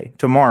more day,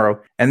 tomorrow.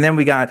 And then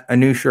we got a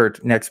new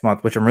shirt next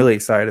month, which I'm really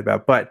excited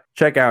about. But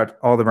check out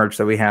all the merch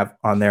that we have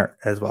on there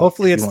as well.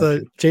 Hopefully it's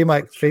the J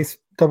Mike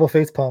double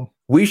face palm.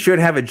 We should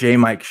have a J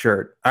Mike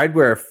shirt. I'd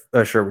wear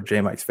a shirt with J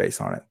Mike's face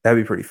on it.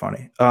 That'd be pretty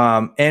funny.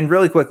 And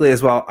really quickly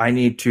as well, I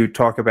need to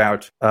talk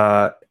about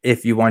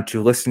if you want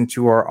to listen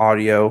to our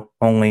audio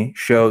only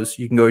shows,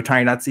 you can go to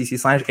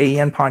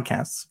tiny.cc/AEN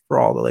podcasts for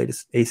all the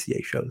latest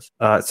ACA shows.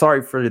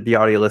 Sorry for the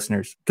audio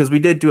listeners, because we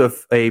did do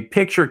a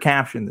picture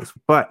caption this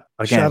week. But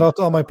again, shout out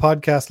to all my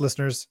podcast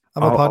listeners.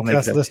 I'm a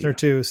podcast listener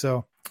too.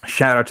 So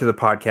shout out to the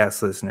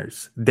podcast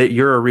listeners. That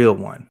you're a real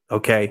one.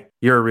 Okay.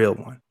 You're a real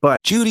one. But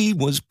Judy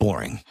was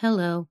boring.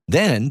 Hello.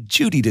 Then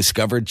Judy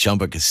discovered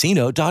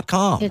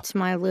ChumbaCasino.com. It's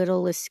my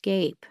little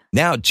escape.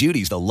 Now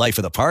Judy's the life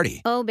of the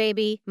party. Oh,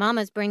 baby,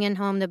 mama's bringing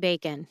home the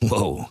bacon.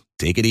 Whoa,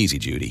 take it easy,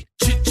 Judy.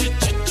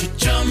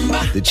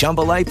 The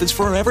Chumba life is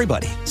for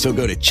everybody. So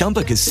go to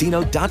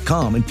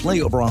ChumbaCasino.com and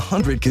play over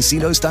 100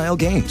 casino-style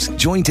games.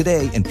 Join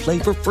today and play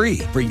for free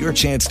for your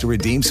chance to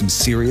redeem some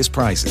serious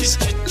prizes.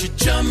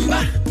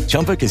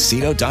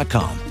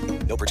 ChumbaCasino.com.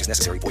 No purchase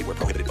necessary. Void where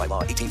prohibited by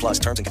law.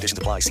 18+ terms and conditions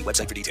apply. See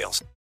website for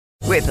details.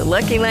 With the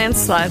Lucky Land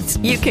Slots,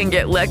 you can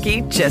get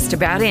lucky just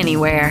about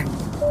anywhere.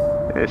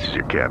 This is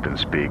your captain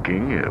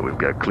speaking. We've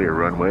got clear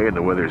runway and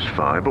the weather's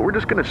fine, but we're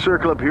just going to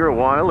circle up here a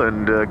while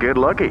and get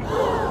lucky.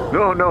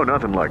 No,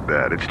 nothing like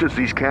that. It's just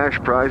these cash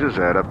prizes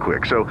add up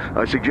quick. So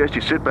I suggest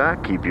you sit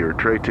back, keep your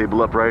tray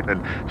table upright,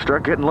 and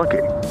start getting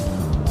lucky.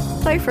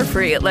 Play for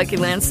free at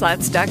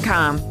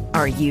LuckyLandSlots.com.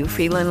 Are you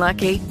feeling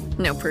lucky?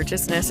 No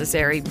purchase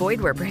necessary.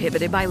 Void where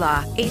prohibited by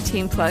law.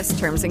 18+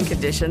 terms and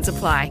conditions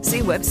apply. See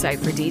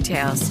website for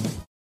details.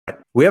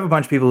 We have a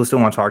bunch of people who still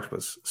want to talk to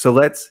us. So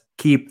let's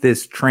keep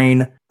this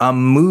train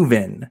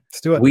moving.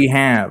 Let's do it. We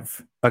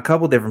have a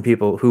couple different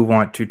people who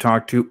want to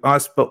talk to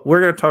us, but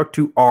we're going to talk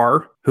to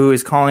R, who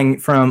is calling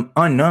from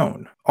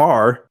unknown.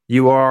 R,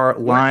 you are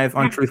live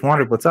on Truth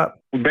Wanted. What's up?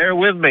 Bear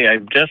with me.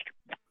 I'm just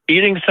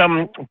eating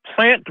some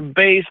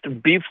plant-based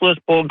beefless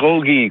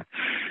bulgogi,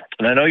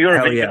 and I know you're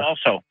a vegan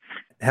also.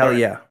 Hell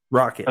yeah.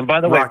 Rocket. And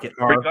by the way,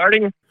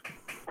 regarding...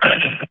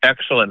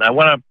 Excellent. I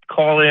want to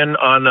call in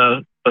on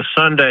a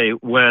Sunday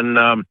when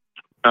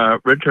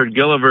Richard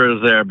Gilliver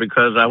is there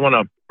because I want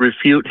to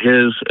refute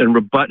and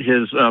rebut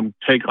his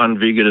take on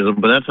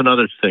veganism, but that's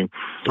another thing.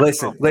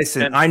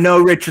 Listen. I know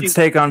Richard's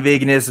take on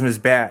veganism is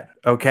bad,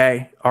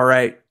 okay? All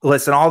right.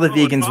 Listen, all the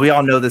vegans, we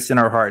all know this in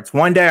our hearts.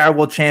 One day I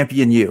will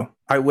champion you.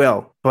 I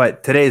will,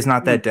 but today is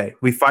not that day.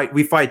 We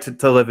fight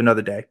to live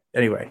another day.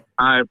 Anyway.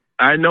 I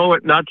know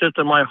it not just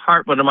in my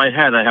heart, but in my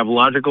head. I have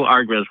logical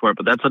arguments for it,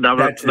 but that's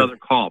another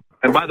call.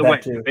 And by the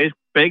way,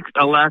 Baked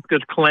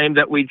Alaska's claim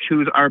that we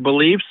choose our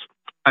beliefs,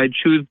 I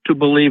choose to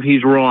believe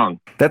he's wrong.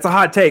 That's a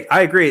hot take.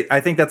 I agree. I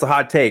think that's a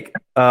hot take.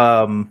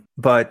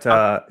 But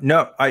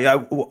no,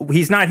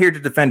 he's not here to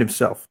defend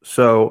himself.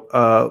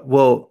 So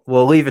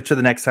we'll leave it to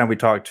the next time we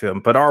talk to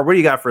him. But what do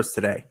you got for us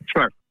today?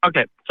 Sure.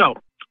 Okay. So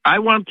I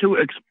want to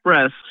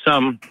express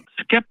some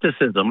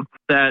skepticism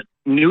that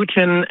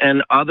Newton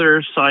and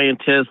other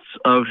scientists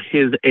of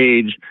his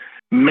age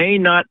may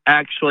not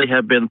actually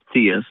have been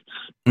theists.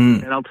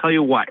 And I'll tell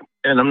you why.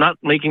 And I'm not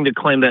making the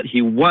claim that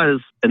he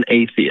was an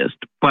atheist,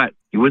 but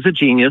he was a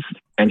genius,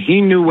 and he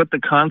knew what the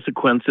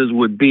consequences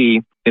would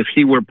be if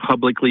he were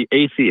publicly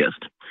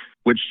atheist,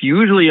 which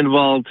usually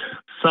involved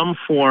some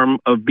form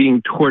of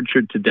being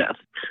tortured to death.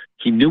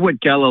 He knew what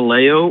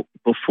Galileo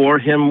before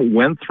him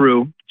went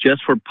through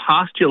just for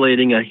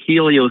postulating a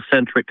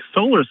heliocentric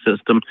solar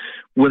system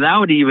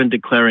without even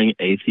declaring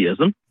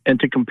atheism. And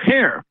to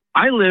compare,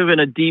 I live in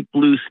a deep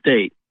blue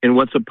state in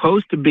what's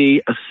supposed to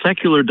be a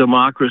secular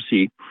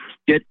democracy,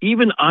 yet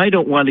even I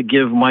don't want to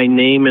give my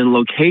name and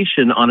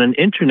location on an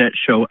internet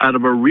show out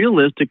of a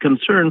realistic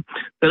concern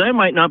that I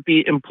might not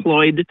be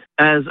employed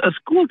as a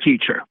school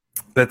teacher.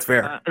 That's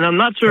fair. And I'm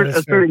not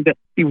asserting that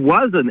he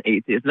was an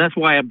atheist. That's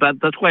why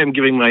I'm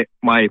giving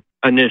my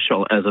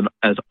initial as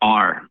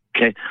R.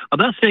 Okay. I'm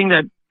not saying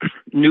that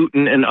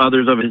Newton and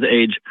others of his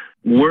age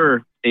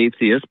were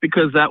atheists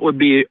because that would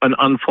be an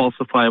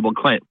unfalsifiable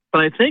claim.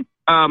 But I think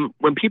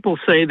when people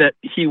say that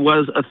he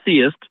was a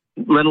theist,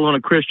 let alone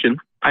a Christian,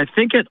 I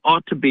think it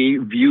ought to be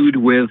viewed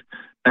with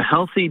a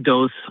healthy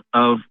dose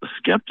of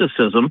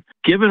skepticism,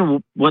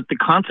 given what the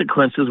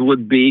consequences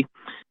would be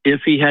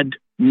if he had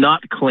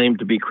not claimed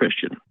to be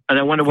Christian. And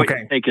I wonder what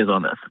your take is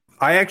on this.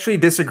 I actually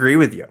disagree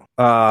with you,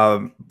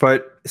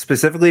 but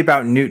specifically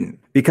about Newton,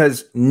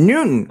 because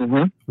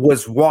Newton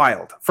was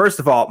wild. First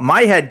of all,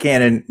 my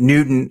headcanon,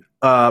 Newton,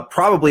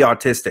 probably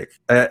autistic.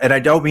 And I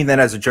don't mean that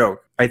as a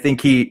joke. I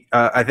think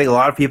I think a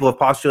lot of people have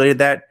postulated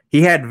that.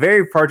 He had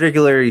very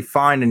particularly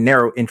fine and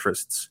narrow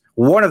interests.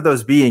 One of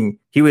those being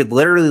he would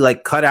literally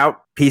cut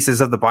out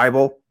pieces of the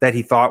Bible that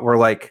he thought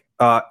were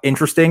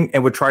interesting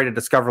and would try to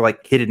discover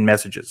hidden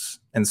messages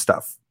and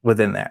stuff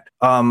within that.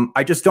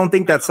 I just don't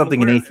think that's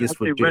something an atheist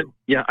would do.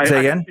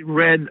 I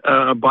read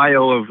a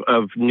bio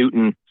of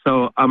Newton.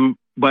 So, if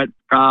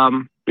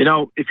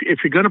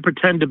you're going to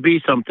pretend to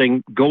be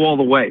something, go all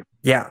the way.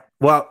 Yeah.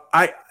 Well,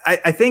 I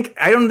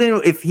don't know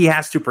if he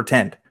has to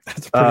pretend.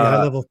 That's a pretty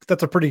high level.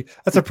 That's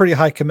a pretty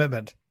high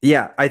commitment.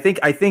 Yeah, I think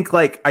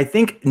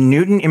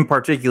Newton in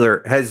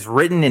particular has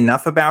written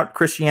enough about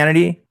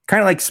Christianity,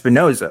 kind of like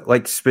Spinoza.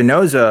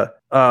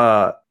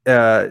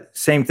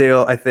 Same thing.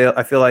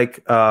 I feel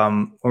like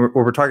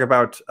we're talking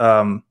about.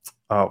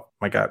 Oh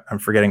my God, I'm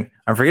forgetting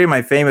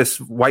my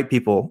famous white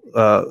people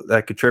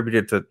that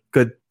contributed to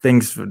good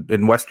things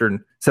in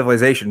Western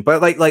civilization.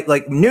 But like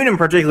Newton in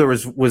particular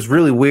was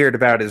really weird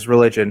about his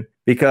religion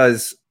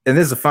because, and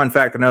this is a fun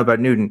fact to know about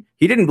Newton,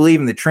 he didn't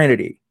believe in the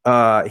Trinity.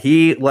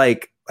 He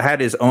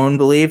had his own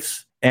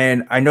beliefs.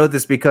 And I know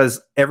this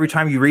because every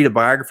time you read a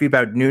biography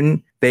about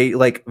Newton, they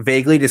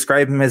vaguely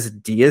describe him as a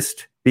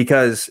deist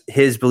because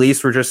his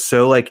beliefs were just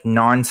so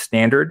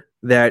non-standard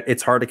that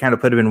it's hard to kind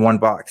of put him in one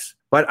box.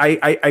 But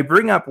I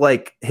bring up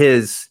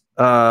his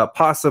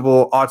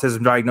possible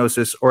autism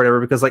diagnosis or whatever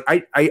because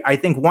I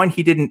think one,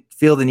 he didn't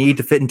feel the need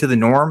to fit into the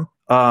norm.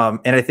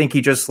 And I think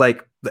he just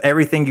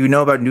everything you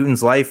know about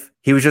Newton's life,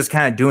 he was just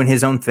kind of doing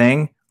his own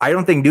thing. I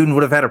don't think Newton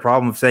would have had a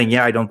problem of saying,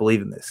 yeah, I don't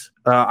believe in this.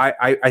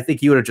 I think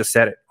he would have just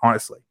said it,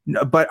 honestly.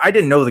 No, but I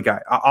didn't know the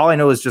guy. All I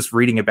know is just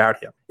reading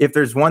about him. If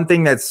there's one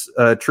thing that's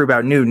true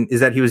about Newton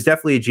is that he was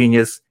definitely a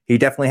genius. He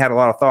definitely had a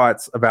lot of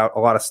thoughts about a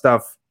lot of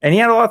stuff. And he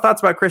had a lot of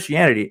thoughts about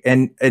Christianity.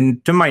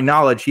 And to my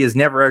knowledge, he has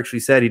never actually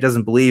said he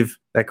doesn't believe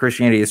that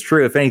Christianity is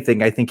true. If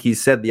anything, I think he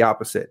said the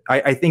opposite.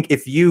 I think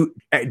if you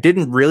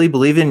didn't really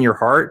believe in your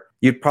heart,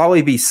 you'd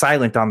probably be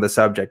silent on the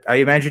subject. I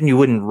imagine you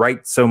wouldn't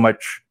write so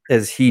much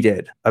as he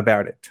did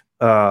about it.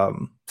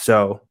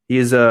 So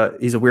he's a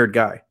weird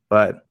guy.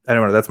 But I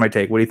don't know. That's my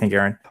take. What do you think,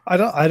 Aaron? I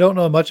don't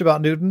know much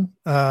about Newton.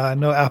 I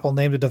know Apple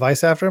named a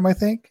device after him, I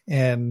think,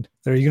 and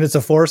there are units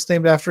of force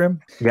named after him.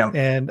 Yeah.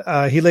 And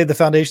he laid the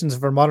foundations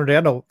for modern day,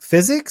 I don't know,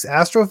 physics,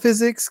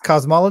 astrophysics,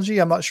 cosmology.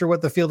 I'm not sure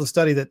what the field of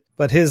study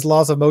but his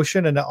laws of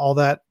motion and all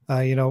that,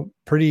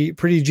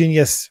 pretty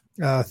genius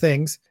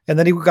things. And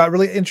then he got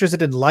really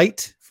interested in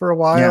light for a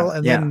while.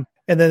 And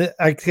then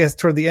I guess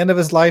toward the end of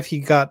his life,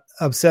 he got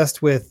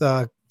obsessed with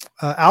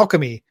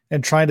alchemy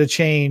and trying to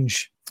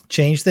change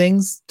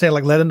things, to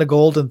like lead into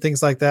gold and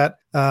things like that.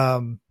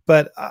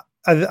 But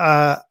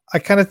I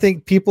kind of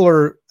think people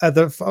are at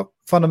the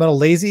fundamental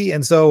lazy,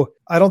 and so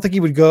I don't think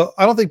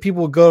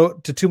people would go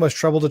to too much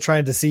trouble to try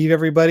and deceive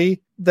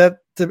everybody, to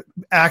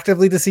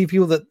actively deceive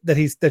people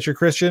that you're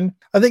Christian.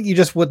 I think you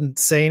just wouldn't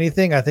say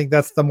anything. I think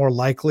that's the more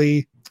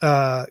likely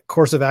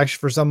course of action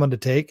for someone to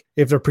take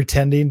if they're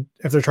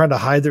trying to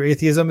hide their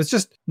atheism. It's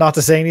just not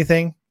to say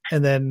anything,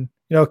 and then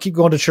keep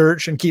going to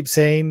church and keep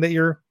saying that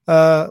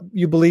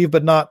you believe,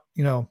 but not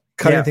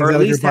cutting things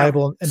out of your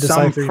Bible and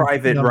some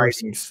private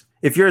writings.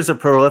 If you're as a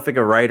prolific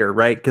a writer,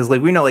 right? Because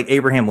we know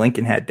Abraham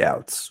Lincoln had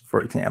doubts,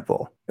 for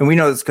example, and we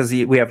know this because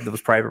we have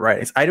those private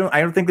writings. I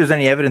don't think there's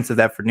any evidence of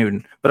that for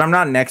Newton, but I'm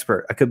not an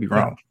expert. I could be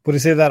wrong. What do you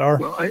say to that, R?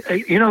 Well,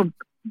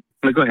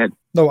 go ahead.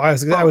 No,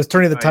 I was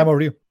turning the time over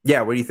to you.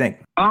 Yeah, what do you think?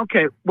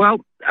 Okay, well,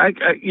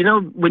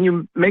 when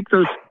you make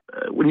those,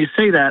 when you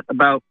say that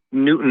about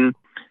Newton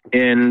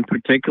in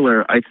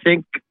particular, I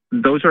think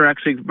those are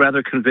actually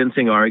rather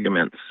convincing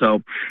arguments.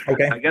 So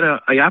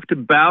I have to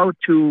bow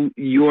to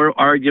your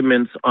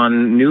arguments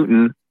on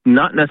Newton,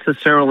 not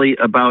necessarily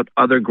about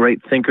other great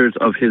thinkers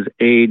of his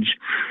age,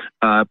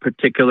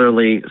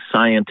 particularly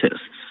scientists.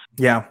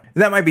 Yeah,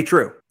 that might be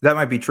true.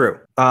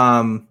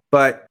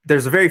 But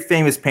there's a very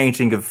famous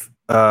painting of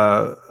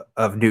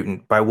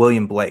Newton by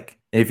William Blake.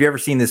 And if you've ever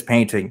seen this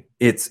painting,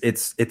 it's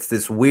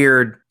this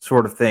weird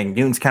sort of thing.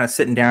 Newton's kind of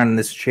sitting down in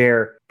this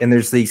chair, and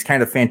there's these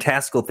kind of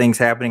fantastical things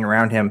happening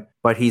around him,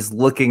 but he's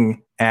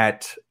looking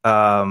at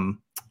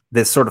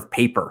this sort of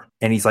paper,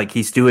 and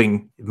he's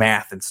doing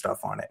math and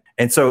stuff on it.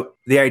 And so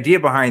the idea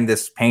behind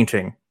this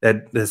painting,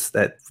 that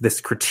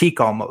this critique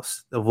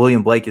almost that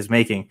William Blake is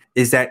making,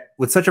 is that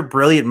with such a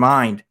brilliant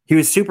mind, he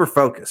was super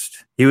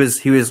focused. He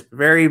was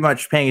very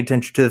much paying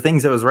attention to the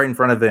things that was right in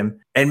front of him,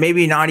 and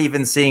maybe not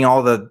even seeing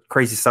all the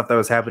crazy stuff that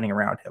was happening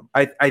around him.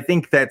 I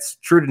think that's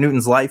true to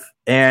Newton's life,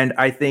 and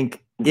I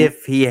think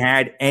if he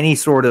had any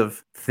sort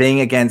of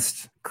thing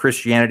against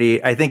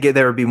Christianity, I think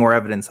there would be more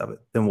evidence of it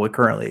than what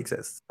currently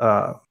exists.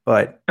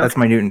 But that's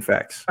my Newton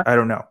facts. I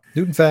don't know.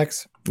 Newton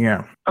facts.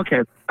 Yeah.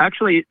 Okay.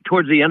 Actually,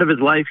 towards the end of his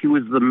life, he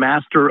was the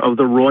master of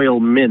the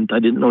Royal Mint. I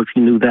didn't know if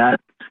you knew that.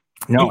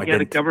 No, he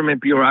had a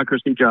government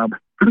bureaucracy job.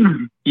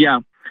 Yeah.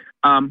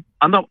 On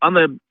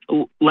the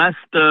last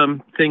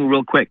thing,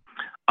 real quick.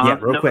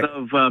 Real quick.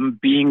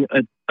 Of being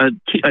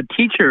a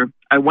teacher,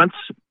 I once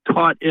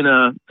taught in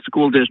a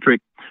school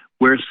district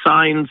where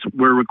signs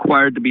were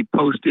required to be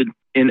posted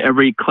in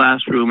every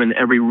classroom and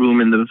every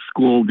room in the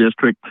school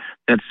district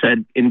that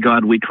said, "In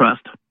God We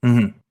Trust."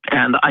 Mm-hmm.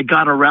 And I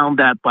got around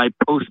that by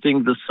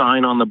posting the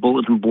sign on the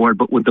bulletin board,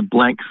 but with the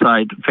blank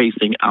side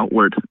facing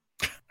outward.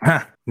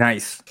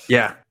 Nice.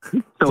 Yeah. So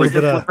it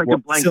just looks like a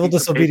blank civil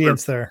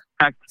disobedience there.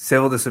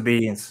 Civil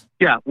disobedience.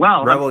 Yeah.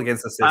 Well, rebel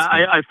against the system.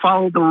 I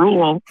followed the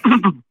rule.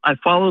 I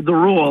followed the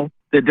rule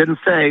that didn't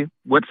say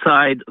what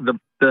side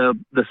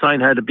the sign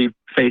had to be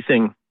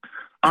facing.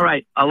 All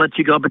right, I'll let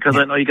you go because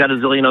I know you got a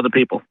zillion other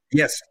people.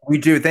 Yes, we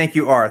do. Thank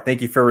you, R.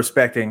 Thank you for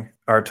respecting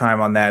our time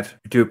on that.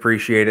 I do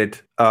appreciate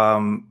it.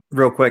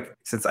 Real quick,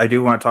 since I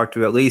do want to talk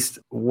to at least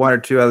one or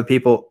two other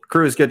people,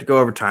 crew is good to go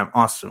overtime.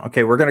 Awesome.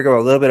 Okay, we're going to go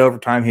a little bit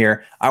overtime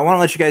here. I want to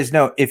let you guys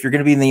know, if you're going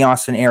to be in the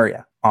Austin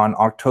area on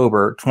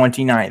October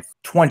 29th,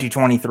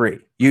 2023,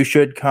 you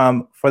should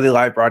come for the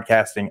live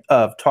broadcasting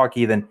of Talk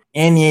Heathen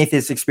and the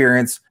Atheist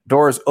Experience.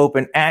 Doors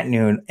open at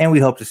noon, and we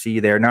hope to see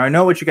you there. Now, I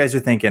know what you guys are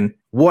thinking.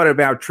 What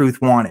about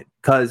Truth Wanted?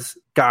 Because,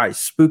 guys,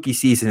 spooky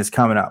season is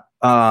coming up.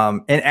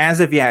 And as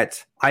of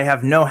yet, I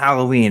have no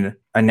Halloween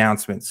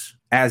announcements.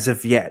 As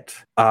of yet,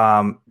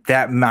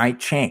 that might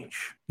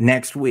change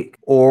next week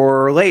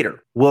or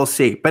later. We'll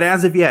see. But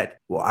as of yet,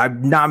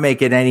 I'm not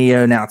making any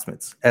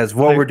announcements as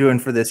what we're doing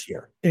for this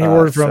year. Any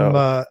word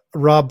from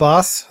Rob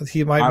Boss?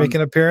 He might make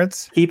an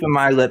appearance. Keeping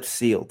my lips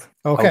sealed.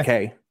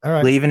 Okay. All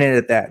right. Leaving it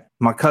at that.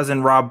 My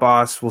cousin Rob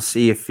Boss, we'll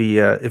see if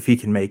he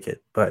can make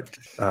it. But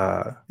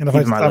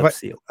keeping my lips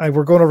sealed.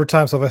 We're going over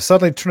time, so if I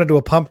suddenly turn into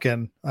a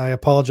pumpkin, I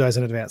apologize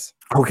in advance.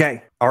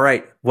 Okay. All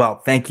right. Well,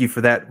 thank you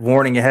for that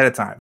warning ahead of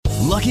time.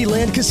 Lucky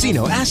Land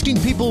Casino,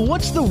 asking people,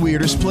 what's the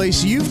weirdest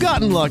place you've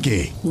gotten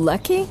lucky?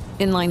 Lucky?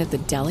 In line at the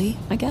deli,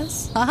 I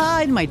guess?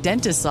 Aha, in my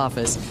dentist's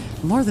office.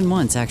 More than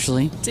once,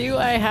 actually. Do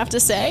I have to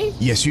say?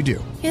 Yes, you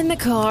do. In the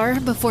car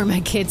before my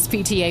kids'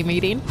 PTA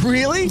meeting.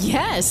 Really?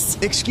 Yes.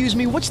 Excuse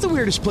me, what's the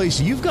weirdest place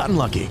you've gotten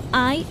lucky?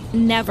 I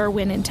never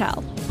win and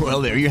tell.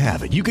 Well, there you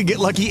have it. You can get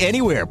lucky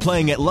anywhere,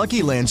 playing at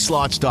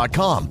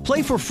LuckyLandSlots.com.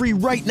 Play for free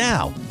right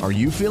now. Are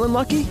you feeling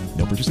lucky?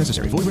 No purchase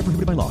necessary. Void where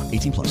prohibited by law.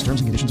 18+.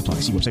 Terms and conditions apply.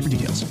 See website for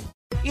details.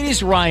 It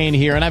is Ryan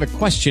here, and I have a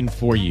question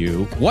for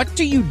you. What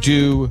do you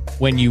do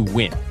when you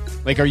win?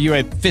 Like, are you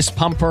a fist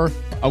pumper,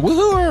 a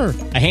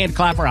woohooer, a hand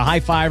clapper, a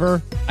high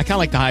fiver? I kind of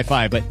like the high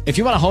five, but if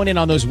you want to hone in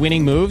on those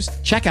winning moves,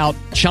 check out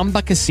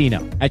Chumba Casino.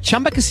 At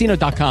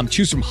ChumbaCasino.com,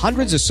 choose from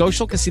hundreds of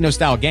social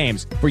casino-style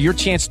games for your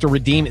chance to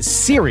redeem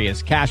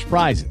serious cash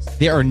prizes.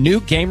 There are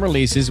new game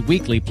releases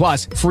weekly,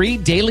 plus free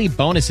daily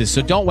bonuses.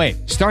 So don't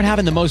wait. Start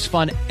having the most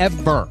fun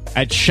ever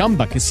at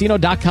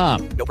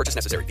ChumbaCasino.com. No purchase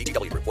necessary.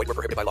 VGW. Void where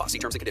prohibited by law. See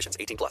terms and conditions.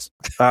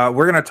 18+.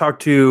 We're going to talk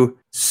to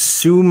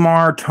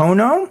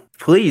Sumartono.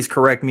 Please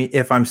correct me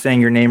if I'm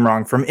saying your name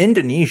wrong. From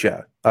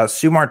Indonesia.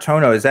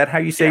 Sumartono, is that how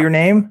you say your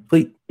name?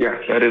 Please. Yes,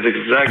 that is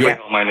exactly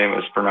how my name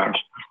is pronounced.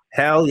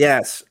 Hell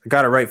yes. I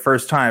got it right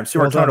first time.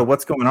 Sumartono,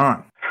 what's going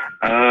on?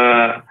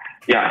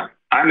 Yeah,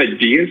 I'm a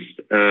deist,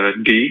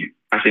 D,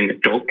 as in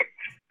dog.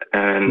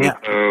 And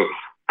so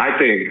I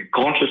think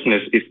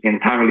consciousness is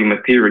entirely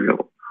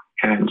material.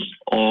 Hence,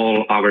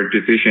 all our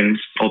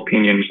decisions,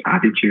 opinions,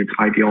 attitudes,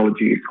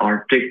 ideologies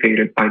are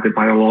dictated by the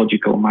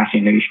biological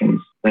machinations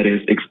that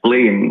is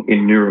explained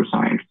in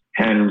neuroscience.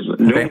 Hence,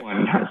 no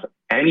one has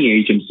any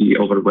agency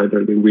over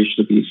whether they wish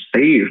to be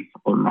saved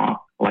or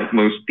not, like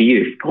most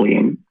deists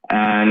claim.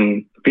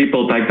 And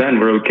people back then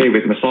were okay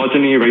with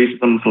misogyny,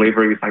 racism,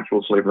 slavery,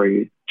 sexual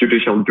slavery,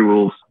 judicial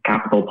duels,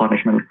 capital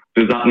punishment.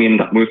 Does that mean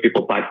that most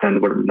people back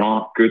then were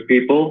not good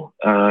people?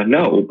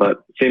 No,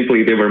 but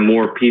simply they were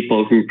more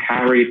people who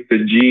carried the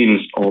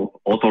genes of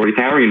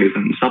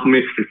authoritarianism,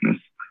 submissiveness,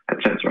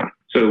 etc.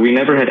 So we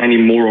never had any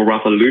moral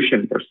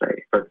revolution per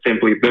se, but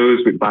simply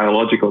those with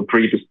biological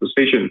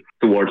predisposition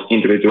towards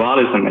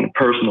individualism and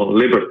personal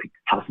liberty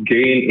have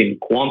gained in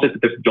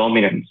quantitative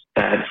dominance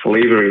that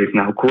slavery is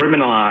now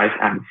criminalized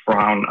and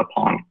frowned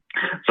upon.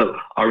 So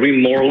are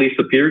we morally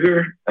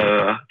superior?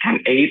 Can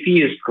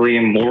atheists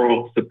claim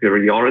moral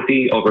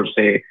superiority over,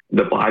 say,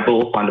 the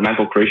Bible,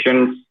 fundamental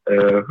Christians,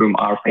 whom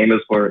are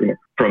famous for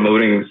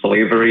promoting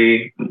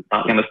slavery,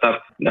 that kind of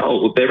stuff?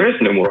 No, there is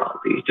no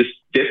morality. It's just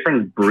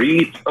different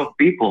breeds of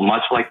people,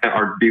 much like there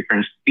are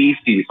different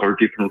species or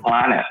different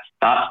planets.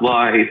 That's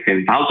why it's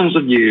been thousands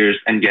of years,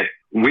 and yet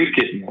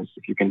wickedness,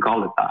 if you can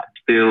call it that,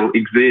 still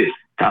exists.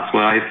 That's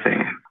what I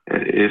think.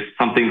 It is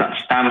something that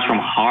stems from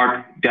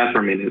hard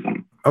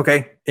determinism.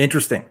 Okay,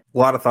 interesting. A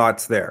lot of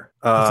thoughts there.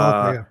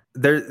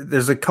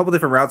 There's a couple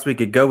different routes we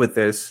could go with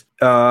this.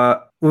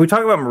 When we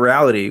talk about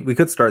morality, we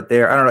could start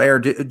there. I don't know,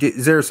 Aaron,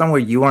 is there some way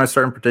you want to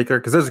start in particular?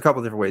 Because there's a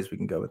couple different ways we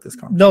can go with this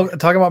conversation. No,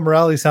 talking about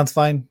morality sounds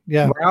fine.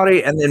 Yeah.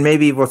 Morality, and then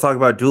maybe we'll talk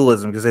about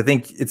dualism, because I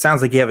think it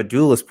sounds like you have a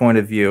dualist point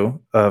of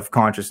view of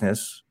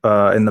consciousness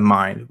in the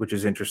mind, which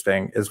is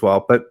interesting as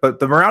well. But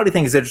the morality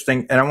thing is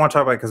interesting, and I want to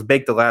talk about it because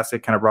Baked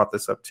Elastic kind of brought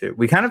this up too.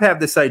 We kind of have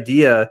this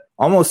idea,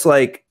 almost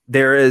like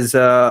there is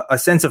a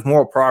sense of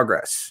moral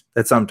progress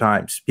that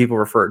sometimes people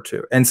refer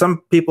to. And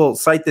some people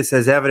cite this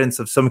as evidence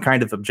of some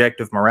kind of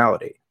objective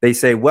morality. They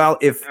say, well,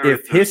 if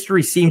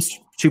history seems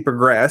to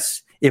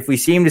progress, if we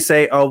seem to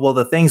say, oh, well,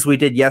 the things we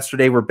did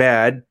yesterday were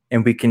bad,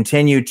 and we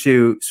continue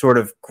to sort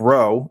of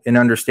grow in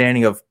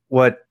understanding of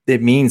what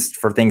it means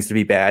for things to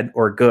be bad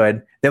or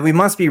good, then we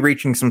must be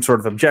reaching some sort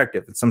of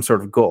objective, some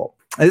sort of goal.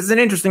 This is an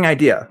interesting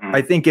idea.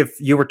 I think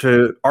if you were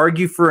to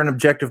argue for an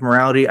objective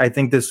morality, I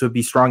think this would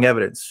be strong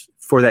evidence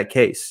for that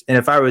case. And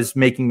if I was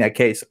making that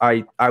case,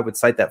 I would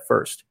cite that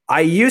first.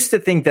 I used to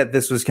think that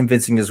this was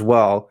convincing as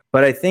well,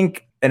 but I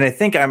think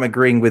I'm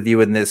agreeing with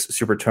you in this,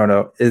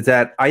 Sumartono, is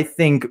that I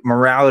think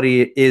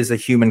morality is a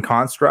human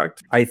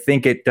construct. I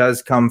think it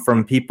does come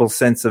from people's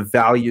sense of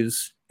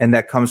values, and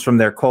that comes from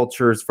their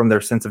cultures, from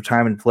their sense of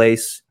time and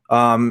place,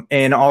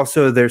 and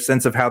also their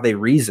sense of how they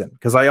reason.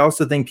 Because I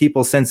also think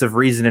people's sense of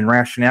reason and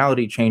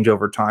rationality change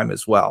over time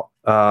as well.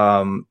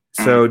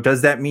 So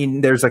does that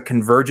mean there's a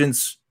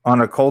convergence on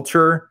a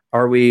culture?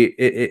 Are we,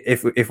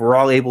 if we're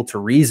all able to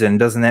reason,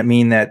 doesn't that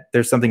mean that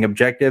there's something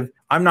objective?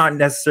 I'm not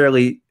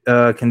necessarily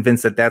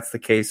convinced that that's the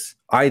case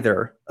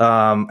either.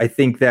 I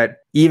think that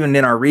even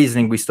in our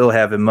reasoning, we still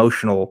have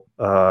emotional,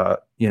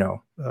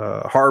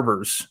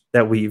 harbors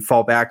that we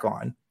fall back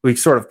on. We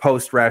sort of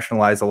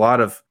post-rationalize a lot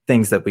of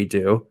things that we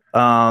do.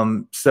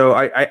 So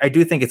I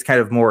do think it's kind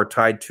of more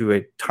tied to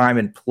a time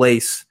and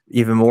place,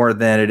 even more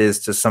than it is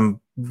to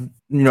some,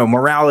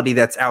 morality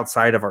that's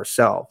outside of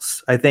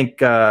ourselves. I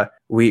think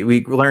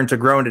we learn to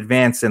grow and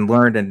advance and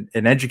learn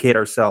and educate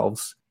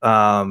ourselves.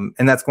 And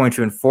that's going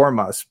to inform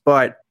us.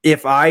 But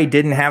if I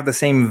didn't have the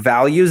same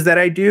values that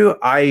I do,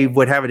 I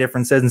would have a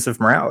different sense of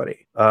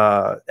morality.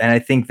 And I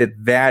think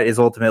that is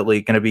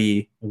ultimately going to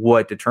be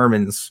what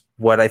determines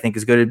what I think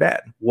is good and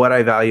bad, what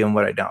I value and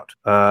what I don't.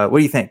 What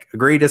do you think?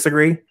 Agree,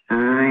 disagree?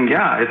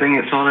 Yeah, I think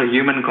it's all a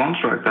human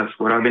construct. That's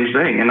what I've been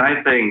saying. And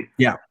I think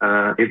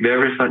if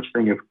there is such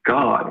thing as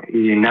God,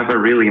 he never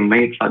really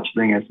made such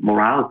thing as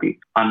morality.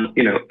 And,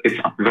 it's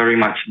very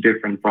much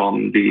different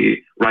from the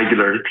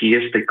regular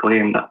theistic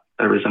claim that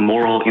there is a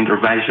moral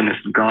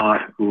interventionist God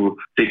who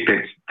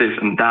dictates this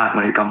and that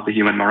when it comes to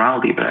human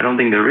morality. But I don't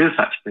think there is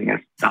such thing as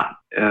that.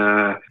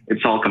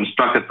 It's all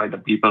constructed by the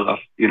people of,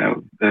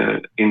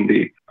 in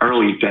the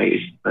early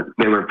days, but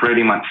they were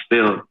pretty much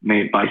still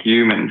made by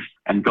humans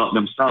and God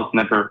themselves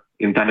never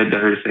intended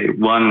there is a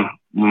one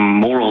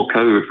moral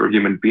code for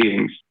human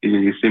beings.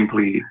 He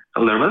simply,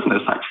 there was no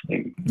such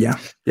thing. Yeah.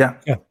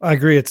 I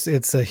agree.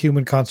 It's a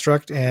human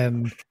construct,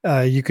 and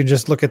you can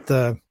just look at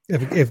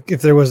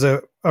if there was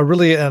a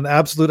really an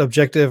absolute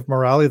objective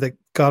morality that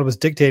God was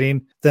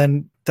dictating,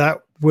 then that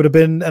would have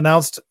been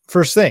announced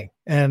first thing,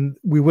 and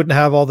we wouldn't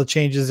have all the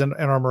changes in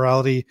our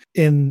morality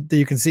that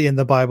you can see in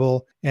the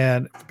Bible,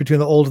 and between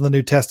the Old and the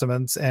New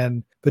Testaments,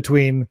 and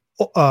between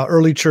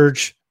early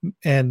church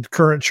and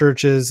current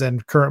churches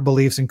and current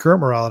beliefs and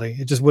current morality.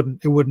 It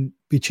wouldn't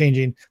be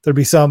changing. There'd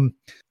be some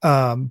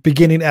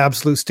beginning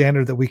absolute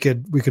standard that we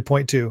could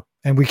point to,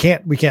 and we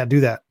can't do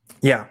that.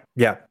 Yeah,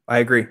 I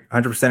agree.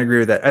 100% agree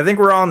with that. I think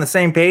we're all on the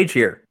same page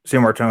here,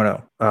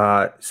 Sumartono.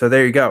 So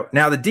there you go.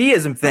 Now, the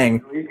deism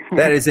thing,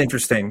 that is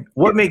interesting.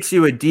 What makes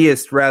you a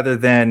deist rather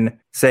than,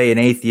 say, an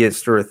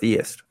atheist or a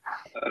theist?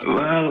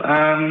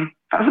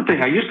 That's the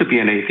thing. I used to be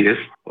an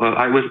atheist. Well,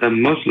 I was a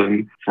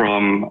Muslim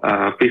from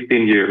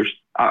 15 years.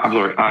 I'm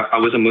sorry. I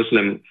was a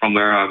Muslim from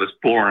where I was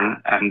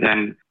born. And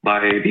then by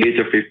the age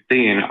of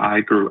 15,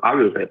 I grew out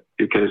of it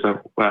because of,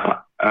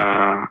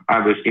 I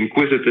was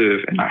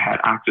inquisitive and I had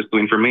access to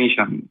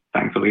information,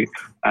 thankfully.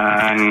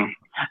 And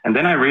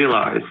then I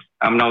realized,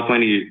 I'm now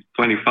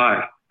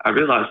 25. I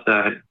realized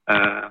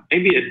that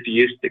maybe a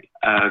deistic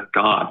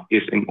God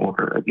is in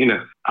order.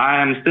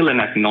 I am still an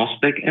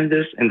agnostic in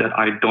this, in that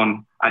I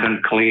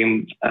don't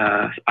claim,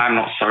 I'm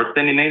not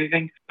certain in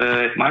anything.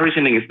 But my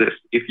reasoning is this: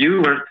 if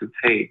you were to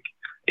take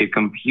a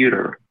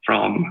computer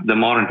from the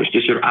modern days,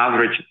 just your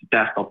average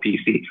desktop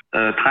PC,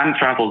 time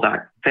travel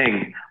that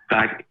thing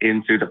back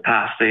into the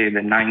past, say the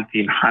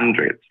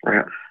 1900s,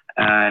 right?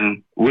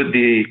 And would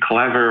the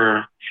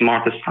clever,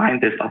 smartest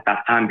scientists of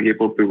that time be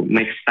able to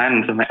make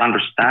sense and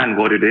understand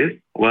what it is?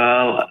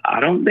 Well, I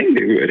don't think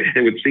they would.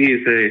 They would see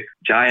it's a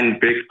giant,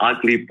 big,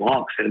 ugly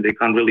box, and they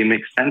can't really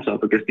make sense of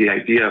it because the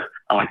idea of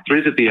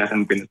electricity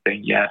hasn't been a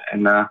thing yet,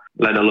 and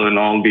let alone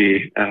all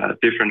the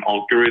different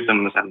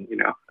algorithms and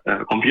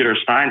computer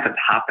science that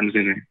happens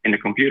in a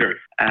computer.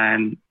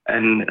 And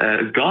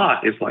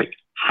God is like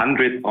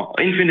 100 or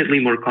infinitely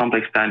more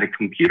complex than a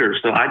computer.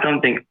 So I don't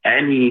think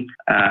any,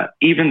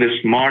 even the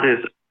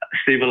smartest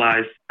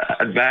civilized,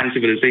 advanced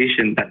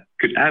civilization that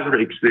could ever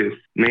exist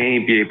may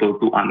be able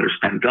to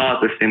understand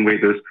God the same way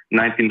those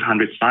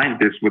 1900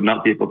 scientists would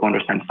not be able to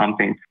understand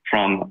something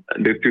from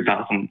the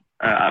 2000,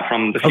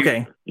 from the future,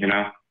 Okay.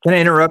 Can I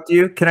interrupt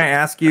you? Can I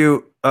ask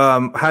you,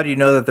 how do you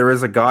know that there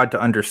is a God to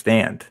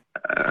understand?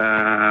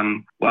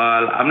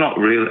 Well,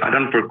 I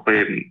don't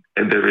proclaim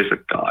that there is a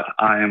God.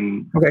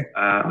 I'm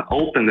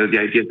open to the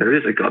idea there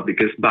is a God,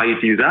 because by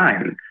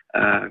design,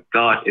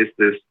 God is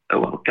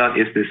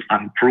this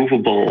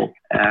unprovable,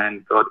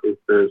 and God is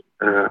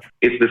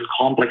this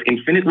complex,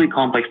 infinitely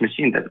complex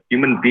machine that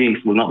human beings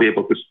will not be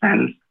able to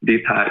sense,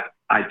 detect,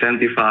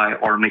 identify,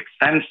 or make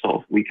sense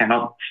of. We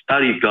cannot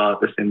study God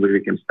the same way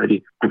we can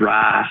study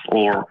grass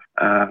or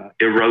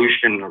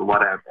erosion or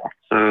whatever.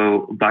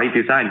 So by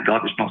design,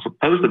 God is not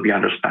supposed to be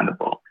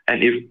understandable.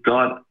 And if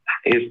God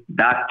is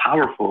that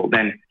powerful,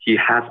 then he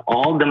has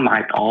all the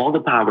might, all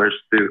the powers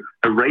to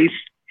erase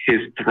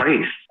his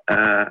trace,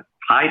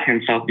 hide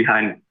himself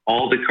behind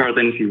all the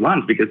curtains he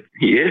wants, because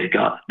he is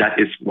God. That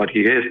is what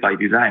he is by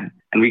design.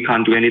 And we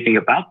can't do anything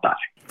about that.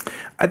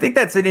 I think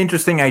that's an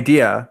interesting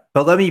idea,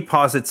 but let me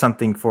posit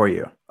something for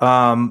you.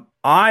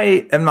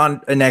 I am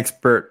not an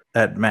expert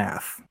at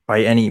math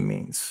by any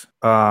means,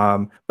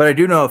 but I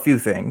do know a few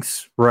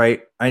things,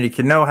 right? I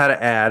can know how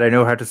to add, I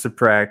know how to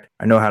subtract,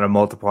 I know how to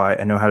multiply,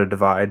 I know how to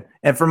divide.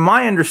 And from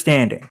my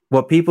understanding,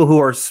 what people who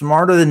are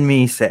smarter than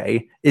me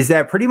say is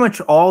that pretty much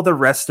all the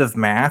rest of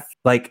math,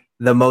 like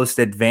the most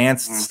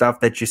advanced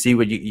stuff that you see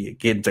when you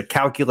get into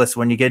calculus,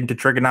 when you get into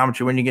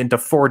trigonometry, when you get into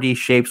 4D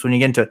shapes, when you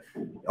get into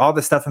all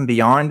the stuff and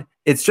beyond,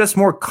 it's just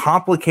more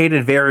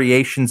complicated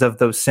variations of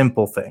those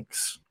simple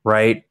things,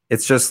 right?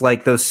 It's just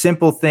like those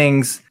simple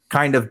things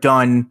kind of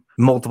done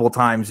multiple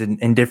times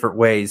in different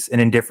ways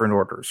and in different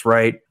orders,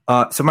 right?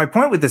 So my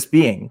point with this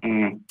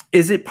being,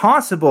 is it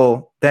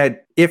possible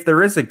that if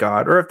there is a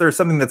God, or if there's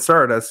something that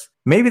started us,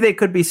 maybe they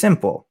could be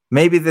simple?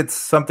 Maybe that's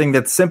something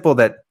that's simple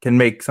that can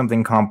make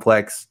something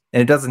complex,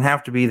 and it doesn't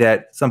have to be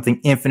that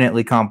something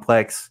infinitely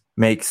complex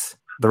makes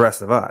the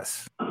rest of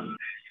us.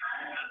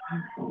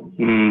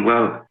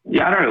 Well,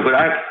 yeah, I don't know, but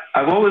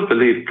I've always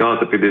believed God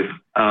to be this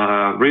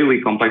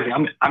really complex.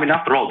 I mean,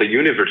 after all, the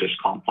universe is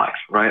complex,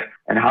 right?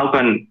 And how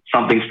can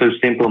something so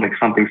simple make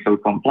something so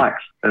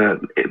complex?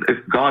 If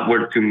God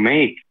were to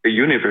make the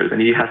universe,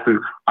 and he has to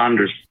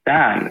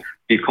understand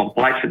the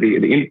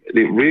complexity,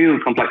 the real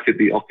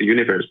complexity of the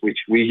universe, which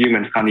we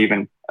humans can't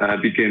even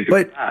begin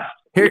to grasp.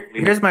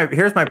 Here's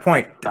my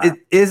point.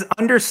 Is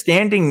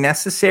understanding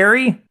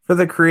necessary for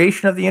the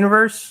creation of the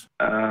universe?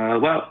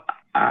 Well,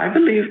 I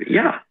believe,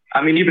 yeah.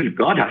 I mean, even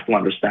God has to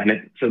understand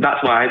it. So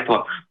that's why I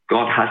thought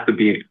God has to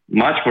be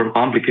much more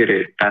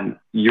complicated than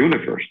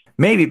universe.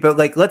 Maybe, but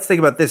let's think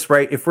about this,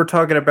 right? If we're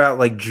talking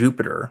about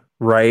Jupiter,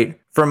 right?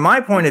 From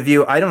my point of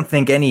view, I don't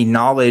think any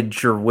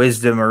knowledge or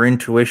wisdom or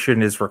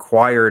intuition is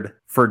required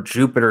for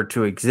Jupiter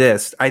to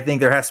exist. I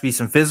think there has to be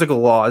some physical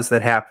laws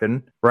that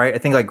happen, right? I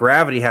think like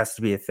gravity has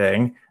to be a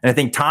thing, and I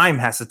think time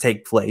has to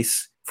take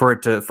place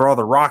for all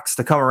the rocks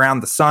to come around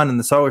the sun and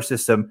the solar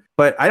system.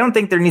 But I don't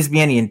think there needs to be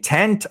any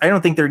intent. I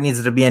don't think there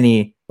needs to be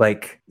any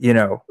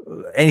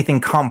anything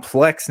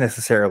complex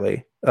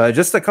necessarily.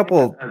 Just a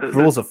couple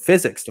rules of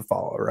physics to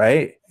follow,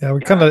 right? Yeah, we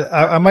kind of.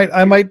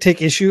 I might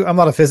take issue. I'm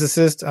not a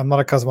physicist. I'm not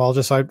a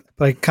cosmologist.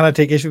 But I kind of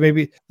take issue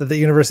maybe that the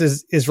universe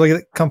is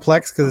really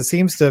complex because it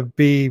seems to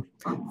be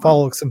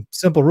follow some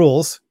simple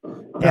rules.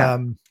 Yeah.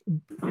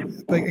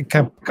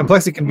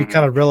 Complexity can be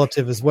kind of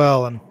relative as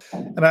well, and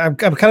I'm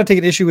kind of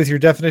taking issue with your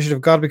definition of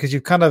God because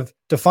you've kind of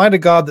defined a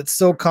God that's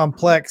so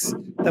complex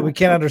that we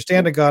can't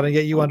understand a God, and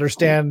yet you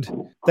understand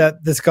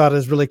that this God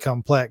is really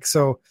complex.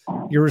 So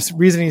your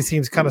reasoning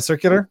seems kind of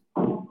circular.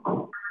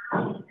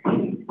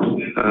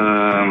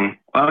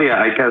 Well,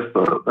 yeah, I guess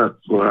so. That's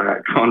what I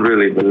can't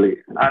really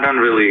believe. I'm not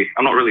really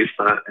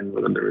certain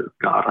whether there is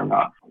God or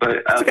not.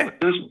 But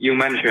you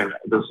mentioned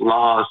those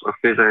laws of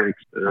physics,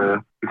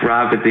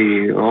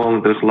 gravity, all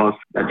of those laws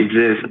that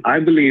exist. I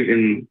believe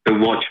in the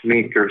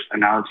watchmaker's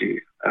analogy.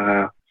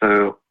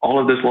 So all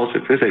of those laws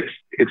of physics,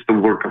 it's the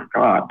work of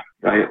God,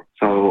 right?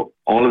 So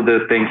all of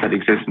the things that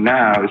exist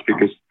now is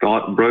because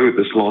God wrote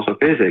those laws of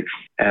physics.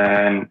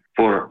 And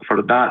for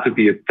that to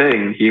be a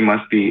thing, he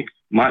must be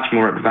much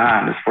more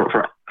advanced for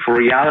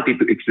reality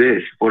to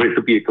exist, for it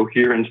to be a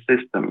coherent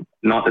system,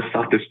 not a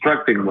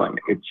self-destructing one.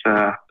 It's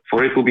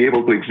for it to be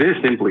able to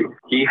exist simply,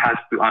 he has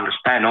to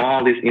understand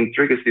all these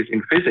intricacies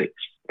in physics,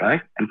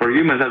 right? And for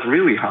humans, that's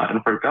really hard.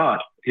 And for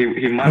God, he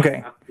must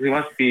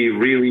be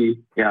really,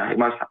 he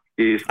must.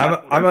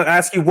 I'm going to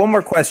ask you one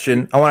more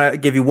question. I want to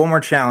give you one more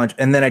challenge,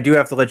 and then I do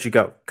have to let you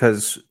go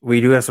because we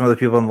do have some other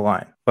people on the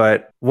line.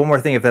 But one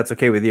more thing, if that's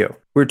okay with you.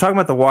 We were talking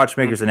about the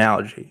watchmaker's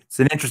analogy. It's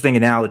an interesting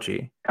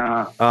analogy.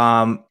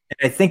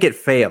 I think it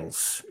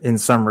fails in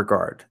some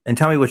regard. And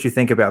tell me what you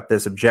think about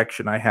this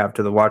objection I have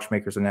to the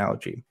watchmaker's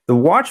analogy. The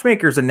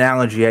watchmaker's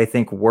analogy, I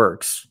think,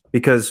 works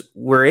because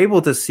we're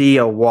able to see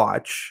a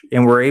watch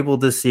and we're able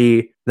to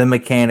see the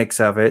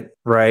mechanics of it,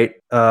 right?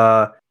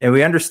 And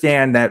we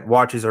understand that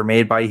watches are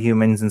made by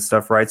humans and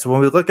stuff, right? So when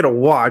we look at a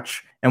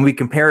watch and we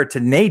compare it to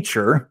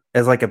nature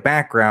as like a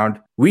background,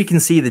 we can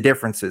see the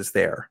differences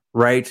there,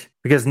 right?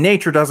 Because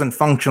nature doesn't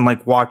function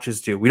like watches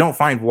do. We don't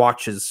find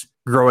watches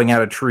growing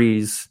out of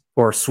trees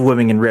or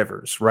swimming in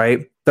rivers,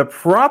 right? The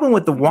problem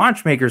with the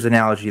watchmaker's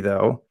analogy,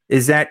 though,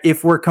 is that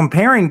if we're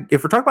talking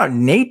about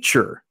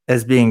nature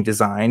as being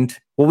designed,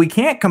 well, we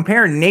can't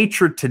compare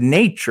nature to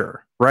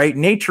nature, right?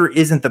 Nature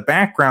isn't the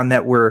background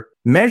that we're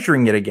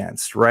measuring it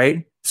against,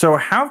 right? So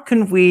how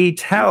can we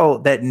tell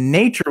that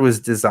nature was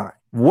designed?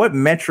 What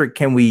metric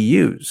can we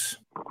use?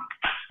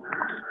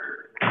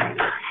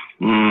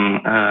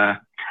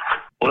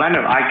 Well, I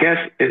know. I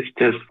guess it's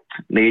just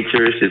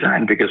nature is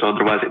designed because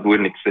otherwise it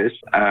wouldn't exist.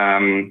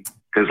 Can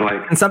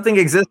something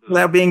exist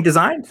without being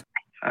designed?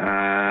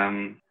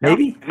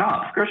 Maybe? No,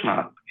 of course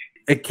not.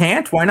 It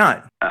can't? Why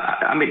not?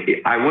 I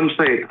mean, I wouldn't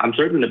say I'm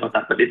certain about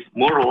that, but it's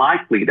more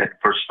likely that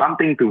for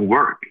something to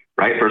work,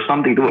 right? For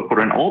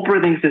an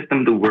operating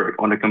system to work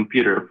on a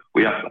computer,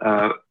 we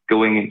have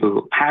going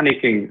into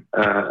panicking.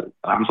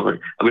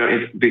 We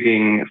are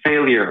being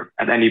failure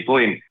at any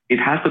point. It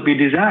has to be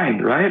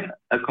designed, right?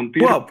 A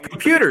computer. Well,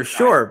 computers,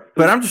 sure,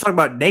 but I'm just talking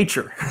about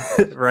nature,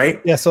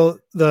 right? Yeah. So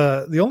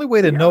the only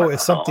way to know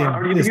if something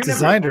is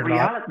designed or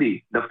not.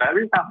 The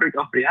very fabric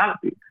of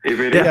reality. If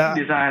it is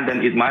designed,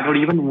 then it might not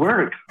even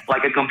work.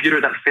 Like a computer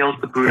that fails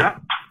to boot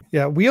up.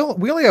 Yeah, we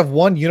only have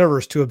one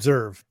universe to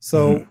observe,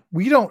 so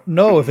we don't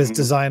know if it's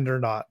designed or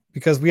not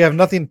because we have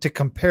nothing to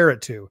compare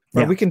it to.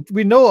 But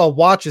we know a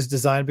watch is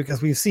designed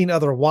because we've seen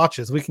other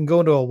watches. We can go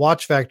into a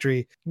watch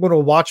factory, go to a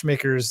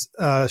watchmaker's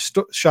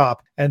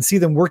shop, and see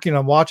them working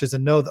on watches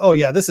and know,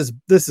 this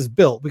is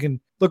built. We can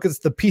look at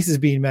the pieces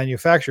being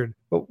manufactured,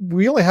 but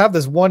we only have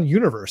this one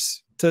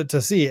universe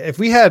to see. If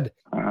we had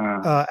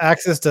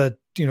access to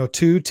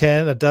 2,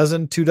 10, a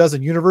dozen, 2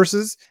 dozen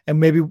universes, and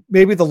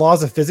maybe the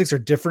laws of physics are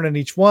different in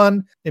each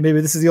one, and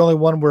maybe this is the only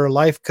one where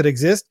life could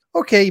exist.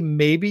 Okay,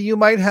 maybe you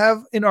might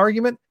have an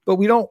argument, but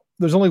we don't.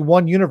 There's only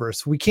one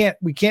universe. We can't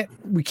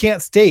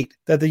state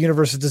that the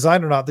universe is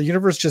designed or not. The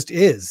universe just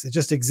is. It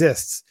just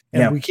exists,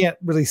 and we can't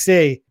really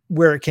say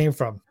where it came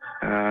from.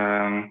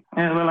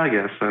 Well, I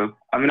guess so.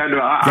 I mean,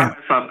 I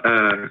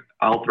thought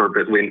alter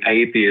between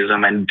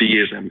atheism and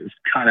deism is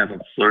kind of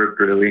absurd,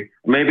 really.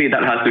 Maybe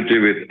that has to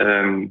do with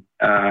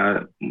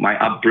my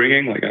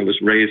upbringing. Like, I was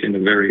raised in a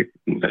very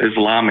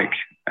Islamic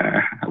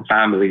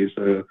family,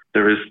 so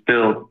there is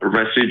still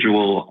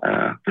residual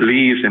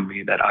beliefs in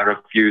me that I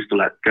refuse to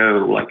let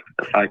go, like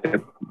the fact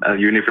that a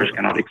universe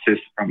cannot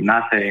exist from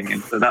nothing.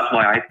 And so that's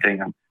why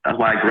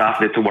I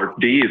grafted toward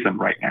deism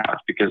right now.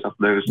 It's because of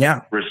those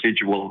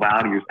residual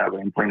values that were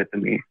implanted to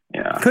me.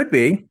 Yeah, could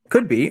be,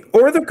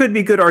 or there could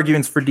be good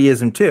arguments for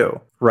deism too,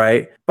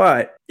 right?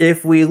 But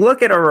if we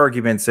look at our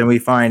arguments and we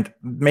find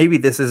maybe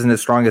this isn't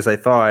as strong as I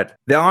thought,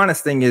 the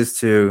honest thing is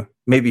to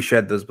maybe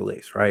shed those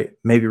beliefs, right?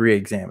 Maybe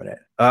re-examine it.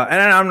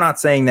 And I'm not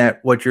saying that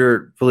what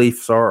your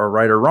beliefs are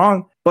right or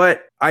wrong,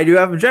 but I do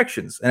have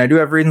objections, and I do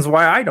have reasons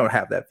why I don't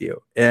have that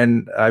view.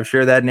 And I've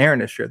shared that, and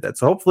Aaron has shared that.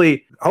 So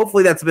hopefully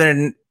that's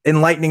been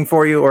enlightening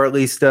for you, or at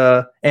least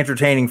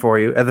entertaining for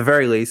you, at the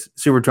very least.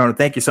 Sumartono,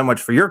 thank you so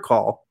much for your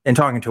call and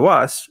talking to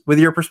us with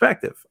your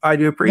perspective. I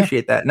do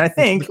appreciate that. And I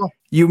think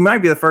you might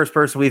be the first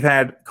person we've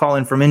had call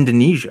in from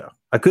Indonesia.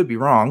 I could be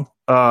wrong,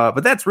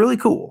 but that's really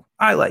cool.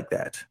 I like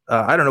that.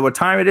 I don't know what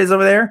time it is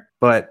over there,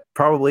 but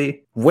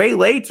probably way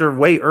late or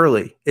way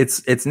early.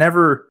 It's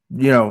never,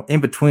 in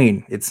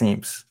between, it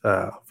seems,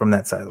 from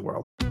that side of the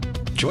world.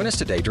 Join us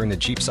today during the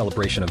Jeep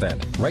Celebration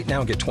event. Right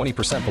now, get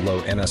 20%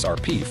 below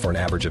MSRP for an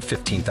average of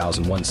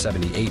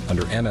 $15,178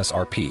 under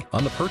MSRP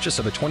on the purchase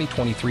of a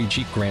 2023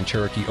 Jeep Grand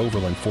Cherokee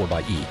Overland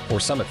 4xE or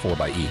Summit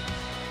 4xE.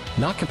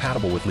 Not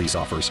compatible with lease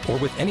offers or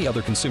with any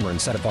other consumer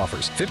incentive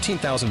offers.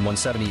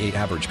 $15,178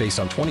 average based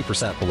on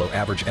 20% below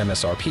average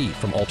MSRP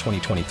from all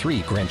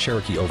 2023 Grand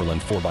Cherokee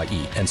Overland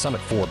 4xE and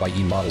Summit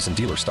 4xE models in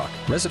dealer stock.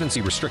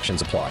 Residency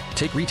restrictions apply.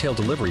 Take retail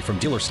delivery from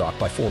dealer stock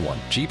by 4/1.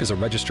 Jeep is a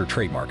registered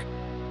trademark.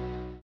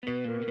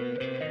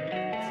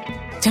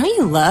 Don't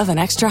you love an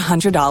extra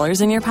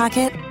 $100 in your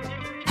pocket?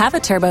 Have a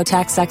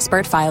TurboTax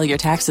expert file your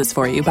taxes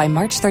for you by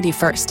March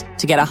 31st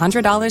to get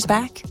 $100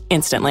 back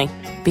instantly.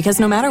 Because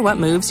no matter what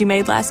moves you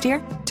made last year,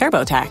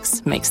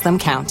 TurboTax makes them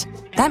count.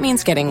 That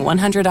means getting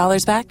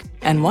 $100 back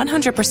and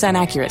 100%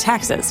 accurate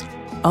taxes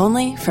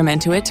only from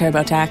Intuit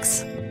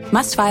TurboTax.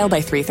 Must file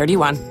by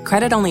 3/31.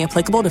 Credit only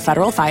applicable to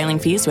federal filing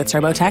fees with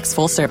TurboTax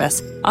full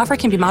service. Offer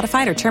can be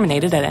modified or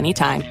terminated at any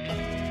time.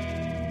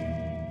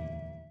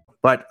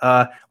 But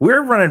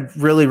we're running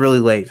really, really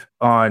late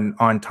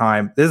on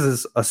time. This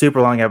is a super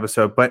long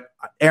episode. But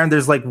Aaron,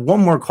 there's one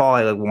more call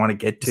I want to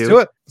get to. Let's do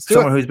it.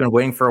 Someone who's been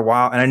waiting for a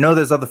while. And I know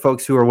there's other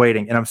folks who are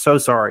waiting, and I'm so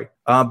sorry.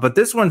 But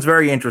this one's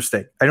very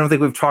interesting. I don't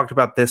think we've talked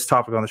about this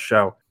topic on the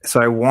show.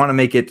 So I want to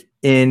make it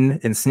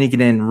in and sneak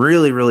it in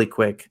really, really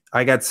quick.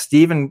 I got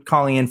Steven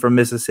calling in from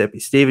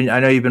Mississippi. Steven, I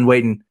know you've been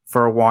waiting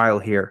for a while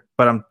here,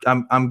 but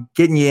I'm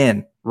getting you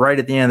in right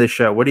at the end of the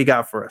show. What do you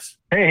got for us?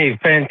 Hey,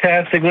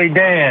 fantastically,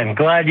 Dan.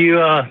 Glad you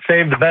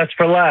saved the best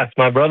for last,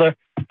 my brother.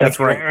 That's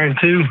right. Aaron,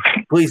 too.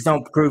 Please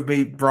don't prove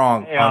me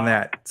wrong on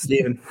that,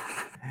 Steven.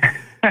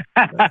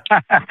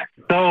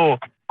 So,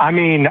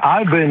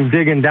 I've been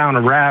digging down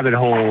a rabbit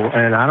hole,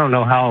 and I don't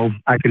know how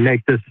I can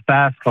make this a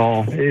fast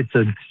call. It's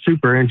a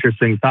super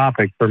interesting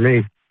topic for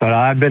me. But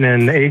I've been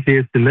an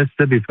atheist in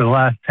Mississippi for the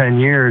last 10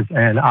 years,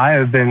 and I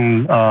have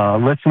been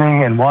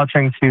listening and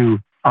watching to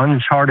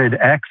Uncharted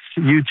X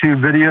YouTube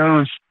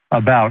videos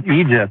about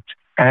Egypt.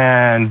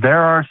 And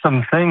there are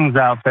some things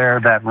out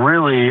there that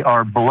really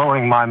are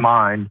blowing my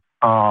mind.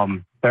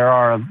 There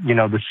are,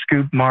 the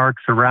scoop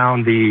marks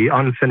around the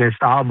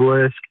unfinished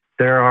obelisk.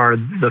 There are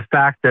the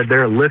fact that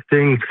they're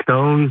lifting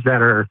stones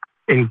that are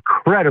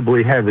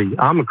incredibly heavy.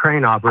 I'm a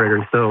crane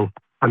operator, so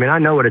I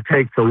know what it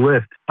takes to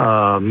lift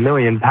 1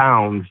 million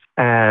pounds,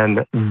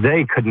 and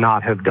they could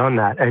not have done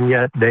that. And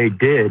yet they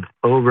did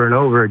over and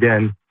over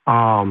again.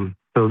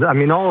 So,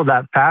 all of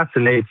that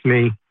fascinates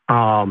me.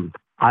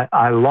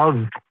 I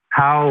love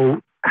how,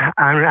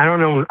 I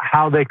don't know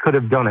how they could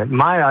have done it.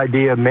 My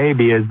idea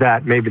is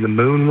that maybe the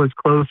moon was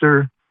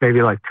closer, maybe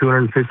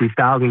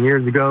 250,000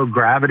 years ago.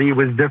 Gravity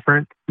was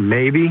different.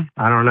 Maybe.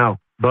 I don't know.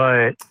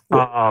 But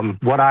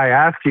what I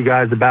asked you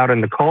guys about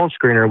in the call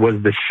screener was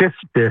the schist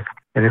disc.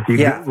 And if you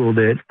Googled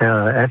it,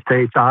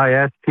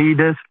 SHIST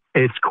disc,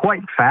 it's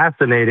quite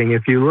fascinating.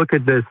 If you look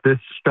at this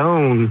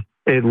stone,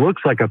 it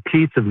looks like a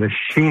piece of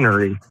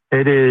machinery.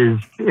 It is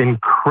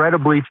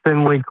incredibly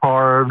thinly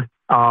carved.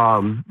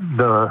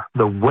 The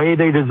way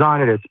they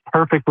design it's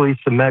perfectly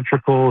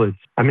symmetrical. It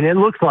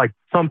looks like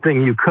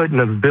something you couldn't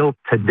have built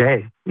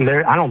today.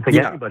 I don't think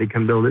anybody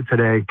can build it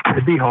today.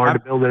 It'd be hard to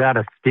build it out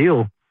of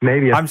steel.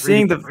 Maybe I'm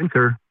seeing the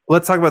printer.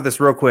 Let's talk about this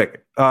real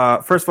quick.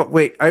 First of all,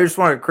 wait, I just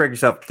want to correct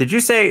yourself. Did you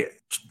say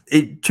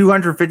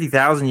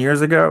 250,000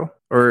 years ago,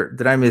 or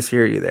did I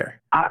mishear you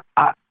there?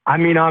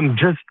 I'm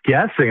just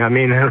guessing.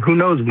 Who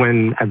knows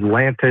when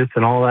Atlantis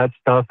and all that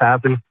stuff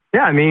happened?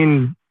 Yeah,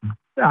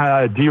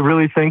 do you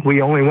really think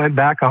we only went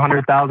back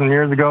 100,000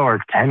 years ago or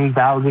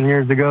 10,000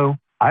 years ago?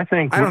 I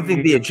don't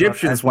think the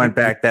Egyptians went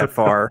back that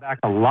far. Back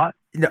a lot.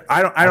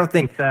 I don't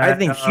think I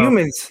think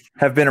humans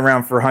have been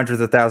around for hundreds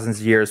of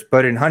thousands of years,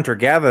 but in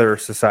hunter-gatherer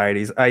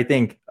societies, I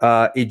think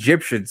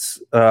Egyptians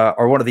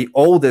are one of the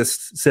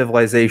oldest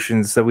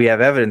civilizations that we have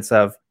evidence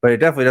of, but it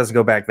definitely doesn't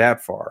go back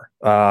that far.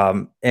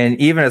 And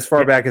even as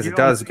far back as it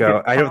does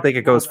go, I don't think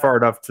it goes far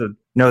enough to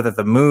know that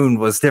the moon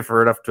was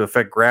different enough to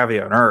affect gravity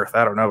on Earth.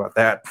 I don't know about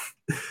that.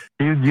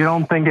 You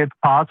don't think it's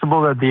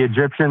possible that the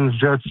Egyptians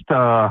just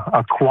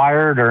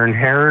acquired or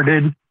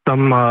inherited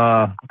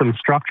some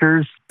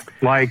structures,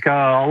 like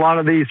a lot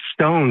of these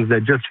stones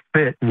that just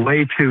fit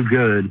way too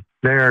good?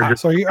 They're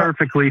just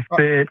perfectly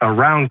fit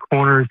around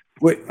corners.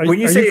 Are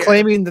you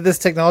claiming that this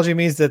technology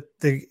means that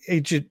the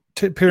ancient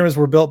pyramids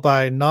were built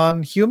by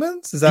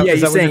non-humans? Is that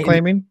what you're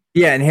claiming?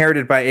 Yeah,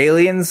 inherited by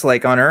aliens,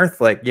 like on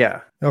Earth.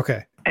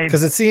 Okay.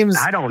 Because it seems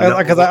I don't know.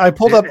 Because I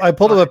pulled up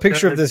a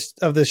picture of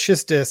this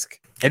schist disc.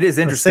 It is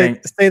interesting.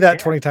 Say that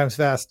 20 times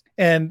fast.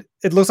 And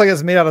it looks like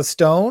it's made out of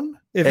stone.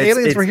 If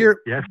aliens were here,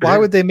 why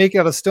would they make it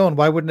out of stone?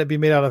 Why wouldn't it be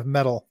made out of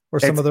metal or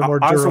some of the more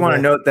durable? I also want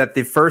to note that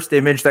the first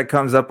image that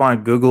comes up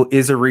on Google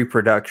is a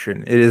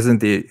reproduction. It isn't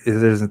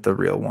the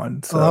real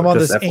one. So I'm on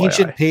this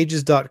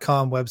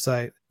ancientpages.com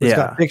website. It's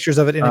got pictures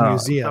of it in a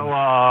museum.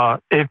 So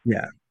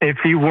if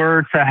you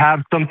were to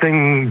have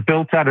something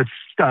built out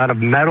of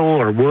metal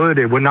or wood,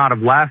 it would not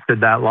have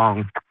lasted that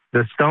long.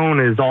 The stone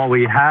is all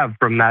we have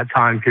from that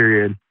time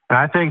period. And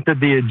I think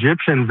that the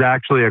Egyptians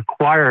actually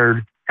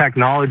acquired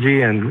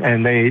technology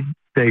and they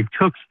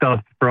took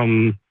stuff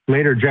from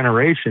later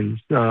generations.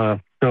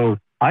 So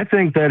I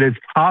think that it's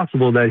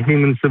possible that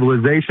human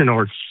civilization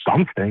or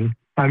something,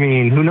 I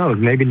mean, who knows,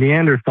 maybe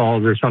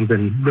Neanderthals or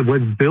something, that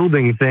was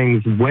building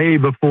things way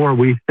before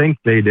we think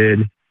they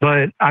did.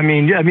 But I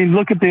mean,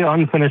 look at the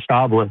unfinished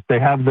obelisk. They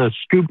have the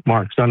scoop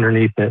marks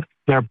underneath it.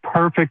 They're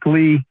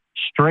perfectly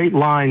straight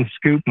line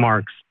scoop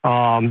marks.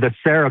 The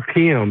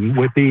Serapeum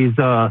with these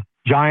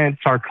giant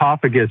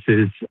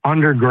sarcophaguses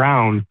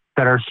underground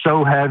that are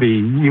so heavy,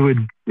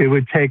 it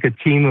would take a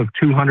team of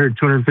 200,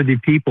 250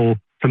 people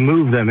to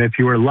move them if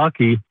you were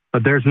lucky,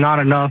 but there's not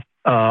enough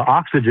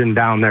oxygen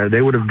down there.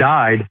 They would have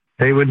died.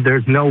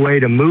 There's no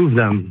way to move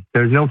them.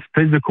 There's no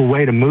physical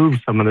way to move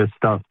some of this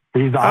stuff.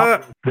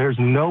 There's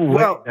no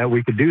way that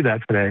we could do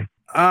that today.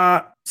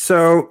 I'm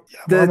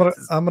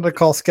going to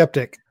call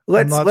skeptic.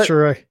 I'm not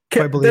sure I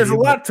quite believe there's a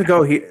lot to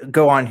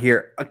go on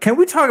here. Can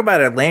we talk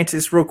about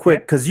Atlantis real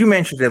quick? Because you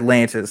mentioned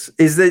Atlantis.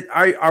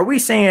 Are we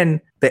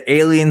saying the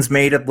aliens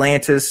made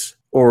Atlantis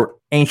or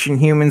ancient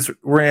humans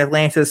were in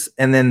Atlantis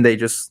and then they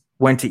just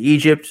went to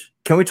Egypt?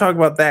 Can we talk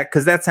about that?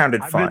 Because that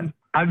sounded fun.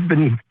 I've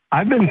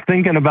been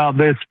thinking about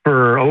this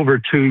for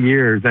over 2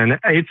 years, and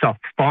it's a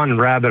fun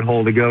rabbit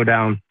hole to go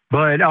down.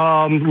 But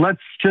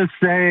let's just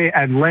say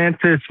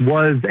Atlantis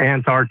was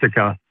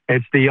Antarctica.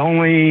 It's the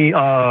only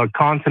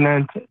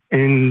continent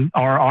on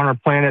our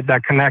planet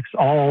that connects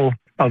all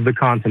of the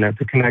continents.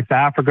 It connects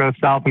Africa,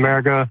 South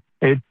America.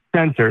 It's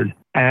centered,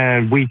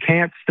 and we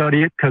can't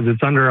study it because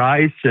it's under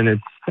ice and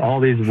it's all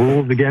these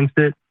rules against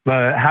it.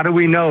 But how do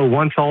we know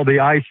once all the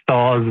ice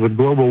thaws with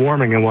global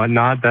warming and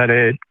whatnot that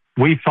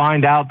we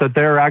find out that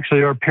there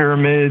actually are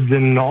pyramids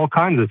and all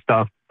kinds of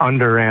stuff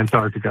under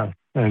Antarctica?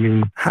 I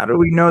mean, how do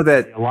we know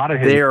that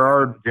there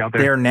are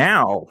there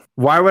now?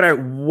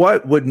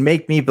 What would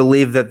make me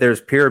believe that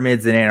there's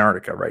pyramids in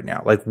Antarctica right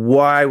now? Like,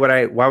 why would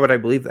I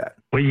believe that?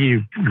 Well,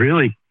 you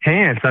really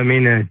can't. I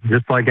mean,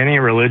 just like any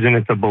religion,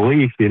 it's a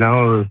belief, you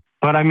know.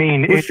 But I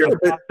mean, it's a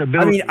possibility.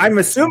 I mean, I'm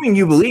assuming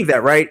you believe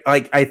that, right?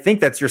 Like, I think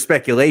that's your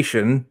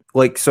speculation.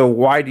 Like, so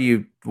why do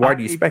you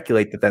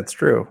speculate that that's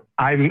true?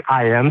 I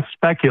am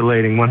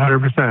speculating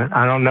 100%.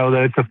 I don't know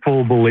that it's a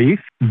full belief,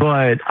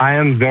 but I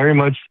am very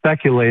much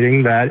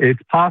speculating that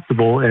it's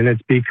possible, and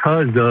it's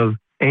because of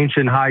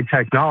ancient high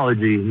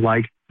technology,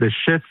 like the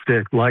shift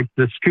stick, like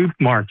the scoop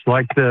marks,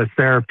 like the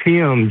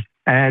Serapeums,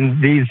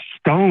 and these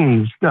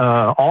stones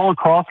all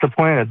across the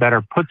planet that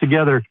are put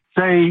together.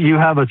 Say you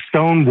have a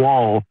stone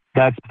wall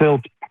that's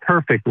built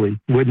perfectly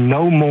with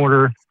no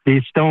mortar.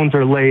 These stones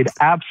are laid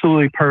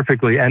absolutely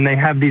perfectly, and they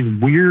have these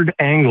weird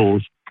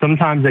angles.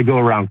 Sometimes they go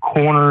around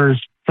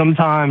corners.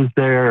 Sometimes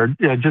they're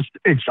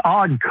it's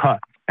odd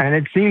cuts. And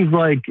it seems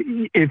like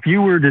if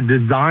you were to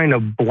design a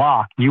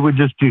block, you would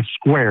just do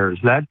squares.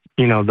 That's,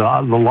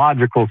 the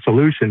logical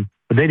solution.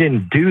 But they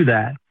didn't do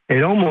that.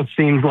 It almost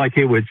seems like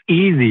it was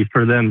easy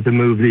for them to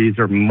move these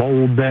or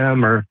mold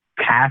them or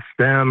cast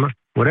them,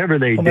 whatever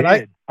they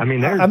did.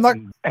 I'm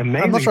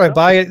not sure I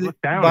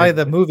buy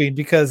the movie,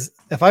 because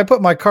if I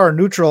put my car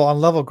neutral on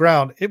level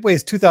ground, it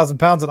weighs 2,000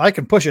 pounds and I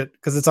can push it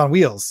because it's on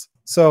wheels.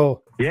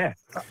 So yeah,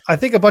 I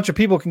think a bunch of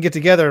people can get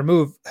together and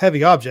move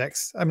heavy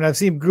objects. I mean, I've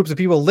seen groups of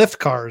people lift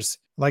cars,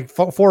 like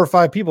 4 or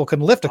 5 people can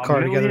lift a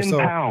car together. So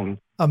pounds.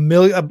 a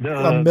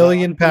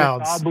million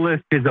pounds. The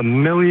obelisk is a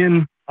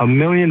million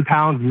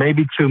pounds,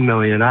 maybe 2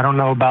 million. I don't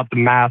know about the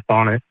math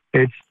on it.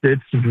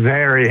 It's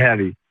very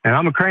heavy. And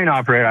I'm a crane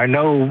operator. I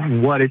know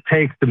what it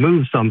takes to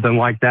move something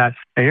like that.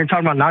 And you're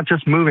talking about not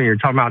just moving, you're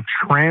talking about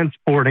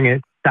transporting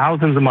it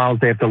thousands of miles.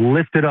 They have to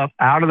lift it up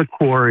out of the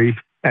quarry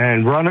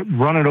and run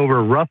it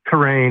over rough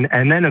terrain.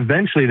 And then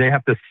eventually they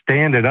have to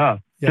stand it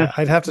up. Yeah,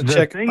 I'd have to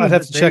check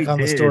on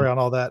the story on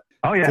all that.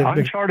 Oh yeah,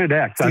 Uncharted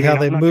X. See how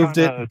they moved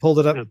it and pulled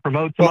it up. To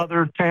promote some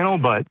other channel,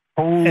 but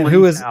and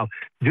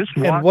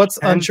what's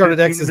Uncharted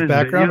X's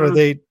background? Or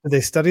do they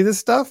study this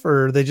stuff,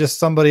 or are they just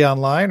somebody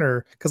online?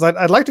 Or because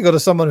I'd like to go to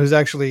someone who's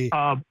actually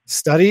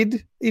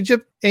studied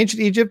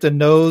ancient Egypt, and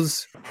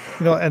knows,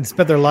 and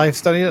spent their life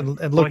studying it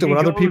and looked at what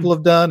other people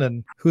have done.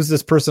 And who's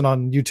this person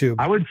on YouTube?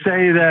 I would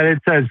say that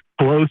it's as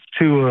close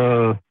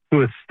to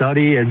a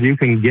study as you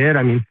can get.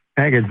 I mean,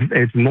 heck,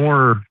 it's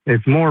more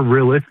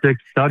realistic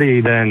study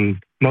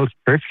than most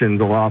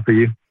Christians will offer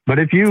you. But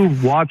if you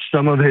watch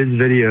some of his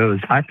videos,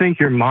 I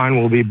think your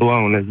mind will be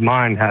blown, as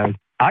mine has.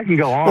 I can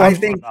go on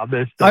about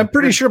this stuff. I'm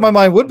pretty sure my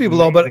mind would be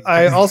blown, but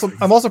I'm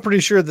also pretty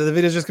sure that the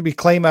video is just going to be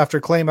claim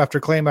after claim after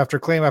claim after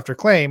claim after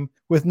claim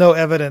with no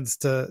evidence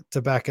to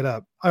back it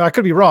up. I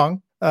could be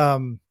wrong,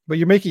 but but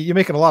you're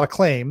making a lot of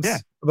claims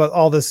about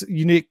all this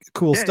unique,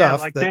 cool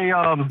stuff like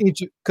that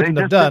Egypt couldn't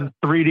they have done.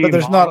 3D But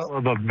there's not model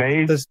of a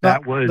vase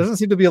doesn't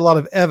seem to be a lot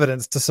of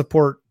evidence to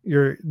support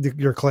your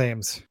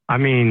claims. I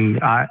mean,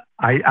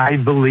 I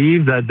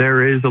believe that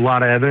there is a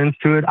lot of evidence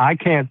to it. I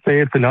can't say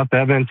it's enough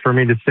evidence for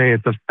me to say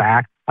it's a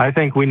fact. I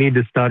think we need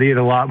to study it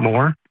a lot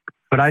more.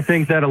 But I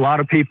think that a lot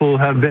of people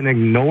have been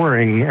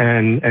ignoring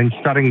and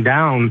shutting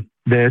down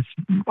this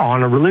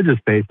on a religious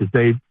basis.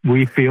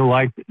 We feel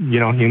like,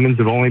 humans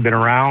have only been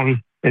around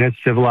in a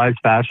civilized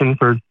fashion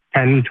for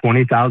 10,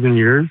 20,000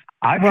 years.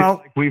 I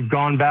feel like we've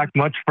gone back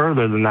much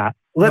further than that.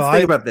 Let's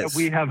think about this.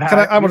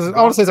 I want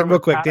to say something real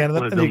quick, Dan.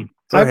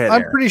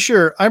 I'm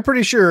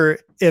pretty sure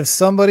if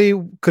somebody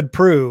could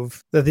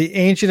prove that the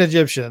ancient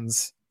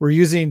Egyptians were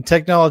using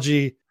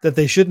technology that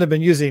they shouldn't have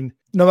been using,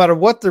 no matter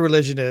what the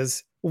religion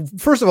is, well,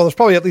 first of all, there's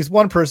probably at least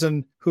one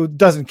person who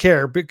doesn't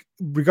care,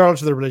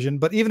 regardless of their religion.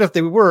 But even if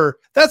they were,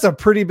 that's a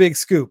pretty big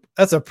scoop.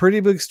 That's a pretty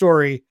big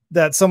story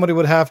that somebody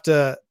would have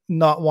to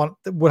want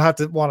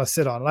to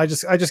sit on. And I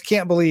just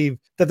can't believe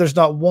that there's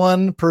not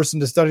one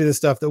person to study this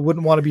stuff that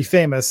wouldn't want to be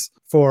famous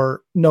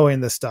for knowing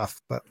this stuff,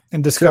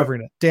 and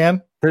discovering it.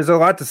 Dan? There's a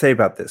lot to say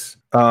about this.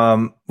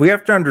 We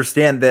have to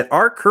understand that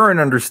our current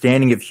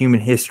understanding of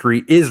human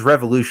history is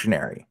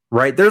revolutionary,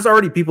 right? There's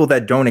already people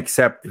that don't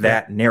accept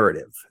that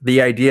narrative.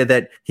 The idea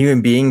that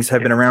human beings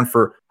have been around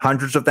for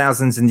hundreds of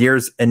thousands of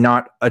years and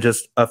not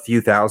just a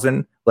few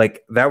thousand,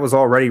 like that was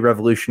already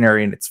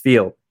revolutionary in its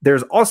field.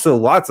 There's also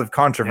lots of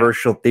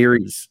controversial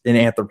theories in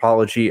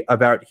anthropology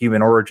about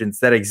human origins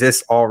that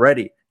exist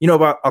already.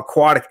 About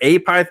aquatic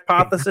ape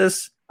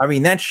hypothesis.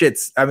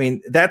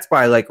 That's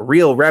by like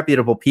real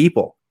reputable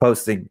people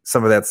posting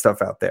some of that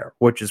stuff out there,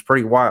 which is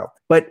pretty wild.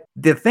 But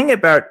the thing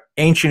about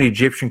ancient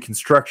Egyptian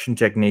construction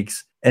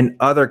techniques and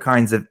other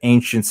kinds of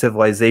ancient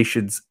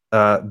civilizations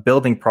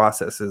building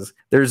processes,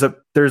 there's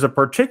a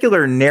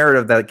particular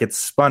narrative that gets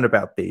spun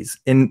about these.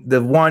 And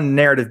the one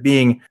narrative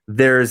being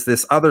there's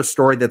this other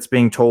story that's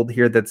being told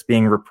here that's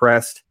being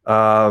repressed,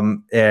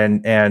 and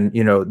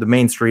the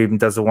mainstream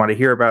doesn't want to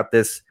hear about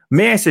this.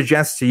 May I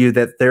suggest to you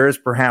that there is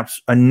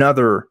perhaps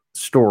another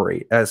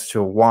story as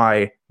to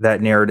why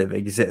that narrative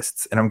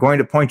exists? And I'm going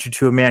to point you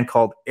to a man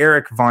called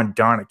Eric von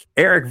Däniken.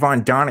 Eric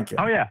von Däniken.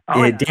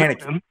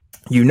 Däniken.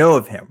 You know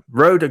of him.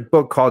 Wrote a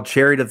book called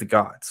Chariot of the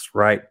Gods,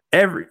 right?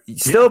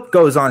 Still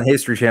goes on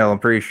History Channel, I'm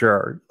pretty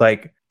sure.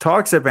 Like,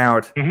 talks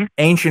about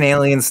ancient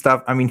alien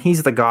stuff. I mean,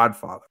 he's the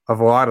godfather of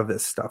a lot of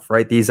this stuff,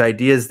 right? These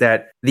ideas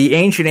that the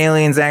ancient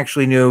aliens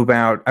actually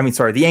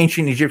the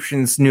ancient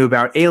Egyptians knew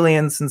about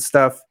aliens and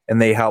stuff,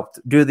 and they helped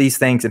do these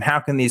things. And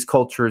how can these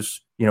cultures,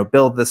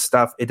 build this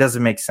stuff? It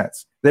doesn't make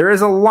sense. There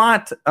is a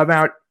lot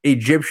about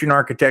Egyptian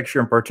architecture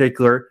in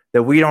particular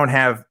that we don't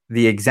have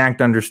the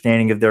exact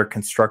understanding of their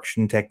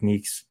construction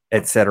techniques,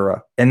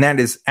 etc. And that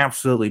is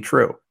absolutely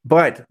true.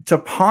 But to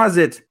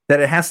posit that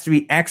it has to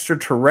be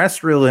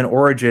extraterrestrial in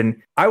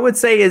origin, I would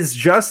say is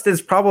just as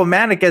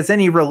problematic as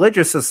any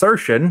religious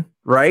assertion,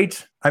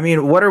 right? I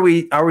mean, what are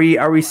we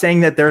saying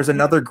that there's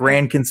another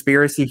grand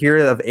conspiracy here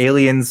of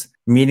aliens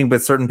meeting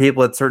with certain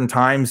people at certain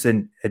times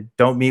and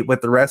don't meet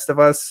with the rest of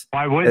us?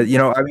 Why would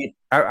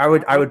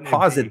I would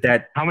posit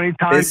that. How many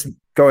times?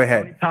 Go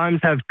ahead. How many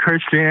times has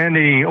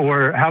Christianity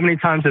or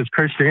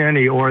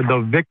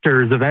the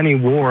victors of any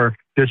war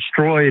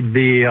destroyed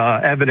the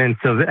evidence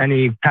of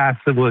any past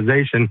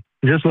civilization?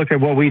 Just look at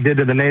what we did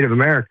to the Native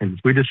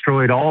Americans. We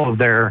destroyed all of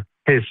their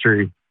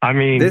history. I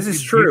mean, this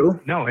is true.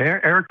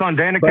 Eric von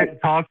Däniken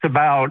talks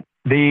about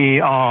the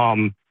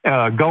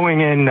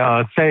going in,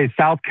 say,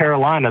 South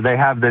Carolina. They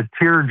have the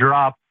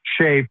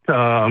teardrop-shaped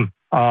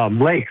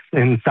lakes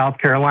in South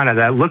Carolina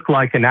that look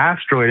like an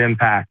asteroid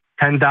impact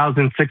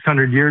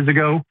 10,600 years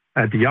ago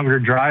at the Younger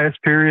Dryas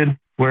period,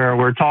 where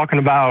we're talking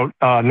about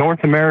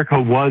North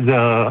America was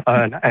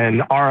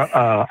an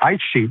ice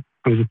sheet.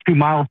 It was a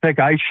 2-mile thick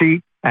ice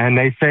sheet. And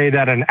they say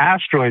that an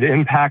asteroid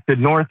impacted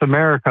North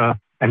America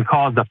and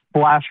caused a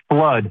flash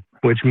flood,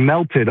 which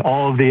melted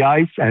all of the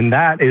ice. And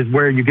that is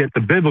where you get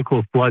the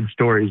biblical flood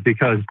stories,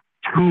 because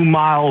 2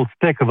 miles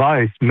thick of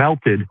ice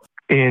melted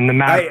in the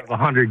matter of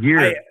 100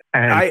 years.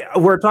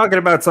 We're talking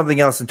about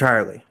something else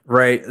entirely,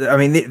 right? I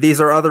mean,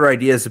 these are other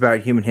ideas about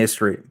human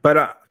history.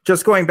 But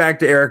just going back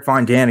to Eric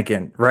von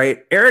Däniken,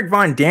 right? Eric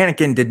von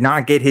Däniken did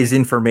not get his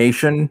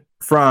information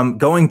from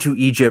going to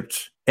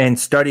Egypt and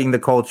studying the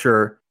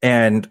culture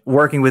and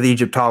working with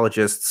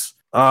Egyptologists.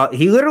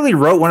 He literally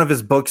wrote one of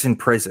his books in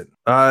prison.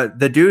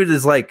 The dude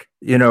is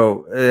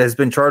has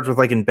been charged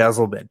with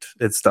embezzlement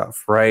and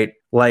stuff, right?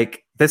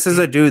 Like, this is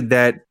a dude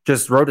that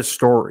just wrote a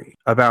story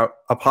about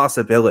a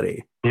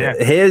possibility. Yeah.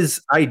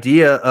 His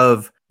idea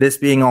of this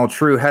being all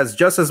true has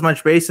just as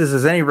much basis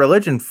as any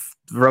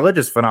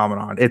religious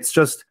phenomenon. It's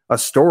just a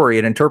story,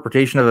 an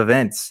interpretation of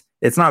events.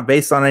 It's not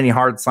based on any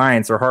hard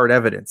science or hard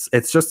evidence.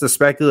 It's just a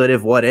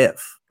speculative what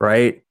if,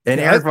 right? And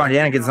Eric von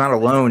Däniken's not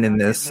alone in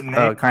this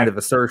kind of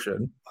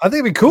assertion. I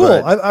think it'd be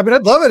cool. I mean,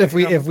 I'd love it if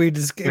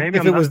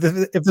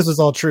this was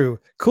all true.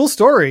 Cool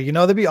story,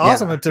 that'd be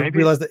awesome to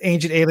realize that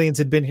ancient aliens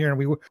had been here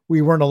and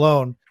we weren't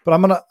alone. But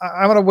I'm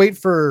gonna wait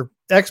for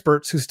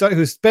experts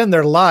who spend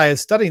their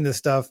lives studying this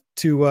stuff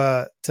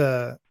to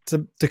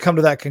come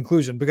to that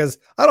conclusion, because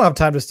I don't have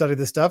time to study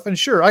this stuff. And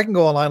sure, I can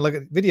go online and look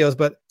at videos,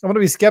 but I'm going to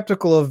be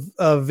skeptical of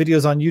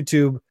videos on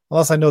YouTube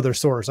unless I know their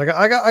source. I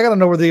got to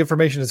know where the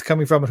information is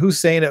coming from and who's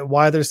saying it,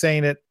 why they're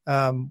saying it,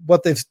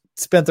 what they've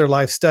spent their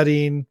life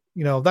studying,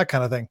 that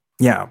kind of thing.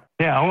 Yeah.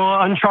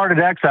 Well, Uncharted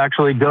X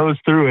actually goes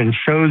through and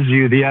shows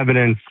you the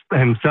evidence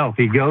himself.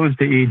 He goes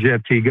to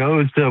Egypt. He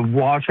goes to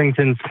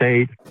Washington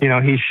State.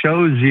 He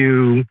shows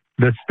you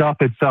the stuff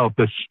itself,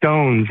 the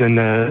stones,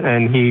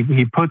 and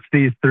he puts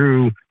these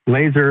through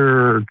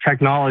laser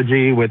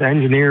technology with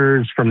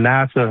engineers from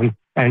NASA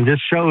and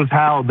just shows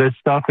how this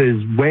stuff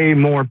is way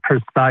more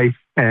precise.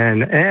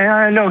 And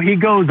I know he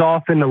goes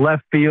off in the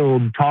left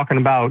field talking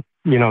about,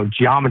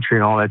 geometry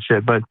and all that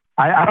shit, but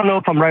I don't know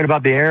if I'm right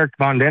about the Eric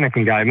von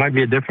Däniken guy. It might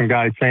be a different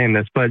guy saying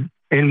this, but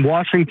in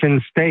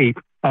Washington State,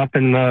 up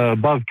in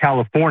above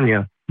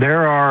California,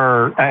 there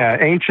are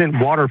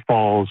ancient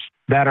waterfalls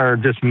that are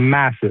just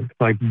massive,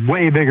 like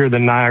way bigger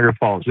than Niagara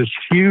Falls. Just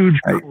huge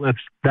cliffs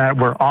that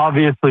were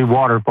obviously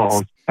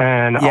waterfalls.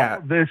 And all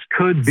of this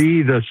could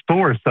be the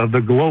source of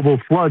the global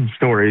flood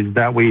stories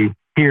that we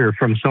hear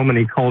from so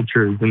many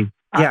cultures. And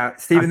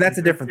Stephen, that's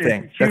a different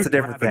thing. That's a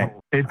different thing.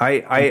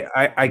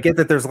 I get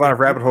that there's a lot of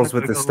rabbit holes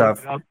with this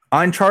stuff.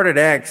 Uncharted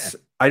X,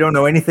 I don't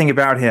know anything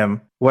about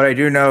him. What I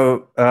do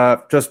know,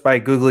 just by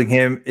Googling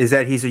him, is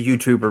that he's a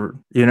YouTuber,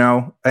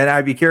 and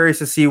I'd be curious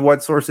to see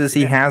what sources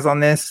he has on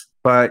this.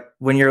 But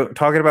when you're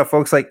talking about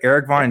folks like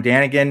Eric von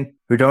Däniken,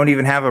 who don't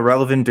even have a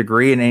relevant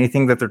degree in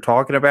anything that they're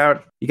talking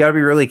about, you got to be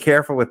really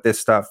careful with this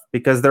stuff,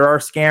 because there are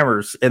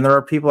scammers and there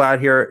are people out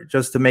here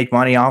just to make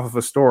money off of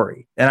a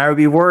story. And I would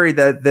be worried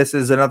that this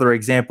is another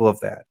example of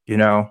that,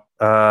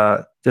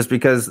 just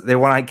because they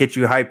want to get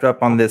you hyped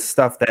up on this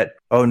stuff that,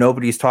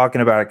 nobody's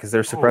talking about it because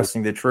they're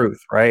suppressing the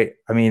truth, right?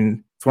 I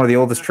mean, it's one of the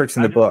oldest tricks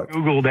in the book.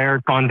 Googled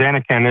Eric von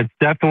Däniken. It's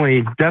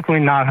definitely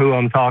not who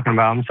I'm talking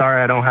about. I'm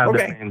sorry I don't have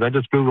their names. I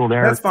just Googled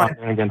Eric von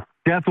Däniken.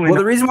 Definitely. Well,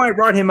 the reason why I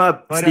brought him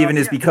up, Stephen,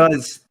 is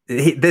because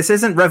this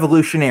isn't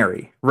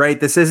revolutionary, right?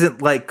 This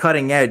isn't like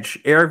cutting edge.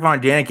 Eric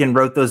von Däniken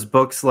wrote those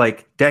books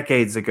like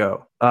decades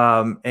ago.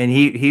 And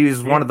he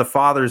was one of the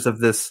fathers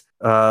of this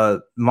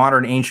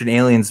modern ancient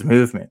aliens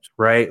movement,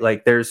 right?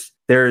 Like there's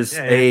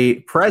a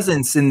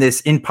presence in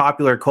this in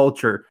popular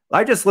culture.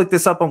 I just looked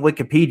this up on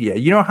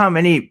Wikipedia. You know how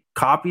many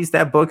copies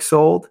that book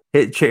sold?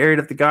 Hit Chariot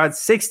of the Gods,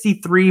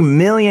 63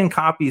 million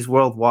copies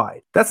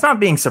worldwide. That's not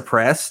being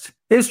suppressed.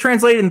 It was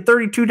translated in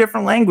 32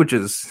 different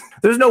languages.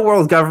 There's no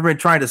world government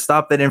trying to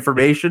stop that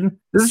information.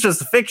 This is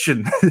just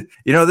fiction.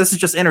 This is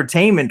just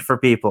entertainment for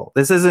people.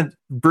 This isn't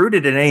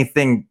rooted in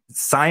anything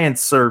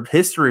science or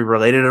history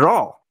related at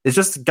all. It's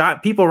just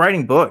got people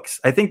writing books.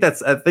 I think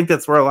that's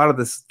where a lot of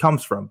this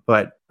comes from.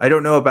 But I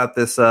don't know about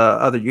this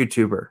other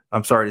YouTuber.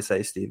 I'm sorry to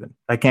say, Stephen.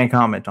 I can't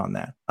comment on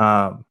that.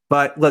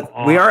 But look,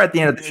 we are at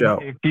the end of the show.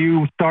 If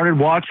you started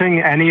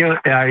watching I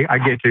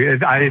get you.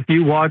 If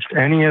you watched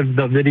any of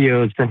the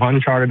videos from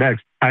Uncharted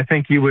X, I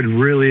think you would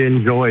really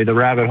enjoy the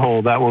rabbit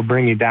hole that will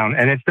bring you down.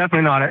 And it's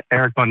definitely not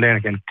Eric von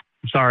Däniken.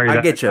 Sorry. I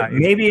get you.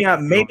 Maybe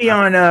on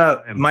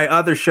my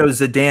other show,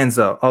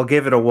 Zadanza, I'll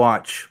give it a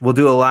watch. We'll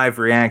do a live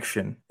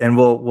reaction and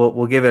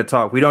we'll give it a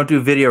talk. We don't do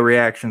video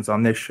reactions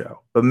on this show,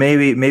 but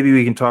maybe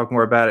we can talk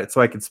more about it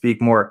so I can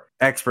speak more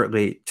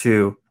expertly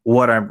to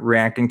what I'm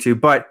reacting to.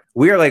 But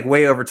we are like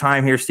way over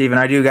time here, Stephen.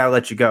 I do got to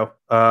let you go.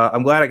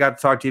 I'm glad I got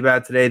to talk to you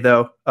about it today,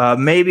 though.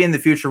 Maybe in the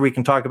future we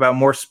can talk about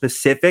more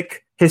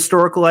specific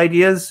historical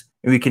ideas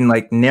and we can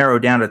like narrow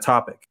down a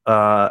topic.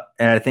 And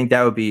I think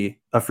that would be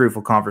a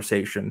fruitful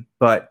conversation.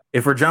 But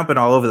if we're jumping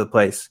all over the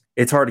place,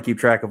 it's hard to keep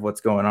track of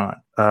what's going on.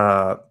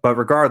 But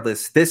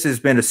regardless, this has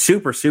been a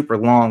super, super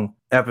long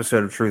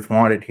episode of Truth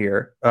Wanted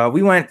here.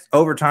 We went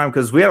overtime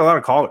because we had a lot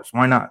of callers.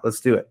 Why not? Let's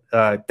do it.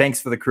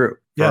 Thanks for the crew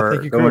for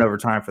going over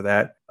time for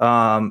that.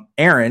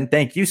 Aaron,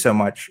 thank you so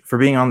much for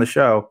being on the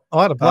show. Oh,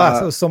 I had a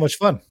blast. It was so much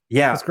fun.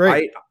 Yeah, it's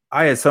great.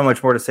 I had so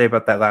much more to say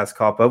about that last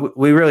call, but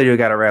we really do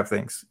got to wrap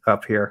things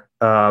up here.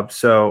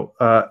 So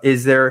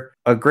is there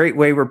a great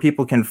way where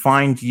people can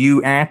find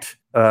you at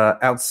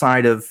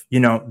outside of,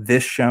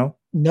 this show?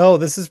 No,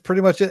 this is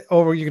pretty much it.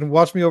 You can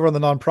watch me over on the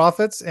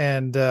nonprofits,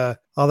 and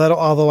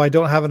although I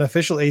don't have an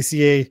official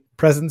ACA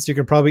presence, you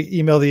can probably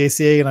email the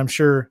ACA, and I'm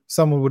sure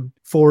someone would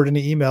forward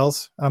any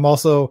emails. I'm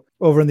also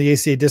over in the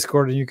ACA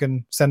Discord, and you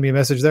can send me a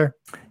message there.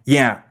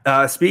 Yeah.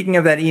 Speaking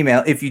of that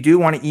email, if you do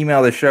want to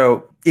email the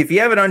show, if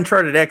you have an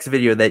Uncharted X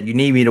video that you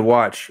need me to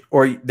watch,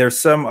 or there's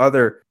some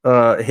other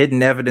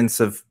hidden evidence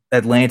of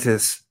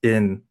Atlantis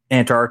in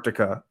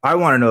Antarctica, I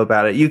want to know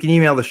about it. You can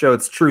email the show.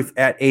 It's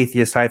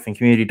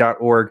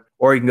truth@atheist-community.org,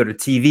 or you can go to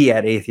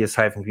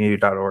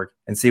tv@atheist-community.org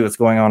and see what's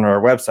going on our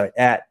website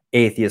at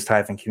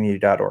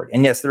atheist-community.org.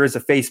 And yes, there is a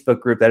Facebook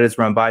group that is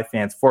run by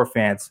fans for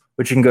fans,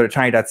 which you can go to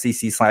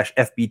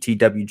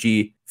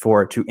tiny.cc/FBTWG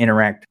to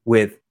interact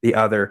with the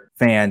other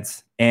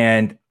fans.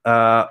 And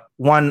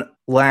one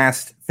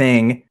last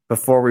thing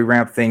before we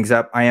wrap things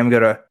up, I am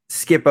going to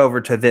skip over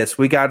to this.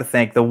 We got to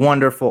thank the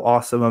wonderful,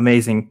 awesome,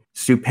 amazing,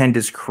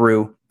 stupendous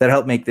crew that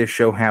helped make this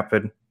show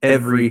happen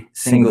every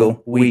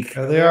single week.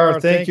 There they are.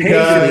 Thank you,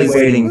 guys.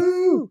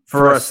 Waiting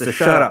for us to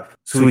shut up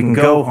so we can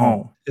go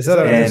home. Is that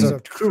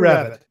a Crew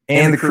Rabbit?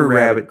 And the Crew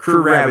Rabbit.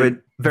 Crew Rabbit,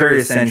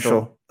 very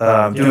essential.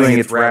 Doing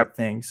its rap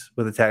things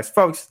with the text.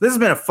 Folks, this has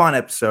been a fun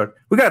episode.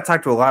 We got to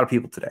talk to a lot of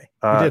people today.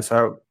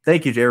 So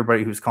thank you to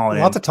everybody who's calling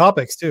in. Lots of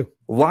topics, too.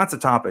 Lots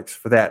of topics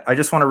for that. I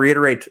just want to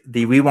reiterate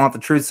the We Want the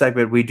Truth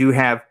segment. We do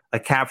have a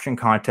caption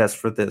contest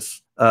for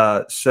this.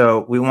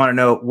 So we want to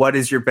know, what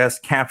is your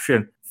best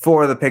caption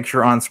for the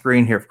picture on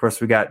screen here? Of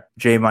course, we got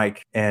J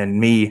Mike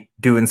and me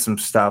doing some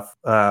stuff.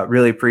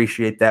 Really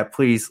appreciate that.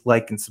 Please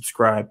like and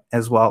subscribe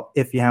as well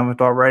if you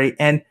haven't already.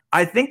 And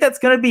I think that's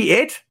going to be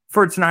it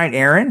for tonight,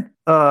 Aaron.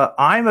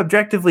 I'm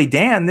Objectively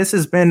Dan. This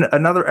has been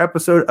another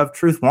episode of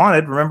Truth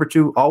Wanted. Remember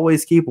to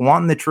always keep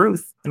wanting the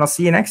truth, and I'll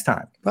see you next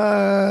time.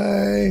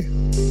 Bye.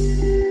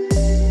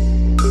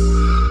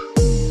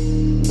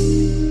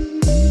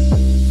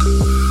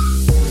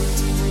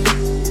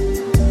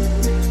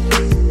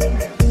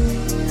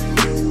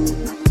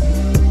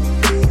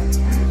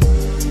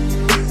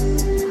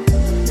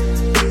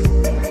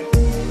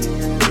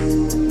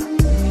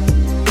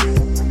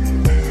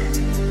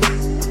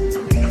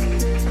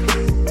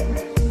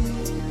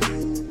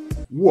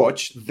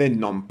 Watch the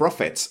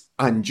non-profits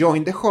and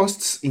join the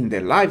hosts in the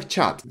live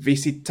chat.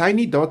 Visit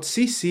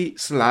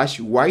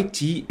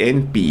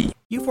tiny.cc/YTNP.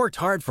 You've worked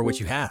hard for what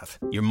you have.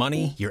 Your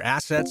money, your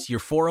assets, your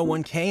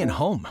 401k, and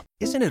home.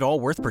 Isn't it all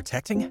worth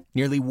protecting?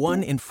 Nearly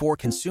 1 in 4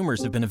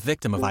 consumers have been a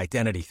victim of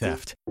identity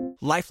theft.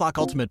 LifeLock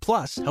Ultimate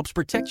Plus helps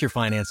protect your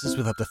finances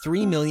with up to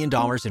 $3 million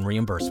in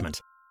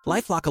reimbursement.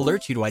 LifeLock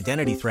alerts you to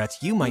identity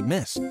threats you might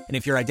miss. And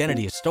if your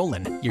identity is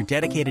stolen, your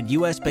dedicated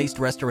U.S.-based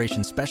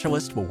restoration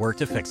specialist will work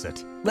to fix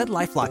it. Let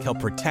LifeLock help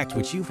protect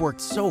what you've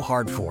worked so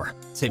hard for.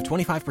 Save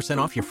 25%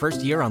 off your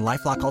first year on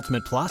LifeLock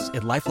Ultimate Plus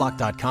at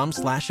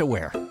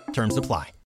LifeLock.com/aware. Terms apply.